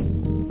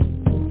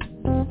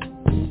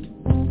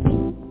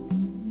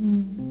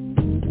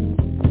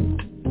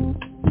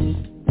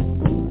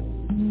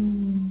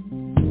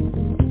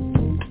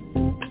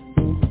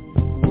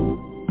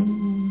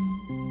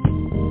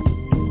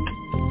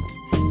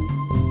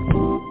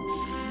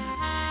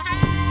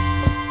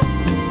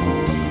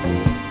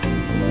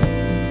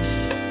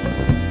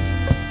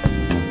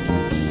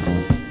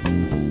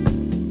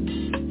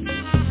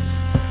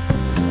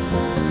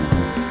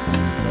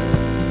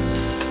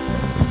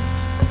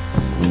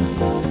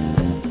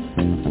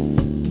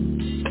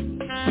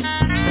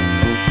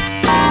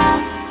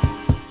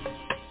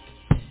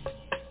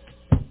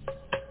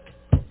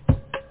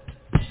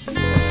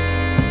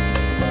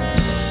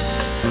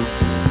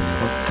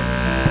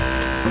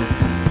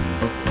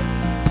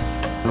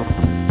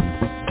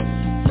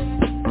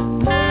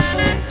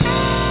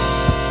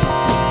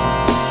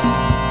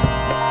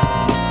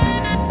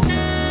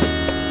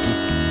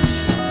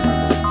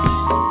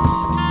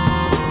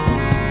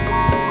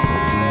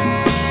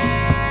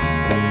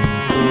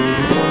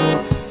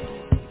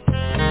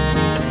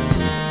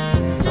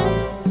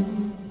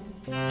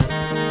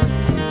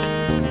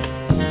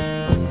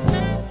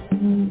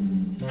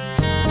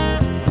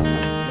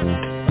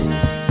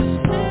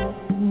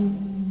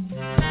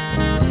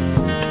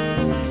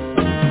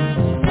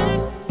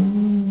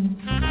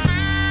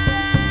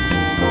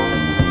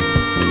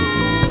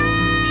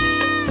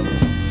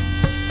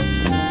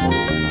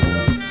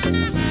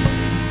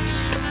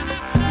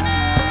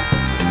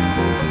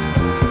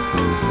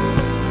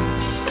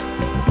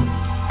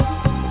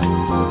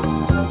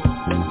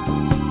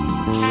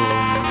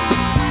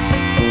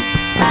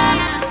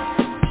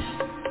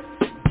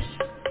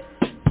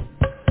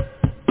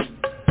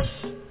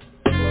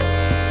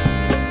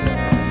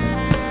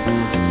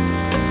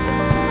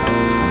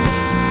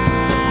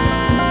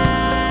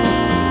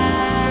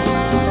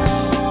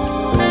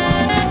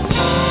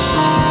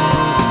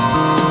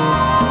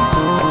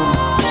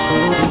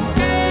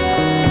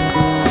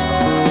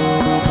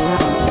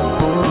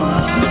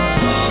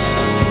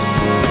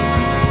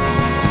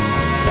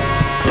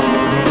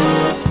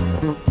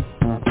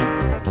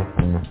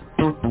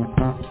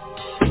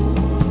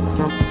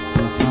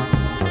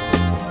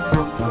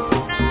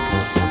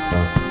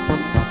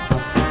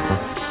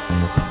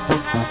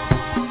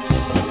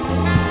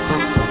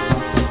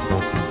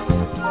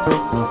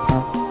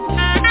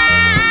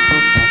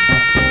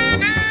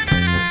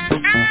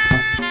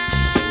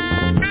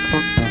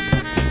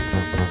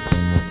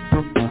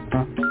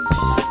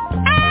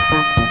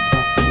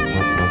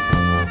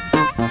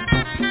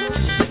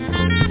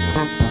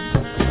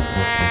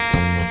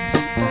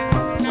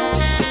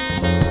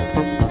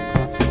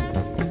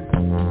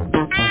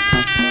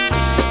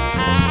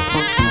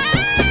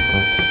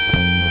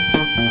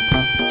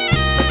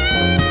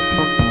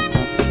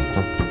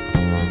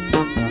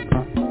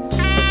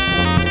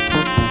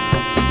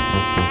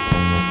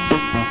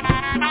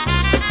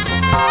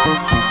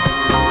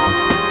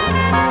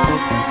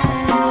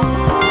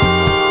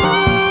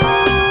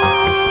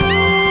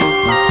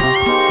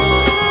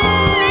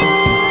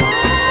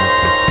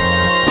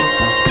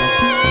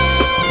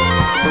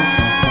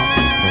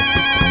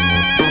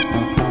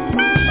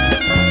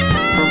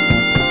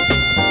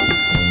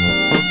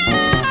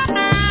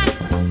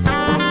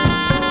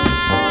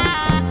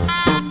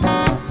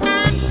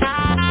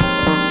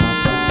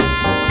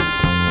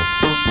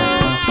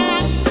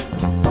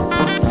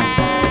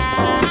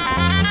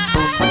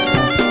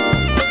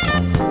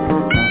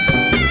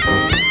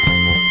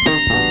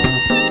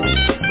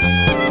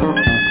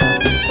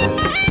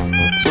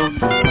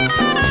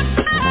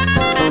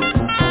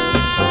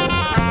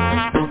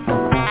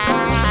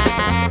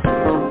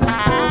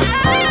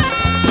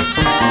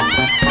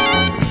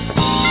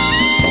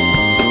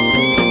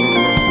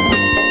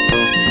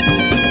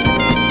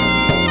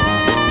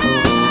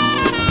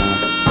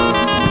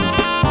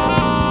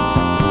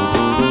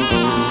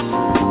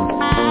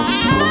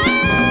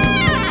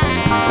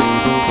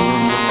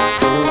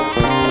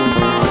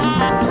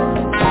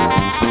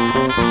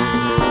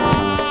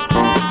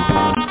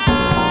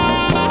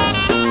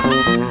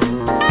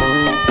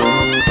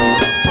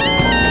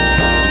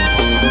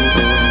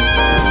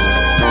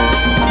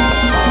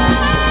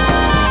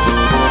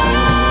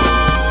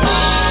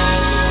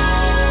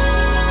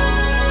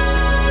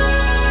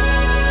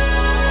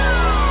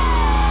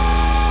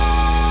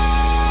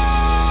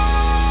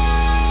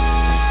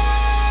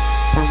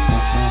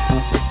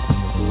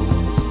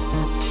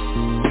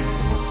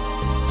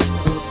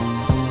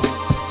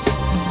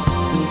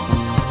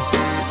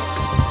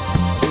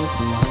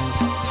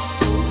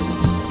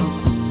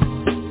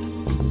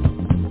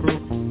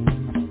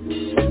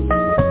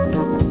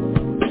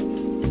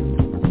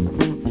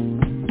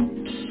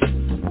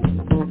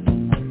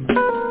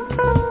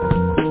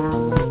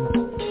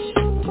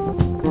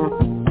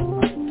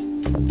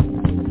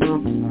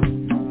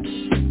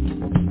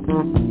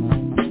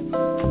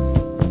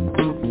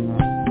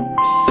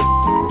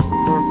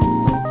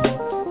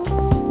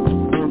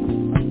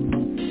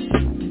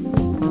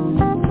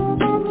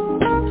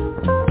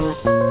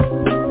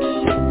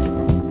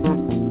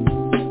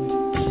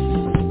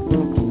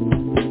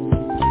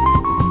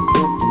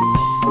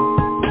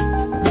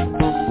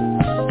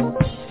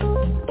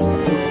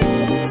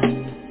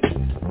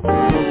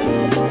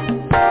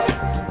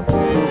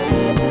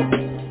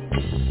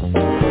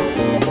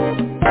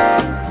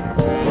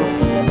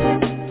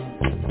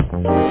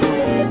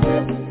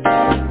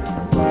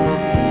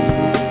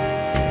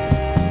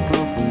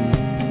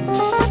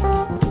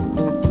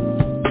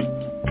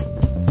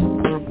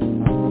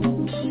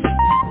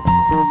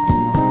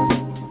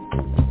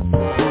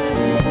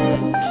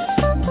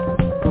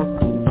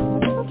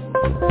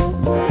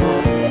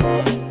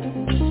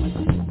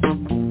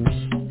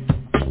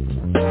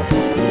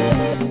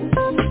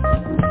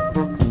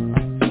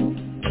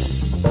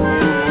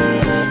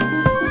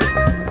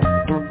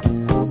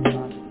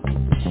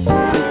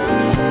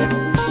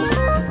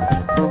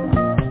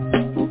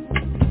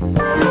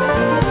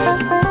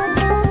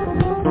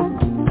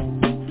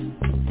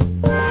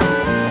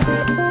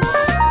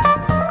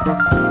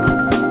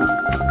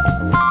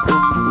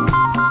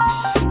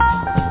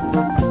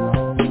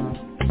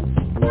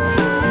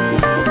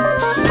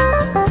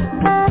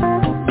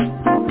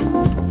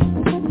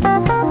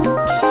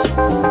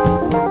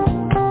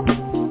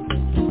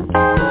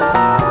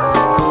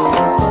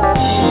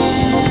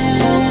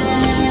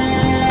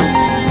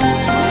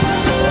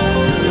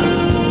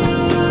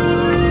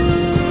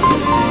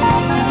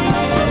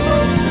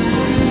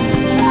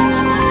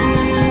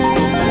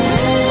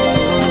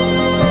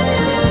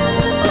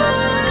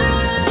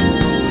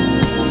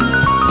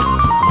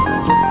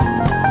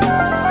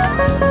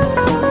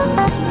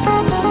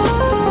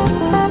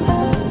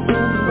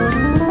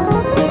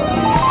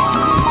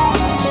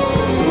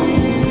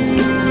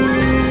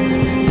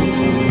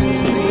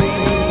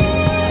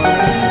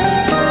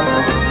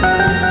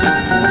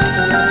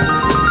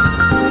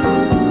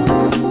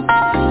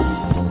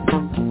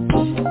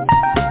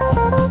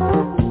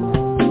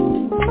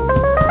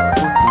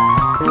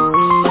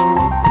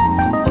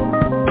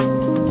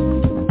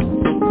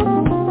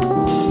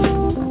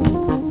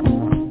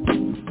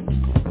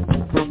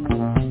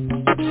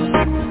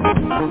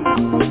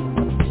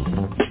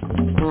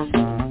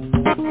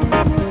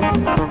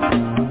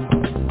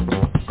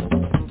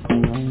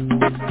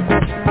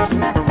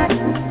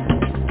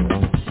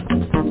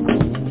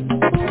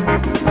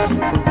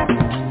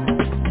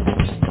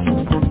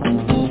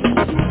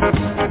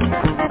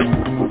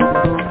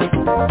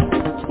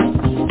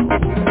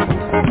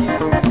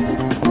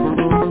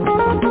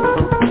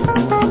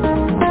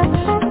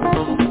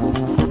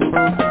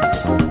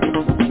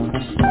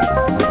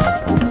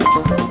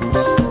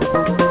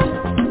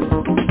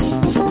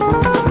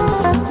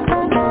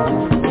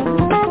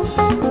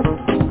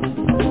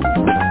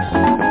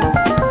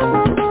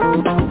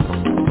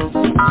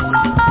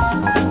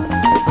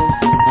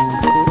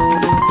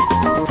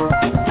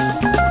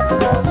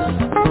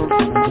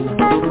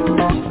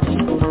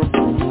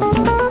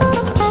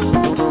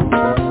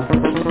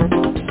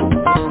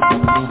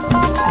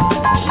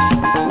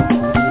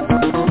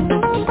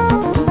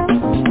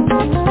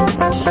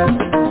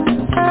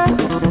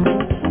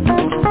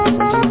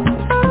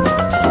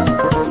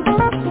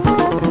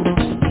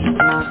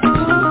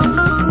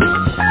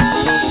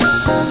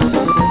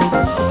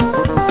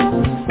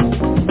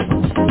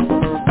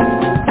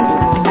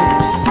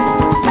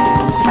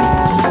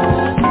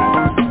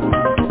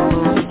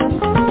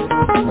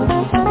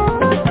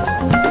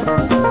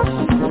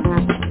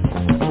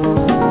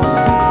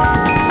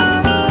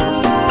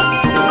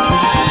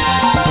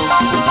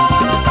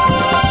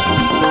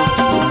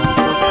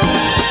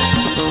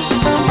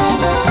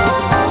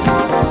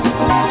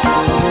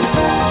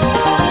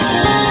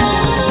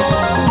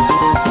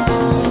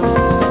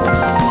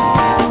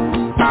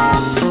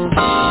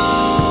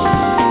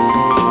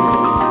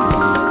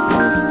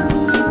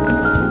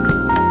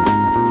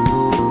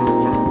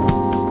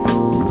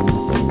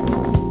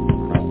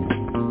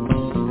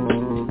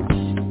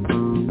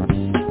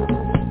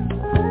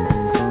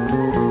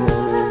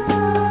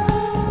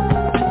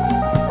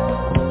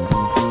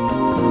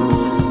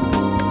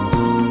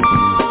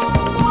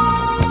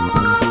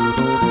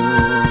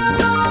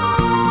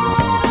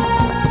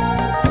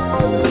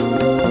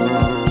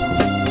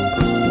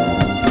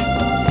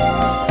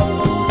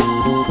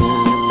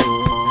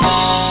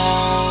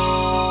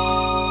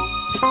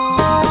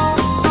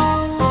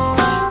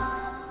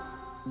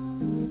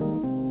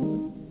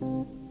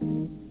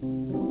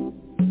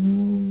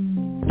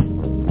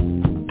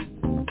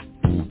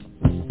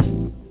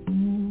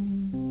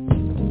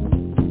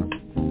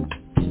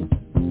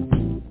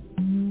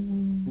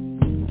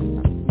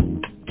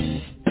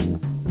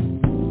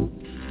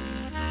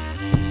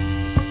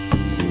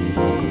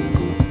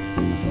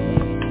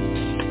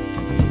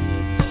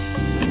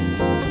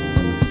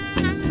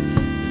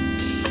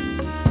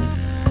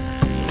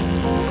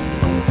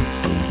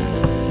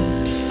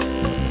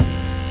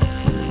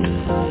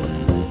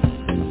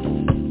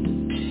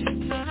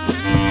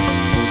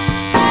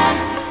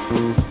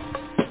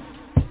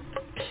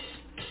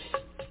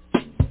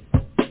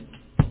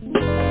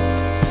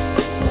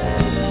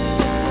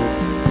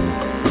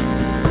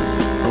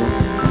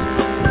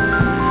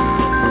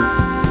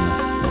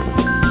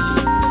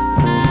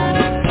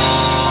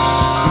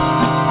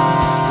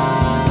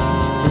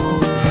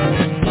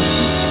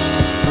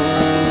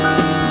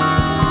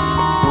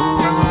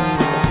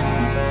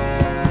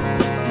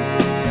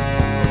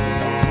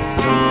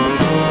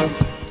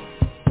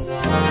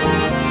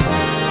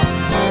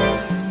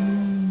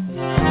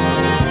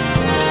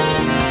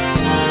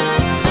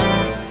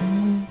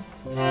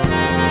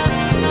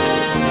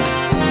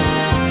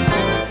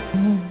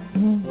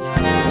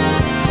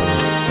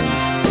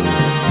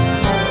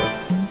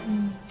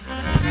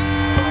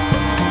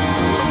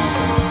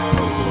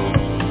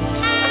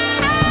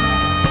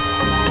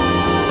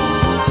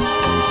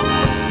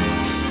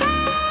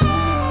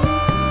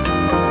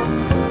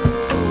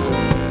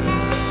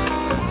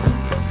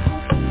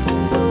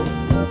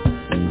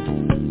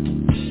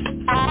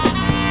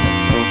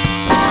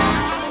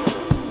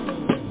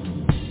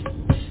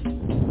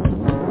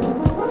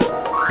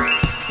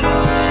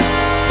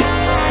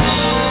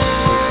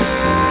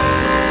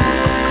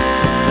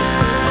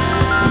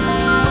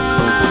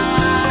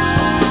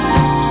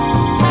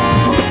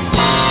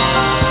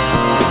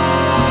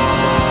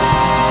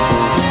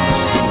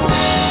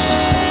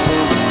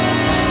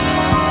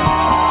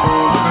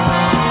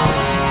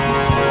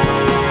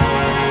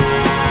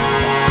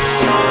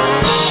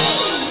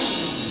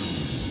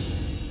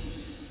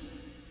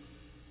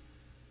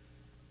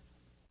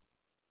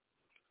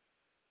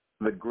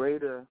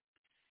 greater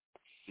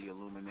the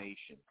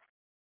illumination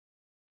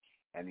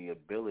and the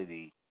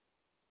ability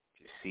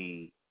to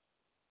see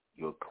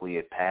your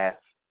clear path,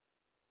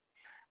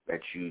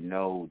 that you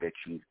know that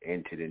you've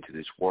entered into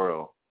this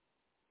world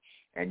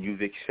and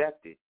you've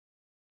accepted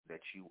that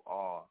you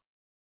are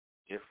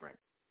different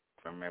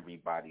from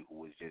everybody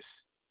who is just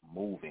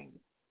moving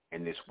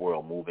in this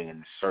world, moving in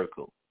the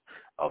circle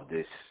of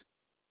this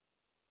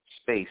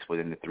space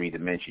within the 3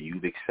 dimension.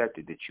 You've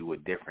accepted that you are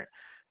different.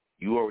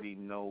 You already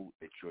know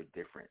that you're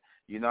different.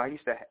 You know, I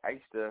used to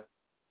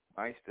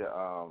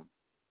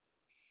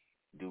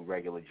do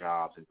regular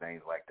jobs and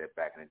things like that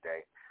back in the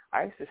day.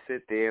 I used to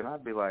sit there and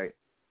I'd be like,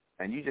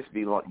 and you just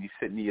be like, you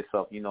sitting to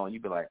yourself, you know, and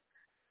you'd be like,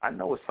 I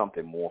know it's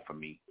something more for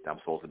me that I'm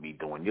supposed to be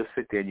doing. You'll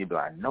sit there and you'll be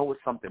like, I know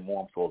it's something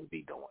more I'm supposed to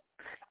be doing.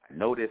 I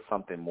know there's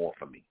something more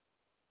for me.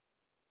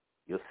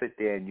 You'll sit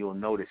there and you'll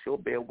notice, you'll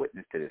bear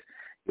witness to this.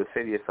 You'll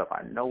say to yourself,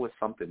 I know it's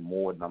something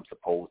more than I'm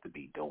supposed to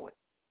be doing.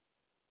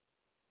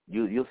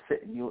 You'll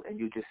sit and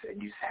you just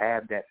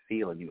have that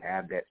feeling, you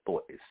have that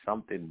thought. It's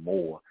something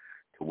more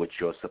to what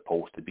you're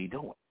supposed to be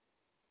doing.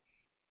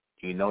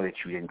 You know that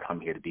you didn't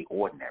come here to be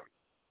ordinary.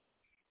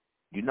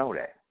 You know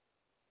that.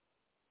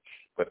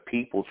 But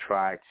people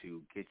try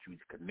to get you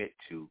to commit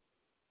to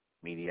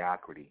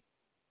mediocrity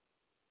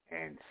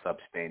and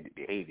substandard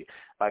behavior.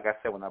 Like I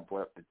said when I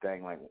brought up the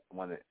thing, like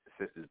one of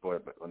the sisters brought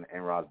up, when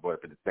Enroz brought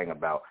up the thing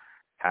about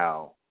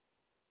how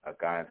a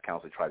guidance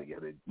counselor tried to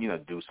get her to, you know,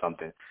 do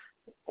something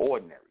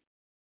ordinary.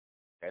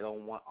 They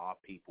don't want our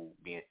people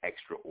being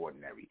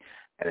extraordinary.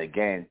 And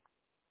again,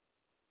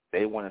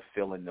 they want to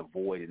fill in the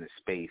void in the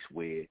space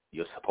where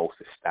you're supposed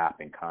to stop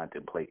and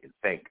contemplate and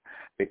think.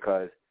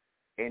 Because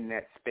in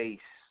that space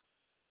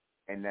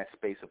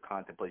of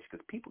contemplation,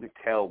 because people could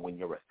tell when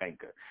you're a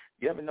thinker.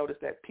 You ever notice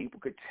that people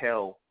could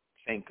tell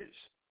thinkers?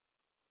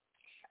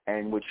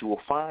 And what you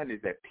will find is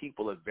that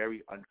people are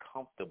very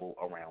uncomfortable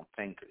around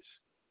thinkers.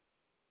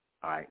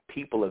 All right?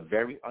 People are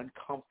very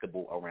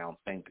uncomfortable around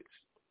thinkers.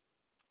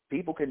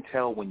 People can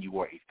tell when you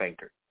are a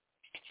thinker.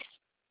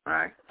 All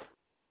right?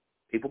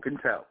 People can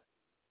tell.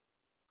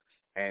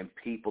 And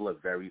people are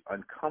very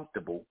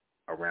uncomfortable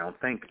around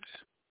thinkers.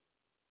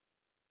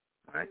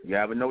 All right? You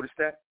ever notice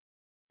that?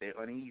 They're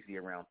uneasy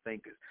around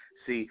thinkers.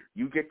 See,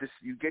 you get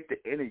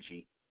the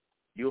energy.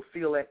 You'll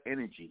feel that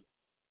energy.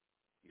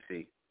 You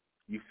see,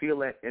 you feel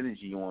that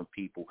energy on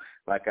people.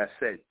 Like I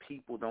said,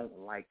 people don't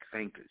like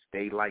thinkers.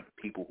 They like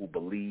people who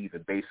believe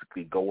and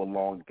basically go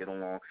along, get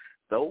along.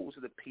 Those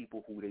are the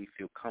people who they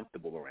feel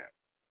comfortable around.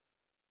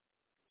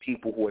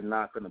 People who are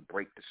not going to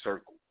break the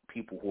circle.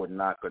 People who are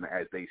not going to,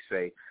 as they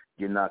say,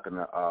 you're not going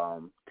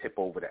to tip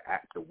over the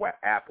apple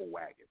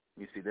wagon.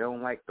 You see, they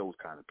don't like those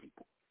kind of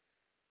people.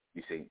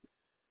 You see,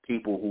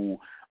 people who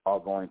are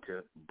going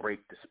to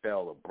break the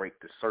spell or break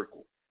the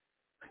circle.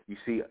 You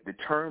see, the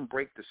term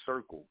break the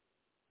circle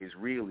is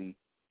really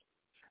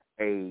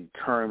a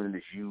term that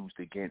is used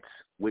against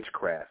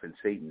witchcraft and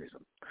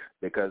Satanism.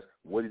 Because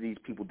what do these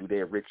people do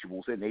their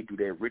rituals in? They do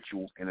their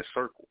rituals in a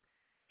circle.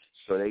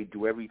 So they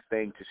do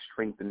everything to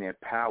strengthen their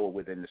power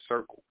within the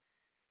circle.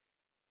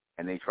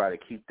 And they try to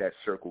keep that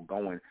circle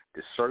going.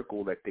 The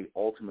circle that they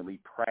ultimately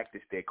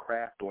practice their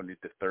craft on is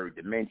the 3rd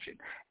dimension.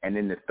 And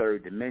in the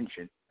 3rd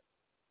dimension,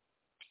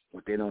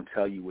 what they don't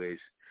tell you is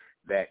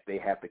that they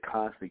have to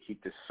constantly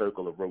keep this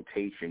circle of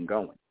rotation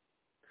going.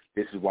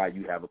 This is why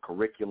you have a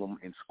curriculum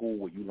in school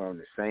where you learn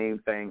the same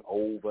thing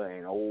over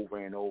and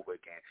over and over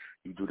again.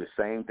 You do the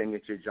same thing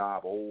at your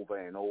job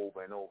over and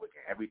over and over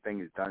again.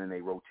 Everything is done in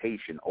a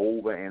rotation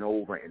over and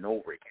over and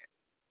over again.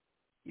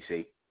 You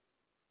see?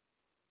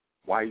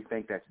 Why do you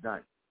think that's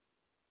done?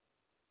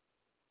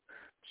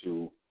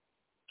 To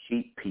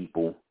keep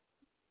people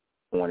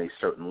on a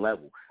certain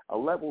level, a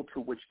level to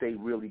which they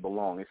really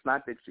belong. It's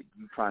not that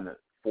you're trying to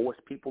force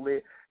people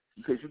there,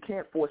 because you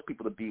can't force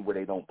people to be where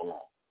they don't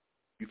belong.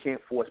 You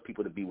can't force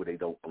people to be where they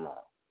don't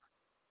belong.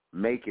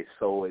 Make it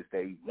so as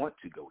they want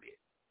to go there.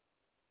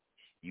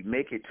 You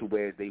make it to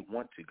where they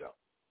want to go.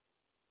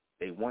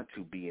 They want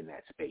to be in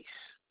that space.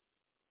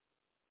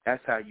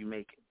 That's how you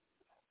make it.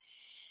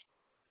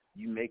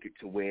 You make it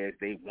to where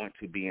they want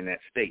to be in that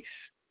space,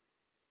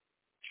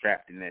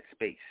 trapped in that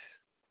space.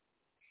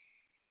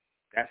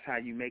 That's how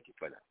you make it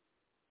for them.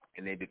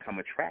 And they become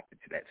attracted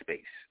to that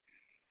space.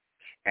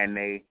 And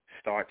they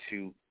start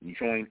to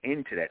join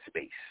into that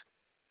space.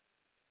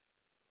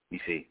 You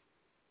see?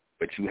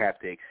 But you have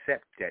to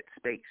accept that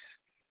space.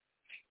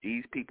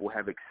 These people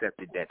have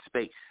accepted that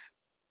space.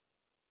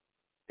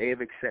 They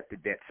have accepted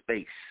that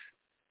space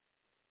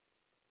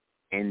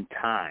in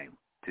time,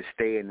 to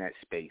stay in that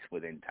space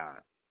within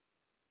time.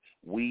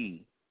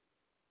 We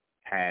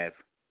have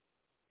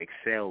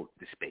excelled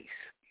the space.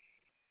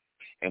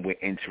 And we're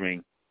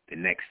entering the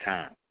next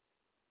time.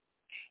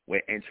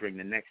 We're entering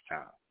the next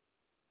time.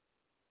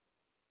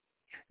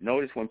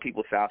 Notice when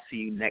people say, I'll see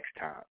you next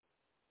time.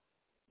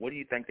 What do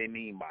you think they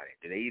mean by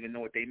it? Do they even know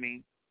what they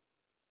mean?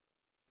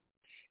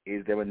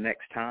 Is there a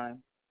next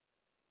time?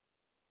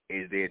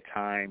 Is there a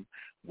time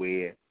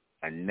where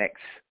a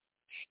next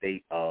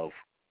state of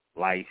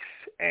life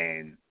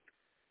and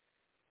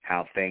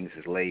how things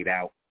is laid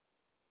out,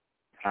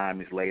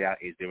 time is laid out.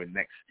 Is there a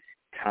next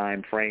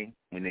time frame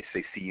when they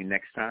say see you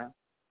next time?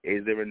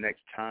 Is there a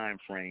next time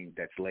frame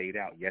that's laid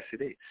out? Yes,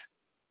 it is.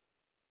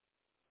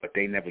 But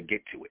they never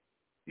get to it.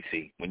 You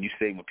see, when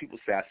people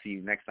say I'll see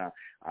you next time,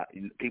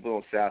 people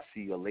don't say I'll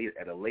see you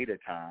at a later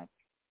time.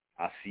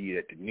 I'll see you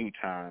at the new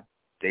time.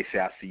 They say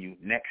I'll see you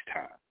next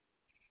time.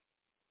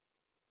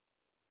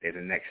 There's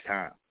a next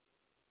time.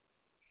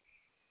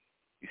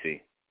 You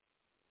see,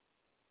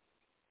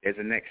 there's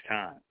a next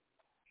time.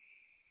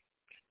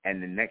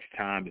 And the next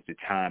time is the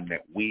time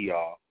that we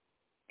are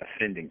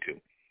ascending to.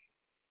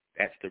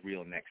 That's the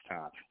real next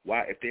time.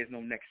 Why, if there's no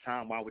next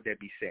time, why would that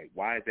be said?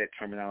 Why is that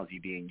terminology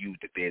being used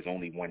if there's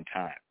only one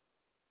time?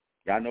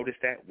 Y'all notice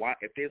that? Why,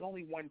 if there's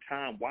only one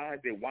time, why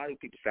do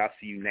people say I'll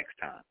see you next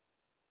time?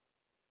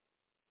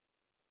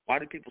 Why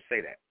do people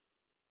say that?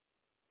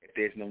 If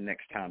there's no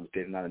next time, if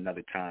there's not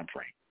another time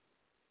frame.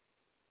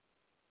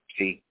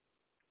 See,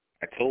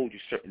 I told you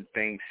certain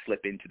things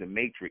slip into the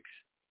matrix,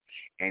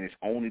 and it's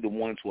only the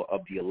ones who are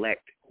of the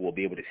elect who will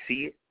be able to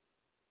see it.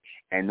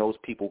 And those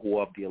people who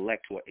are of the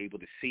elect who are able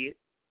to see it,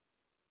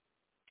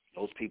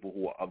 those people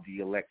who are of the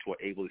elect who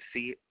are able to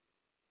see it,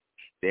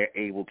 they're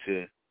able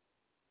to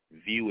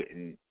view it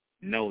and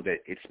know that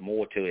it's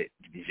more to it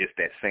than just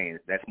that saying.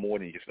 That's more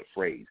than just a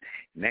phrase.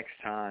 Next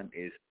time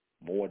is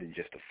more than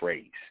just a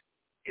phrase.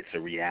 It's a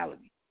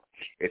reality.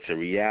 It's a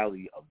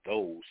reality of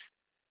those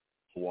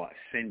who are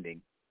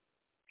ascending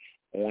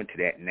onto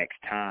that next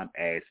time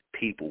as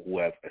people who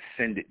have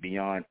ascended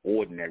beyond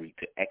ordinary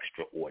to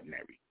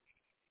extraordinary.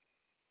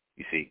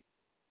 You see,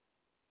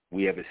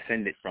 we have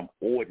ascended from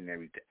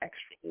ordinary to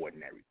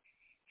extraordinary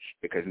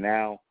because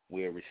now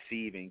we're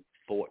receiving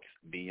thoughts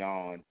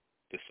beyond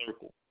the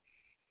circle,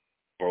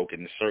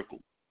 broken the circle.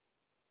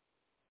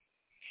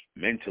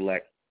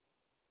 Mentellect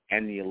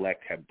and the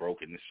elect have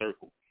broken the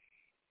circle.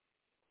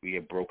 We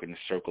have broken the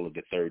circle of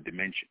the third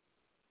dimension.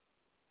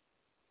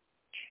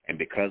 And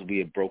because we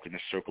have broken the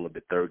circle of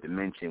the third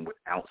dimension with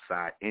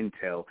outside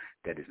intel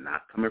that is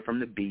not coming from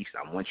the beast,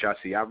 I want y'all to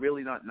see, y'all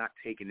really not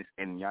taking this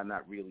and y'all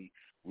not really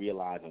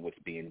realizing what's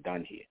being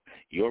done here.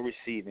 You're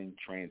receiving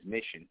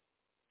transmission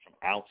from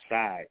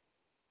outside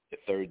the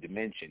third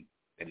dimension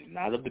that is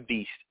not of the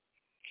beast.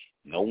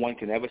 No one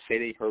can ever say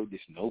they heard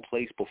this no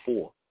place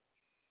before.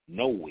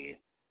 Nowhere.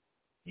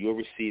 You're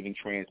receiving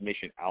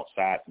transmission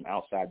from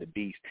outside the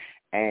beast,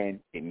 and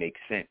it makes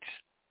sense.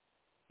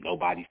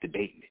 Nobody's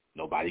debating it.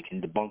 Nobody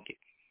can debunk it.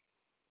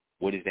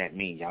 What does that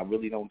mean? Y'all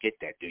really don't get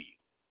that, do you?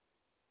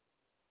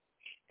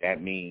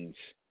 That means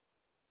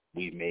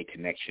we've made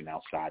connection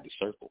outside the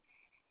circle.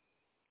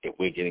 If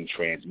we're getting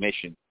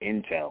transmission,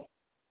 intel,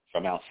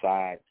 from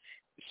outside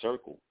the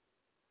circle,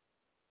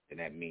 then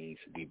that means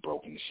we've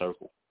broken the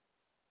circle.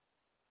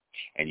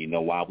 And you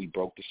know why we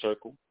broke the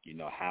circle? You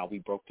know how we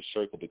broke the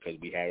circle? Because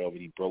we had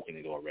already broken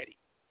it already.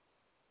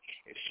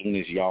 As soon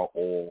as y'all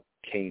all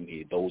came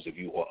here, those of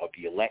you who are of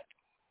the elect,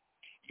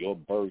 your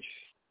birth,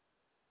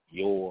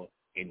 your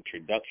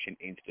introduction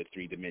into the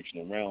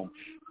three-dimensional realm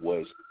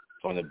was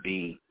going to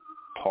be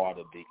part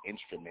of the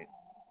instrument.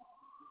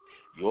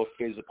 Your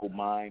physical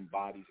mind,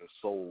 bodies, and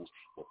souls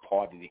were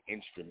part of the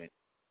instrument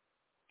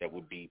that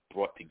would be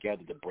brought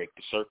together to break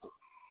the circle.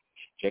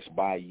 Just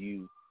by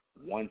you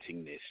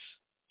wanting this,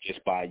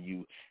 just by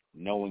you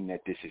knowing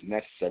that this is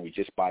necessary,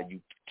 just by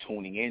you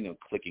tuning in and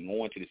clicking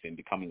on to this and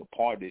becoming a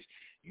part of this,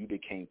 you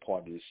became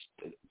part of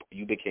this.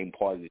 You became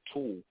part of the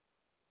tool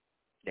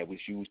that was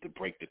used to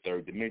break the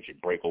third dimension,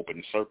 break open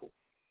the circle.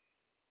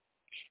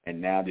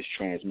 And now this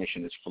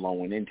transmission is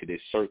flowing into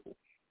this circle.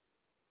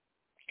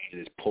 It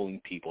is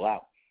pulling people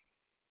out.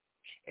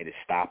 It is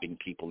stopping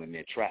people in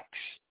their tracks.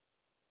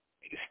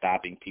 It is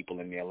stopping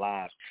people in their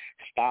lives,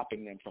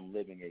 stopping them from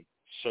living a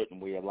certain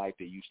way of life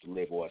they used to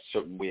live or a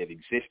certain way of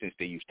existence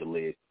they used to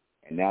live.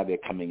 And now they're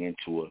coming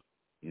into a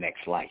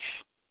next life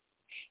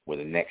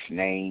with a next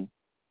name,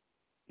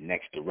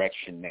 next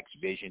direction, next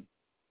vision.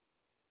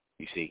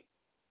 You see,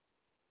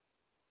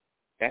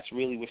 that's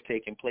really what's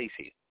taking place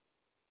here.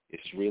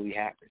 It's really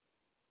happening.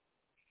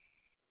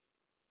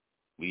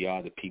 We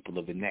are the people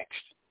of the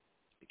next.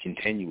 The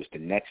continuous. The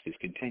next is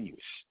continuous.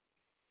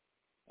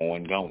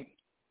 Ongoing.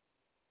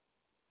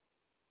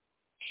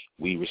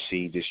 We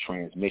receive this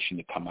transmission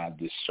to come out of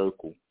this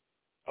circle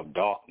of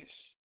darkness,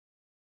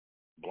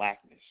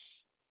 blackness,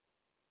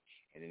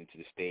 and into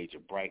the stage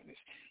of brightness.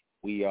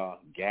 We are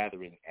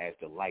gathering as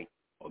the light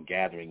or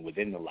gathering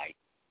within the light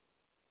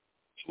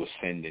to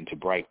ascend into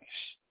brightness,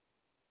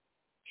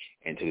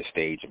 into the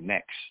stage of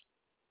next.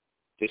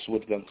 This is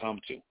what it's going to come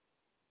to.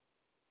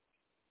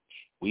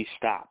 We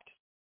stopped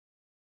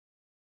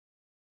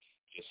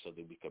just so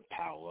that we could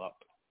power up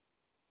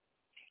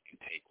and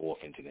take off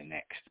into the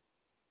next.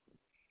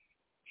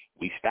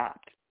 We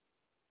stopped.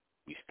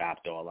 We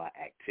stopped all our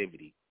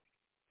activity,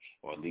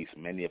 or at least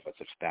many of us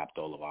have stopped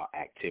all of our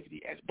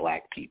activity as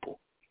black people.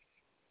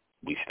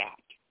 We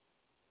stopped.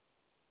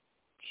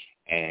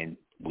 And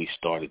we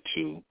started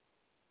to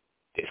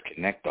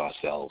disconnect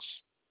ourselves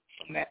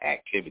from that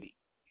activity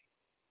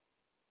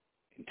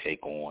and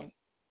take on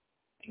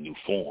a new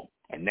form,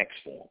 a next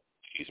form,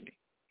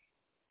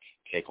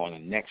 take on a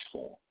next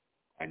form,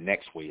 a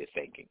next way of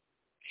thinking.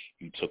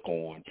 You took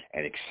on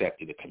and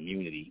accepted a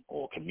community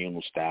or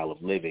communal style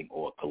of living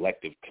or a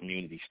collective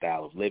community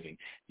style of living.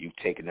 You've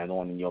taken that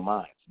on in your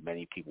mind.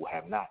 Many people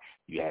have not.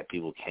 You had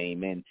people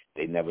came in,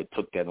 they never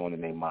took that on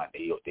in their mind.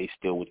 They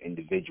still was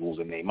individuals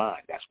in their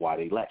mind. That's why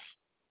they left.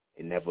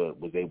 It never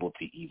was able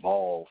to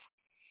evolve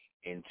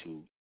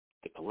into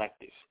the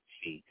collective.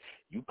 See,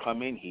 you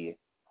come in here,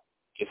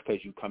 just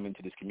because you come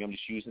into this community,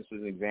 just use this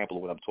as an example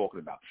of what I'm talking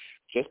about.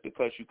 Just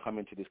because you come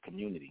into this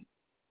community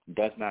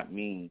does not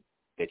mean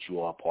that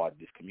you are a part of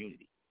this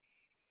community.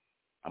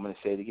 I'm going to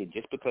say it again.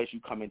 Just because you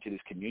come into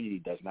this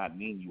community does not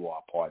mean you are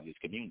a part of this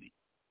community.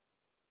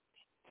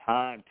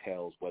 Time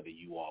tells whether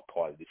you are a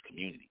part of this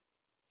community,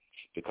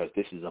 because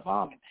this is a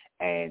vomit.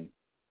 And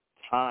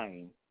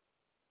time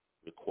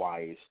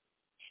requires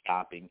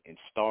stopping and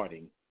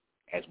starting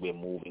as we're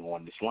moving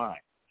on this line.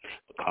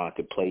 The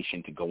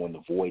contemplation to go in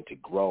the void, to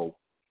grow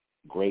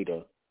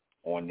greater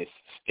on this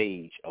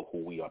stage of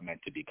who we are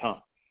meant to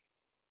become.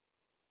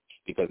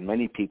 Because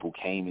many people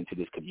came into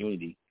this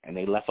community and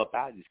they left up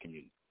out of this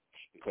community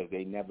because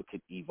they never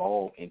could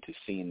evolve into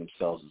seeing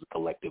themselves as a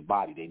collective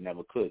body. They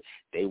never could.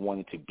 They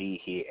wanted to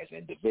be here as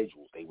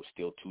individuals. They were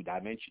still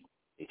two-dimensional.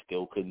 They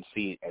still couldn't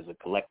see it as a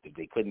collective.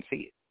 They couldn't see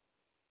it.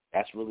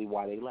 That's really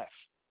why they left.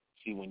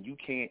 See, when you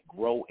can't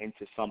grow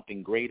into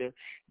something greater,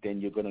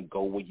 then you're going to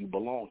go where you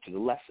belong, to the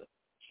lesser.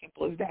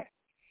 Simple as that.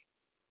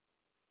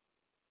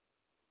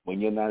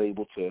 When you're not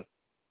able to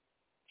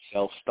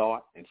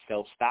self-start and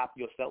self-stop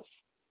yourself,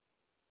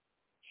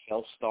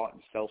 self-start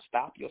and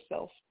self-stop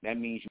yourself, that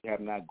means you have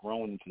not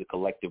grown into the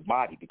collective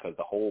body, because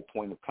the whole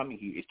point of coming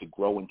here is to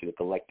grow into the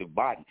collective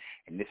body.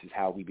 And this is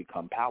how we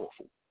become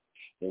powerful,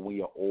 when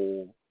we are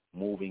all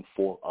moving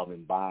forth of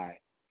and by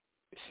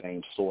the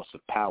same source of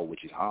power,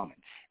 which is harmony.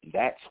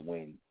 That's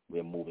when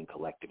we're moving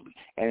collectively.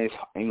 And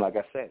like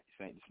I said,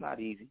 it's not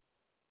easy,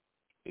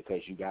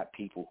 because you got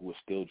people who are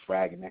still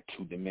dragging that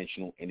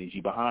two-dimensional energy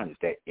behind us,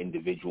 that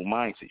individual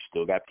mindset. You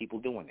still got people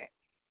doing that.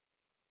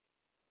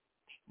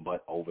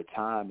 But over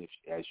time,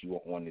 as you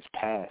are on this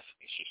path,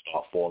 it should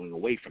start falling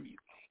away from you.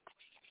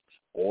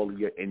 All of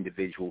your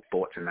individual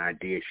thoughts and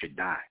ideas should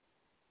die.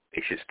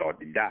 They should start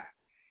to die.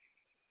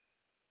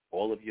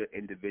 All of your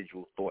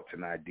individual thoughts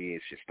and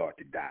ideas should start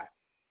to die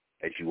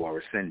as you are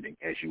ascending,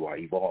 as you are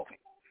evolving.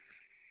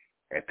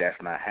 If that's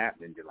not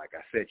happening, then like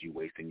I said, you're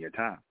wasting your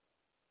time.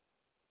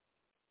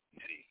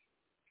 You see,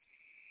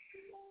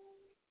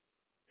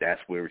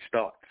 that's where it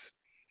starts.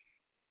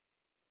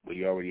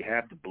 We already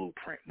have the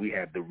blueprint. We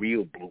have the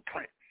real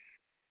blueprint.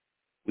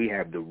 We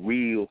have the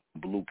real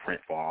blueprint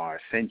for our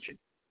ascension.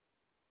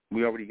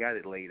 We already got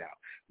it laid out.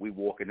 We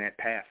walking that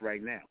path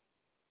right now.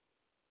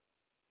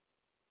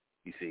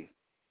 You see,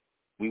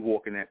 we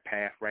walking that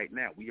path right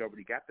now. We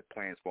already got the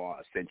plans for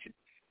our ascension.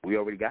 We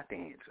already got the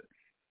answer.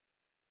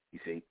 You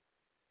see,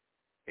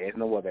 there's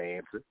no other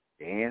answer.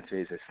 The answer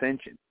is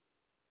ascension.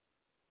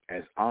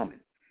 As Amen,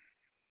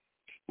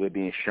 we're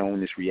being shown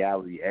this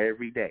reality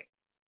every day.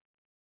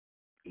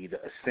 Either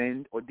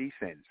ascend or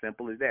descend.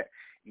 Simple as that.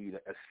 Either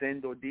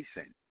ascend or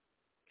descend.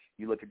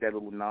 You look at that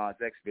little Nas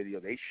X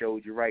video, they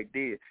showed you right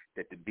there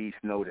that the beasts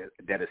know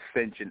that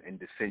ascension and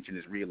descension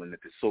is real, and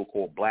that the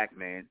so-called black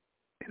man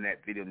in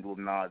that video, little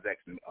Nas X,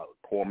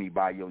 Call Me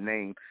By Your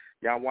Name,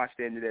 y'all watch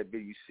the end of that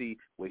video, you see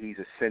where he's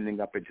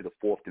ascending up into the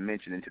fourth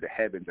dimension, into the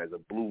heavens as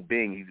a blue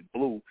being. He's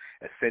blue,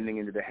 ascending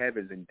into the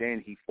heavens, and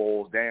then he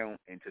falls down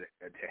into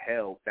to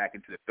hell, back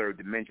into the third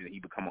dimension, and he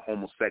become a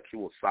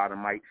homosexual, a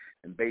sodomite,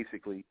 and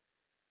basically,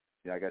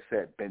 like I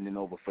said, bending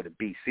over for the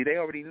beast. See, they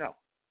already know.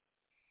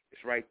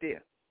 It's right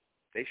there.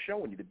 They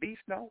showing you. The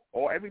beast know.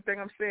 Or everything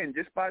I'm saying,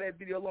 just by that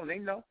video alone, they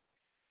know.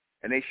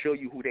 And they show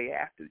you who they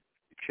after,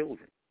 the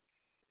children,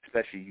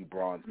 especially you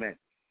bronze men.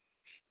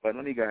 But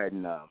let me go ahead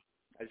and, I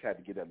just had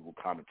to get that little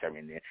commentary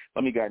in there.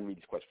 Let me go ahead and read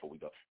this question before we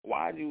go.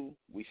 Why do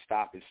we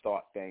stop and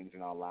start things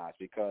in our lives?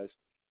 Because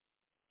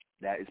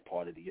that is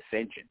part of the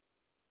ascension.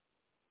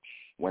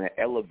 When an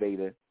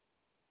elevator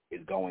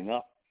is going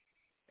up,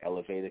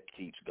 elevator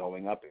keeps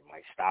going up. It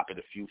might stop at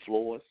a few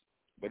floors,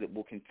 but it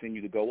will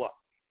continue to go up.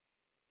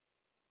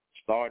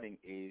 Starting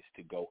is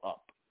to go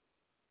up.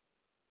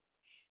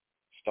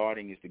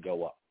 Starting is to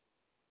go up.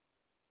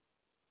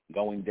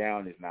 Going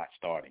down is not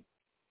starting.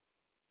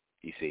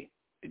 You see,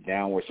 the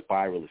downward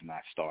spiral is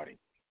not starting.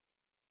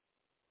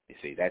 You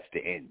see, that's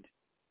the end.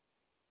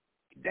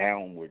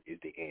 Downward is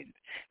the end.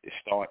 The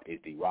start is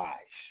the rise.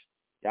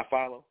 Y'all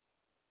follow?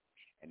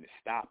 And the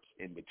stops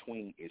in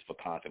between is for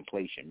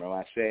contemplation. Remember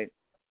I said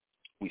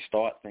we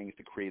start things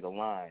to create a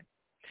line,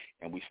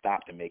 and we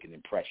stop to make an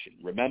impression.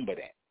 Remember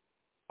that.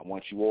 I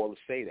want you all to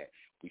say that.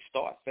 We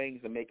start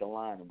things to make a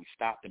line, and we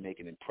stop to make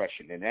an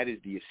impression. And that is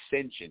the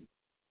ascension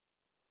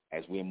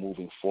as we're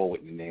moving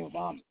forward in the name of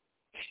Amen.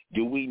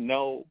 Do we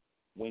know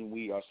when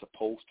we are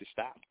supposed to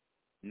stop?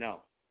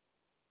 No.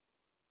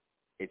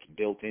 It's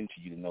built into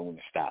you to know when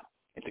to stop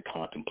and to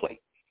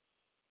contemplate.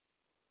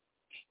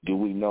 Do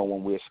we know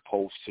when we're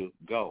supposed to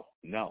go?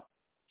 No.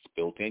 It's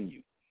built in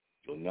you.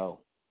 You'll know.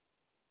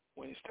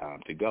 when it's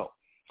time to go,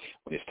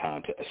 when it's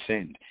time to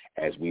ascend,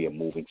 as we are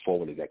moving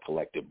forward as that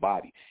collective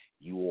body.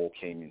 You all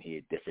came in here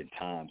at different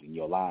times in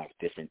your life,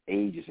 different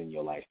ages in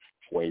your life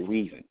for a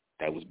reason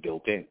that was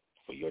built in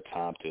for your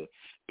time to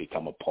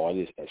become a part of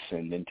this,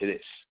 ascend into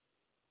this.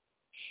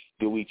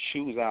 Do we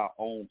choose our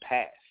own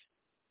path?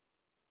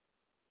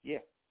 Yeah,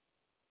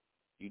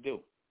 you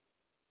do.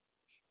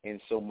 And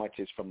so much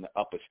as from the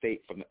upper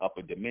state, from the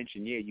upper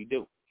dimension, yeah, you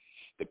do.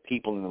 The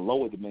people in the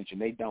lower dimension,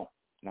 they don't.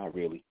 Not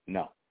really.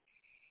 No,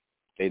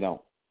 they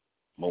don't.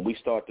 When we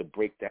start to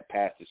break that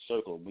past the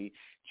circle, we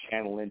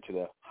channel into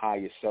the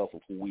higher self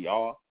of who we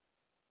are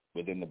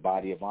within the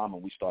body of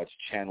Amen, we start to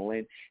channel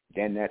in,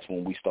 then that's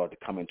when we start to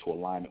come into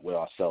alignment with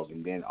ourselves,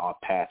 and then our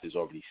path is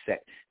already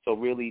set. So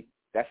really,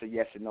 that's a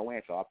yes or no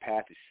answer. Our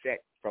path is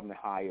set from the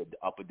higher, the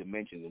upper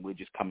dimensions, and we're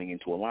just coming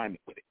into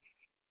alignment with it.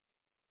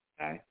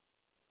 All right?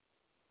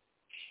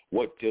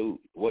 What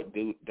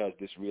does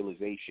this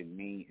realization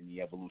mean in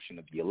the evolution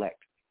of the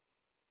elect?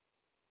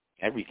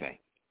 Everything.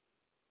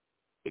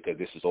 Because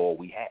this is all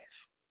we have.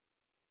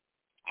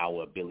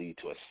 Our ability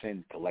to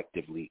ascend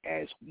collectively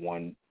as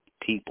one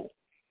people,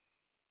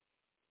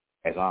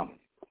 as Amen.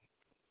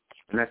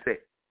 And that's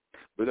it.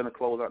 We're going to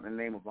close out in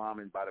the name of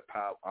Amen, by the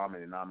power of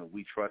Amen, and Amen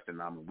we trust, and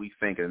Amen we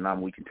think, and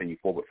Amen we continue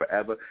forward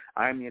forever.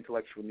 I am the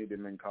intellectual Nuben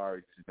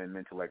MENKARAYZZ. This has been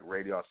Mentellect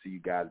Radio. I'll see you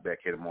guys back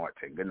here tomorrow at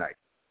 10. Good night.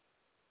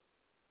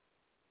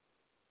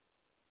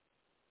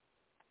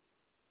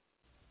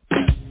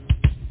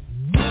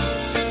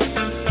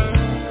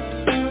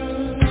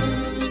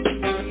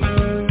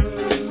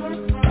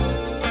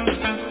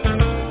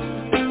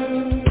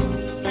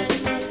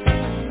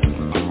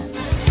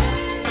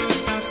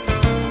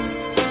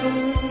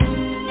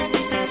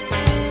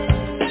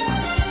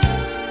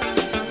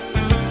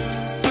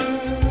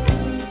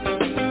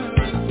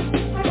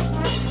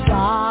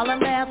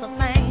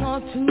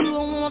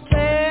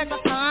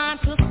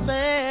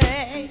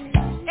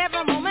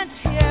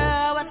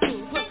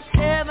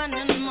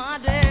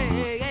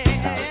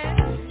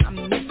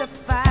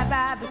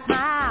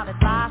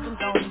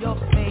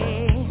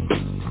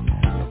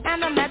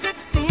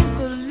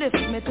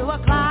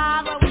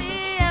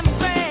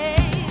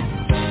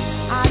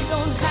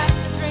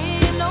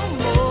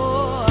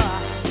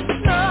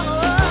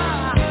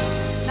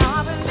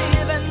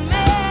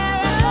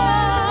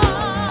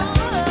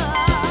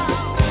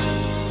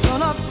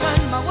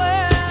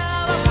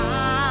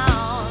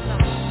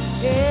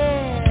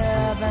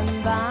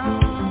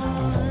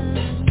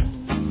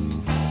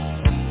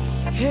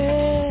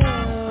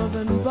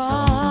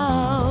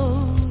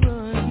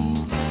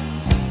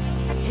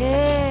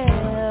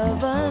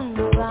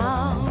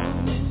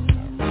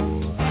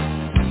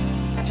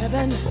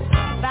 Heaven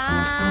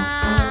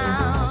bound.